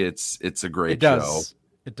say it's a great show.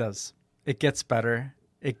 It does. It gets better.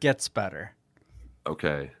 It gets better.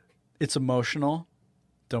 Okay. It's emotional.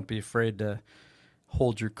 Don't be afraid to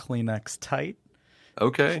hold your Kleenex tight.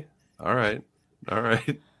 Okay. All right.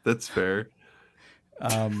 That's fair.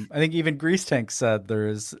 I think even Grease Tank said there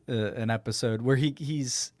is an episode where he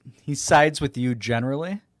sides with you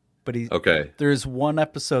generally, but there is one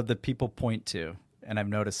episode that people point to, and I've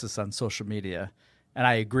noticed this on social media, and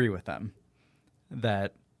I agree with them,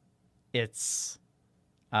 that it's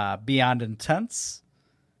beyond intense.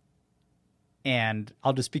 And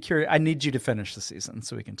I'll just be curious. I need you to finish the season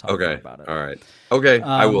so we can talk about it. All right. Okay.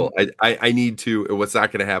 I will. I need to. What's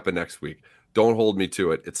not going to happen next week? Don't hold me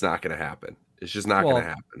to it. It's not going to happen. It's just not going to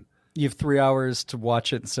happen. You have 3 hours to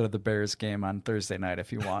watch it instead of the Bears game on Thursday night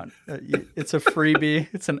if you want. It's a freebie.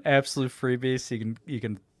 It's an absolute freebie. So you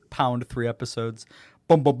can pound 3 episodes.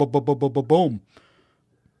 Boom, boom, boom, boom, boom, boom, boom, boom.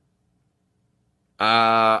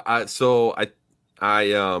 I feel like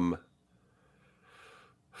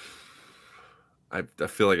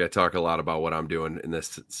I talk a lot about what I'm doing in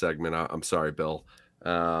this segment. I'm sorry, Bill.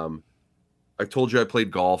 I told you I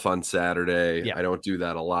played golf on Saturday. Yeah. I don't do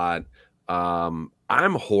that a lot. I'm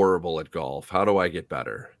horrible at golf. How do I get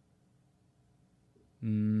better?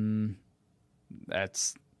 You're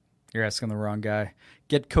asking the wrong guy.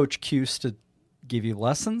 Get Coach Cuse to give you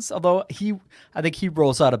lessons. Although I think he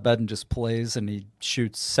rolls out of bed and just plays, and he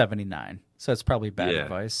shoots 79. So that's probably bad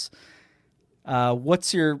advice.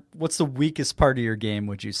 What's the weakest part of your game,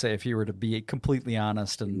 would you say, if you were to be completely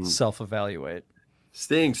honest and self-evaluate?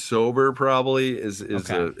 Staying sober probably is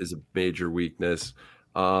a major weakness.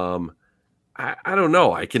 I don't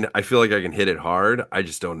know. I feel like I can hit it hard. I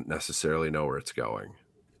just don't necessarily know where it's going.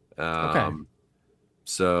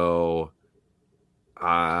 So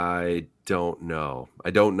I don't know.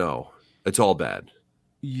 It's all bad.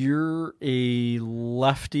 You're a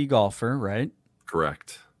lefty golfer, right?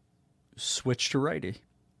 Correct. Switch to righty.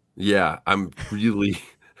 Yeah, I'm really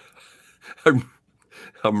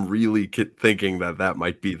thinking that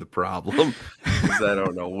might be the problem, because I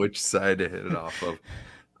don't know which side to hit it off of.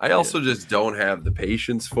 I also just don't have the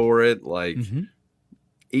patience for it. Like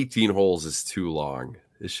 18 holes is too long.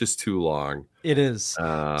 It's just too long. It is.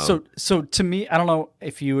 So to me, I don't know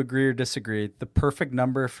if you agree or disagree. The perfect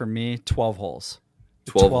number for me, 12 holes.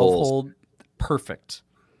 12 holes. Hole, perfect.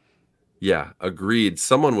 Yeah, agreed.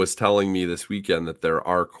 Someone was telling me this weekend that there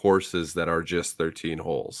are courses that are just 13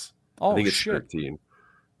 holes. Oh, I think it's shit. 13.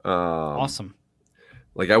 Awesome.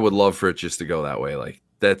 Like, I would love for it just to go that way. Like,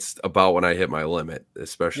 that's about when I hit my limit,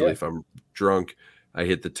 especially if I'm drunk. I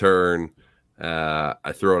hit the turn,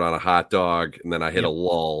 I throw it on a hot dog, and then I hit a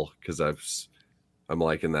lull because I'm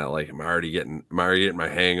like in that, like, I'm already getting my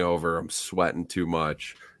hangover. I'm sweating too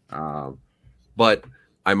much. But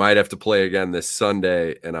I might have to play again this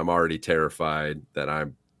Sunday, and I'm already terrified that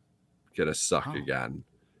I'm gonna suck again.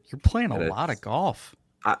 You're playing a lot of golf.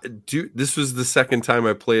 This was the second time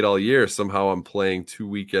I played all year. Somehow I'm playing 2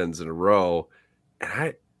 weekends in a row,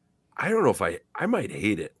 and I don't know if I might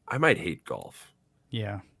hate it. I might hate golf.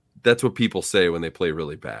 Yeah. That's what people say when they play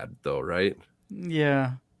really bad, though, right?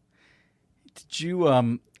 Yeah. Did you are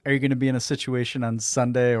you going to be in a situation on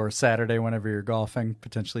Sunday or Saturday whenever you're golfing,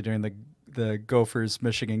 potentially during the Gophers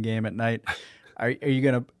Michigan game at night? Are you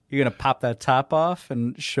gonna pop that top off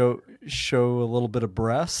and show a little bit of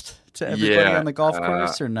breast to everybody on the golf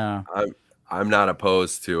course, or no? I'm not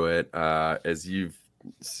opposed to it. As you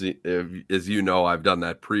know, I've done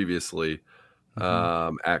that previously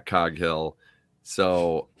at Cog Hill,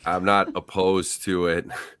 so I'm not opposed to it.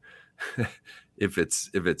 if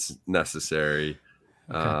it's necessary.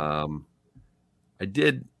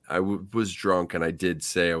 Okay. Was drunk, and I did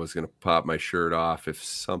say I was going to pop my shirt off if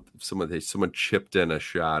someone chipped in a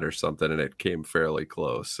shot or something, and it came fairly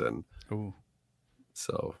close, and Ooh.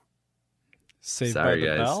 so Saved sorry, by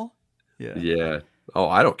the guys. bell? Yeah. Yeah. Oh,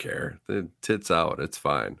 I don't care. The tits out. It's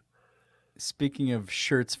fine. Speaking of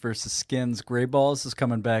shirts versus skins, Gray Balls is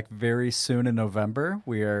coming back very soon in November.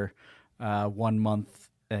 We are 1 month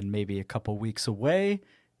and maybe a couple weeks away.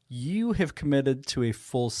 You have committed to a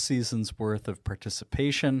full season's worth of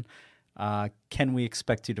participation. Can we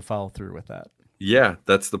expect you to follow through with that? Yeah,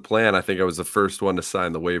 that's the plan. I think I was the first one to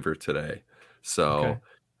sign the waiver today. So Okay.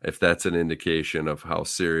 if that's an indication of how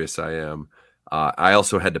serious I am, I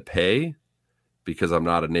also had to pay because I'm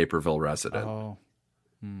not a Naperville resident. Oh.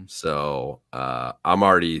 So I'm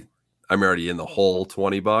already in the hole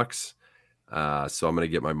 $20. So I'm going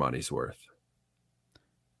to get my money's worth.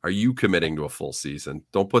 Are you committing to a full season?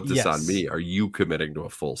 Don't put this on Yes. me. Are you committing to a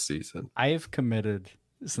full season? I have committed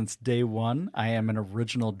since day one. I am an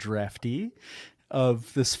original draftee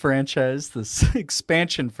of this franchise, this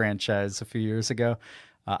expansion franchise a few years ago.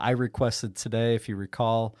 I requested today, if you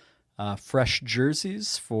recall, fresh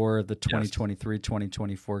jerseys for the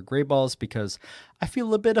 2023-2024 Gray Balls because I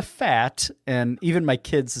feel a bit of fat. And even my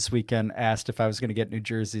kids this weekend asked if I was going to get new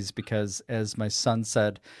jerseys because, as my son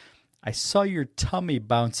said, I saw your tummy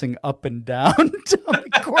bouncing up and down tummy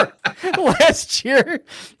court last year.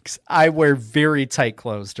 'Cause I wear very tight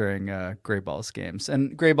clothes during Gray Balls games.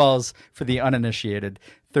 And Gray Balls, for the uninitiated,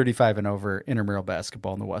 35 and over intramural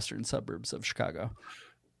basketball in the western suburbs of Chicago.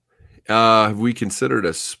 We considered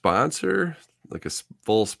a sponsor, like a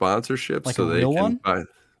full sponsorship, Like so a they real can one?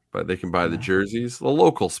 they can buy the jerseys. A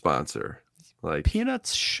local sponsor, like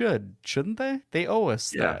Peanuts shouldn't they? They owe us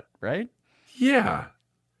that, right? Yeah.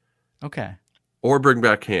 Okay. Or bring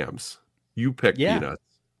back hams. You pick Yeah. Peanuts.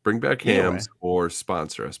 Bring back Either hams way. or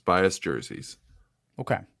sponsor us. Buy us jerseys.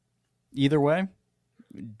 Okay. Either way,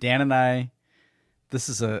 Dan and I, this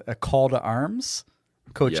is a call to arms.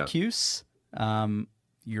 Coach Yeah. Cuse,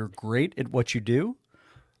 you're great at what you do.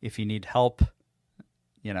 If you need help,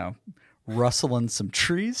 rustling some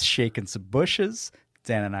trees, shaking some bushes,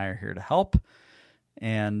 Dan and I are here to help.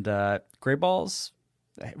 And Gray Balls,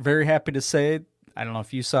 very happy to say, I don't know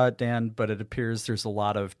if you saw it, Dan, but it appears there's a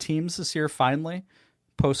lot of teams this year, finally.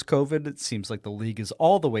 Post-COVID, it seems like the league is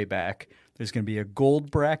all the way back. There's going to be a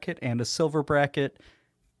gold bracket and a silver bracket.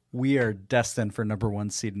 We are destined for number 1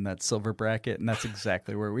 seed in that silver bracket, and that's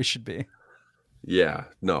exactly where we should be. Yeah.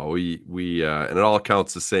 No, we and it all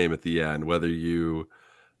counts the same at the end, whether you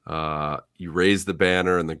raise the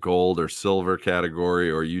banner in the gold or silver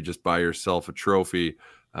category, or you just buy yourself a trophy.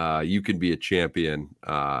 You can be a champion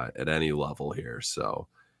at any level here. So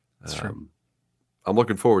That's true. I'm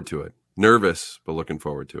looking forward to it. Nervous, but looking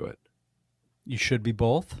forward to it. You should be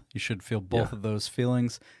both. You should feel both of those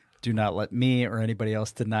feelings. Do not let me or anybody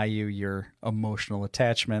else deny you your emotional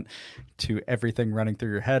attachment to everything running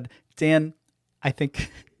through your head. Dan, I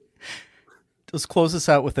think let's close this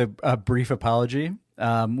out with a brief apology.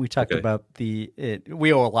 We talked about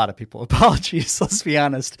we owe a lot of people apologies, let's be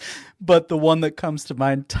honest. But the one that comes to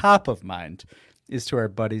mind, top of mind, is to our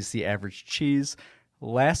buddies, the Average Cheese.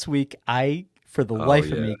 Last week, I, for the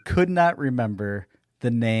life of me, could not remember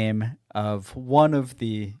the name of one of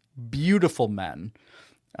the beautiful men,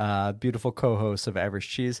 beautiful co-hosts of Average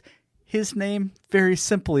Cheese. His name, very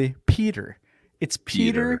simply, Peter. It's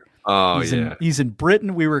Peter. Oh, He's in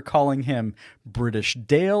Britain. We were calling him British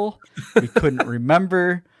Dale. We couldn't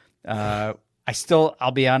remember.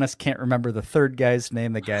 I'll be honest, can't remember the third guy's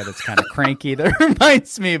name, the guy that's kind of cranky that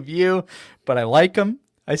reminds me of you, but I like him.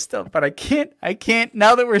 I can't,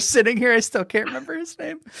 now that we're sitting here, I still can't remember his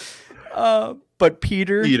name. But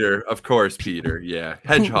Peter, of course, Peter. Yeah.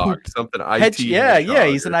 Hedgehog, something IT.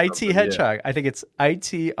 He's an IT hedgehog. I think it's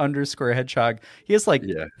IT_hedgehog. He has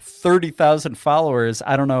 30,000 followers.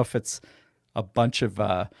 I don't know if it's a bunch of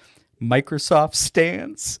Microsoft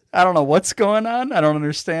stands. I don't know what's going on. I don't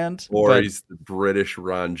understand. Or he's the British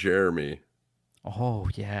Ron Jeremy. Oh,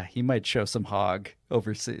 yeah. He might show some hog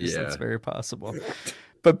overseas. Yeah. That's very possible.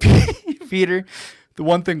 But Peter, the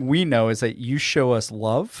one thing we know is that you show us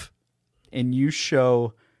love and you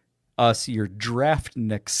show us your draft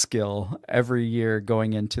nick skill every year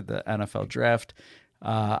going into the NFL draft.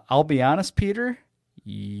 I'll be honest, Peter,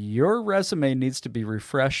 your resume needs to be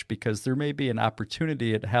refreshed because there may be an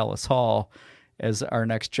opportunity at Hallis Hall as our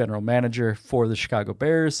next general manager for the Chicago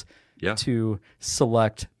Bears to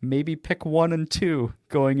select maybe pick 1 and 2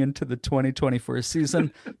 going into the 2024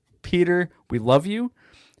 season. Peter, we love you.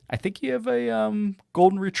 I think you have a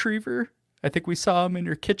golden retriever I think we saw him in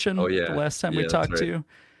your kitchen Oh, yeah. the last time we Yeah, that's talked to right.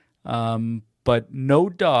 you. But no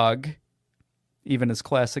dog, even as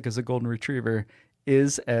classic as a golden retriever,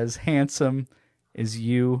 is as handsome as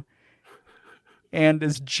you and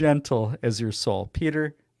as gentle as your soul.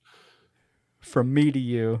 Peter, from me to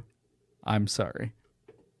you, I'm sorry.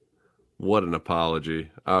 What an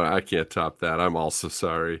apology. I can't top that. I'm also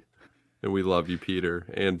sorry. And we love you, Peter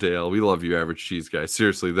and Dale. We love you, Average Cheese guys.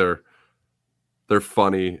 Seriously, they're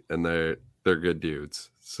funny and they're good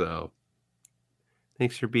dudes. So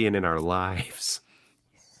thanks for being in our lives.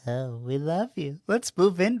 Oh, we love you. Let's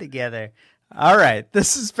move in together. All right.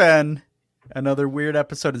 This has been another weird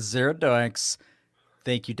episode of Zero Doinks.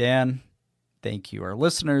 Thank you, Dan. Thank you, our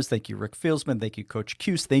listeners. Thank you, Rick Fieldsman. Thank you, Coach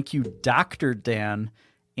Cuse. Thank you, Dr. Dan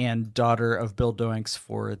and daughter of Bill Doinks,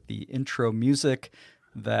 for the intro music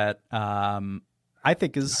that I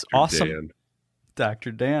think is Dr. awesome. Dan.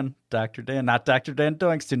 Dr. Dan, not Dr. Dan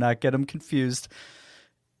Doinks. Do not get him confused.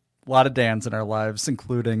 A lot of Dans in our lives,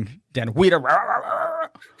 including Dan Weeder.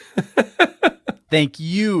 Thank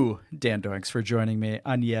you, Dan Doinks, for joining me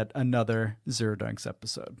on yet another Zero Doinks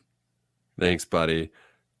episode. Thanks, buddy.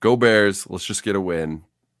 Go Bears. Let's just get a win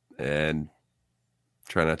and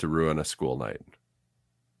try not to ruin a school night.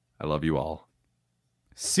 I love you all.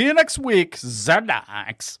 See you next week, Zero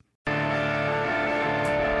Doinks.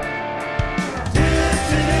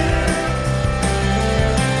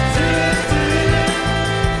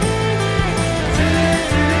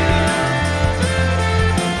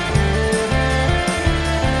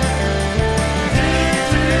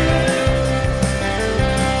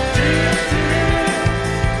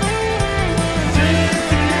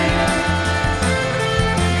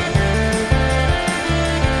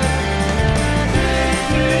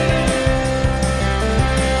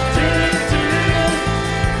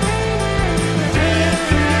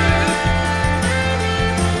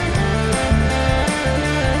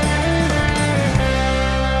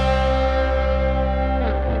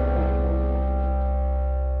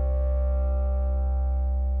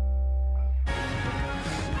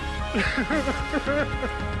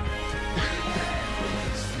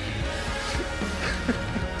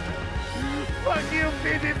 Fuck you,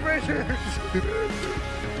 Phoebe Bridgers.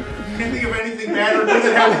 Can't think of anything bad or good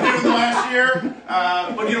that happened in the last year.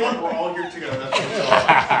 But you know what? We're all here together. That's what it's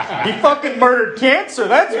all. He fucking murdered cancer.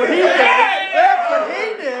 That's what he did. That's what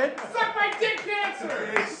he did. Suck my dick, cancer.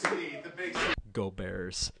 Go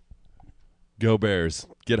Bears. Go Bears.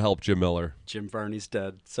 Get help, Jim Miller. Jim Varney's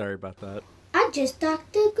dead. Sorry about that. I just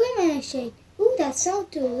talked the Gourmet Shake. Ooh, that sounds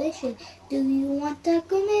delicious. Do you want the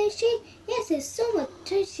Gourmet Shake? Yes, it's so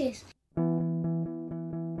nutritious.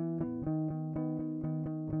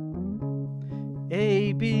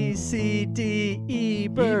 A, B, C, D, E,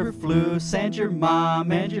 Eberflus, and your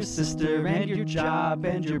mom, and your sister, and your job,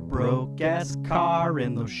 and your broke-ass car,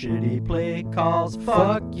 and those shitty play calls.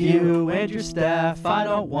 Fuck you and your staff, I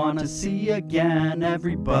don't want to see again.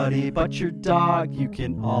 Everybody but your dog, you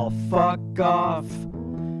can all fuck off.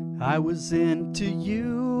 I was into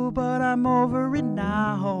you, but I'm over it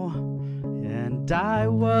now. And I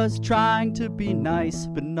was trying to be nice,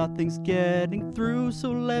 but nothing's getting through,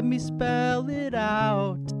 so let me spell it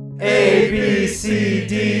out. A, B, C,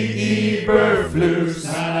 D, E, Eberflus.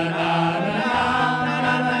 Na, na, na, na,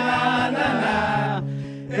 na, na, na, na.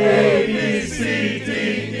 A, B, C, D,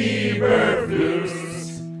 E, Eberflus.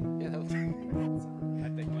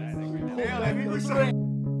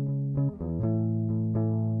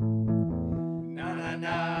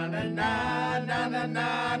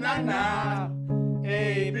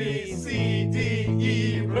 A, B, C, D,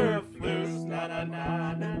 E, Eberflus. Na na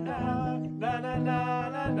na na na na na na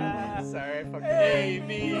na na. Sorry, I fucking A, B,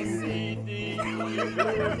 C, D, E,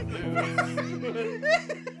 Eberflus.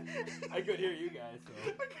 I could hear you guys.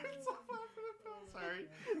 So. Sorry.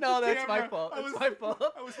 No, that's my fault. That's my fault.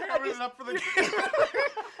 I was hammering it up for the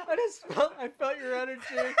I felt your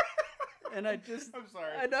energy, and I just. I'm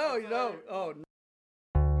sorry. I know, you know. Oh.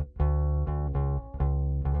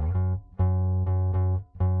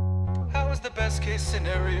 How is the best case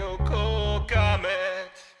scenario? Go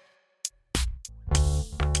comment.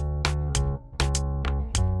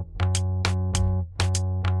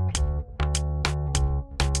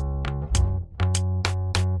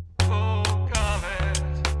 Go comment.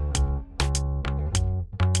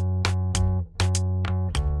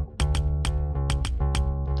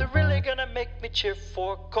 They're really gonna make me cheer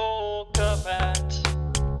for Cole Comment.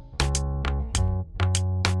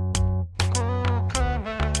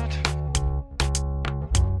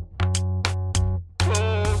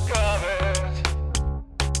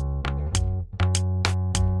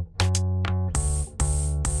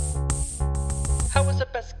 How is the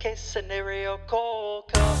best case scenario? Stereo Cold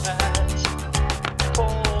comeback.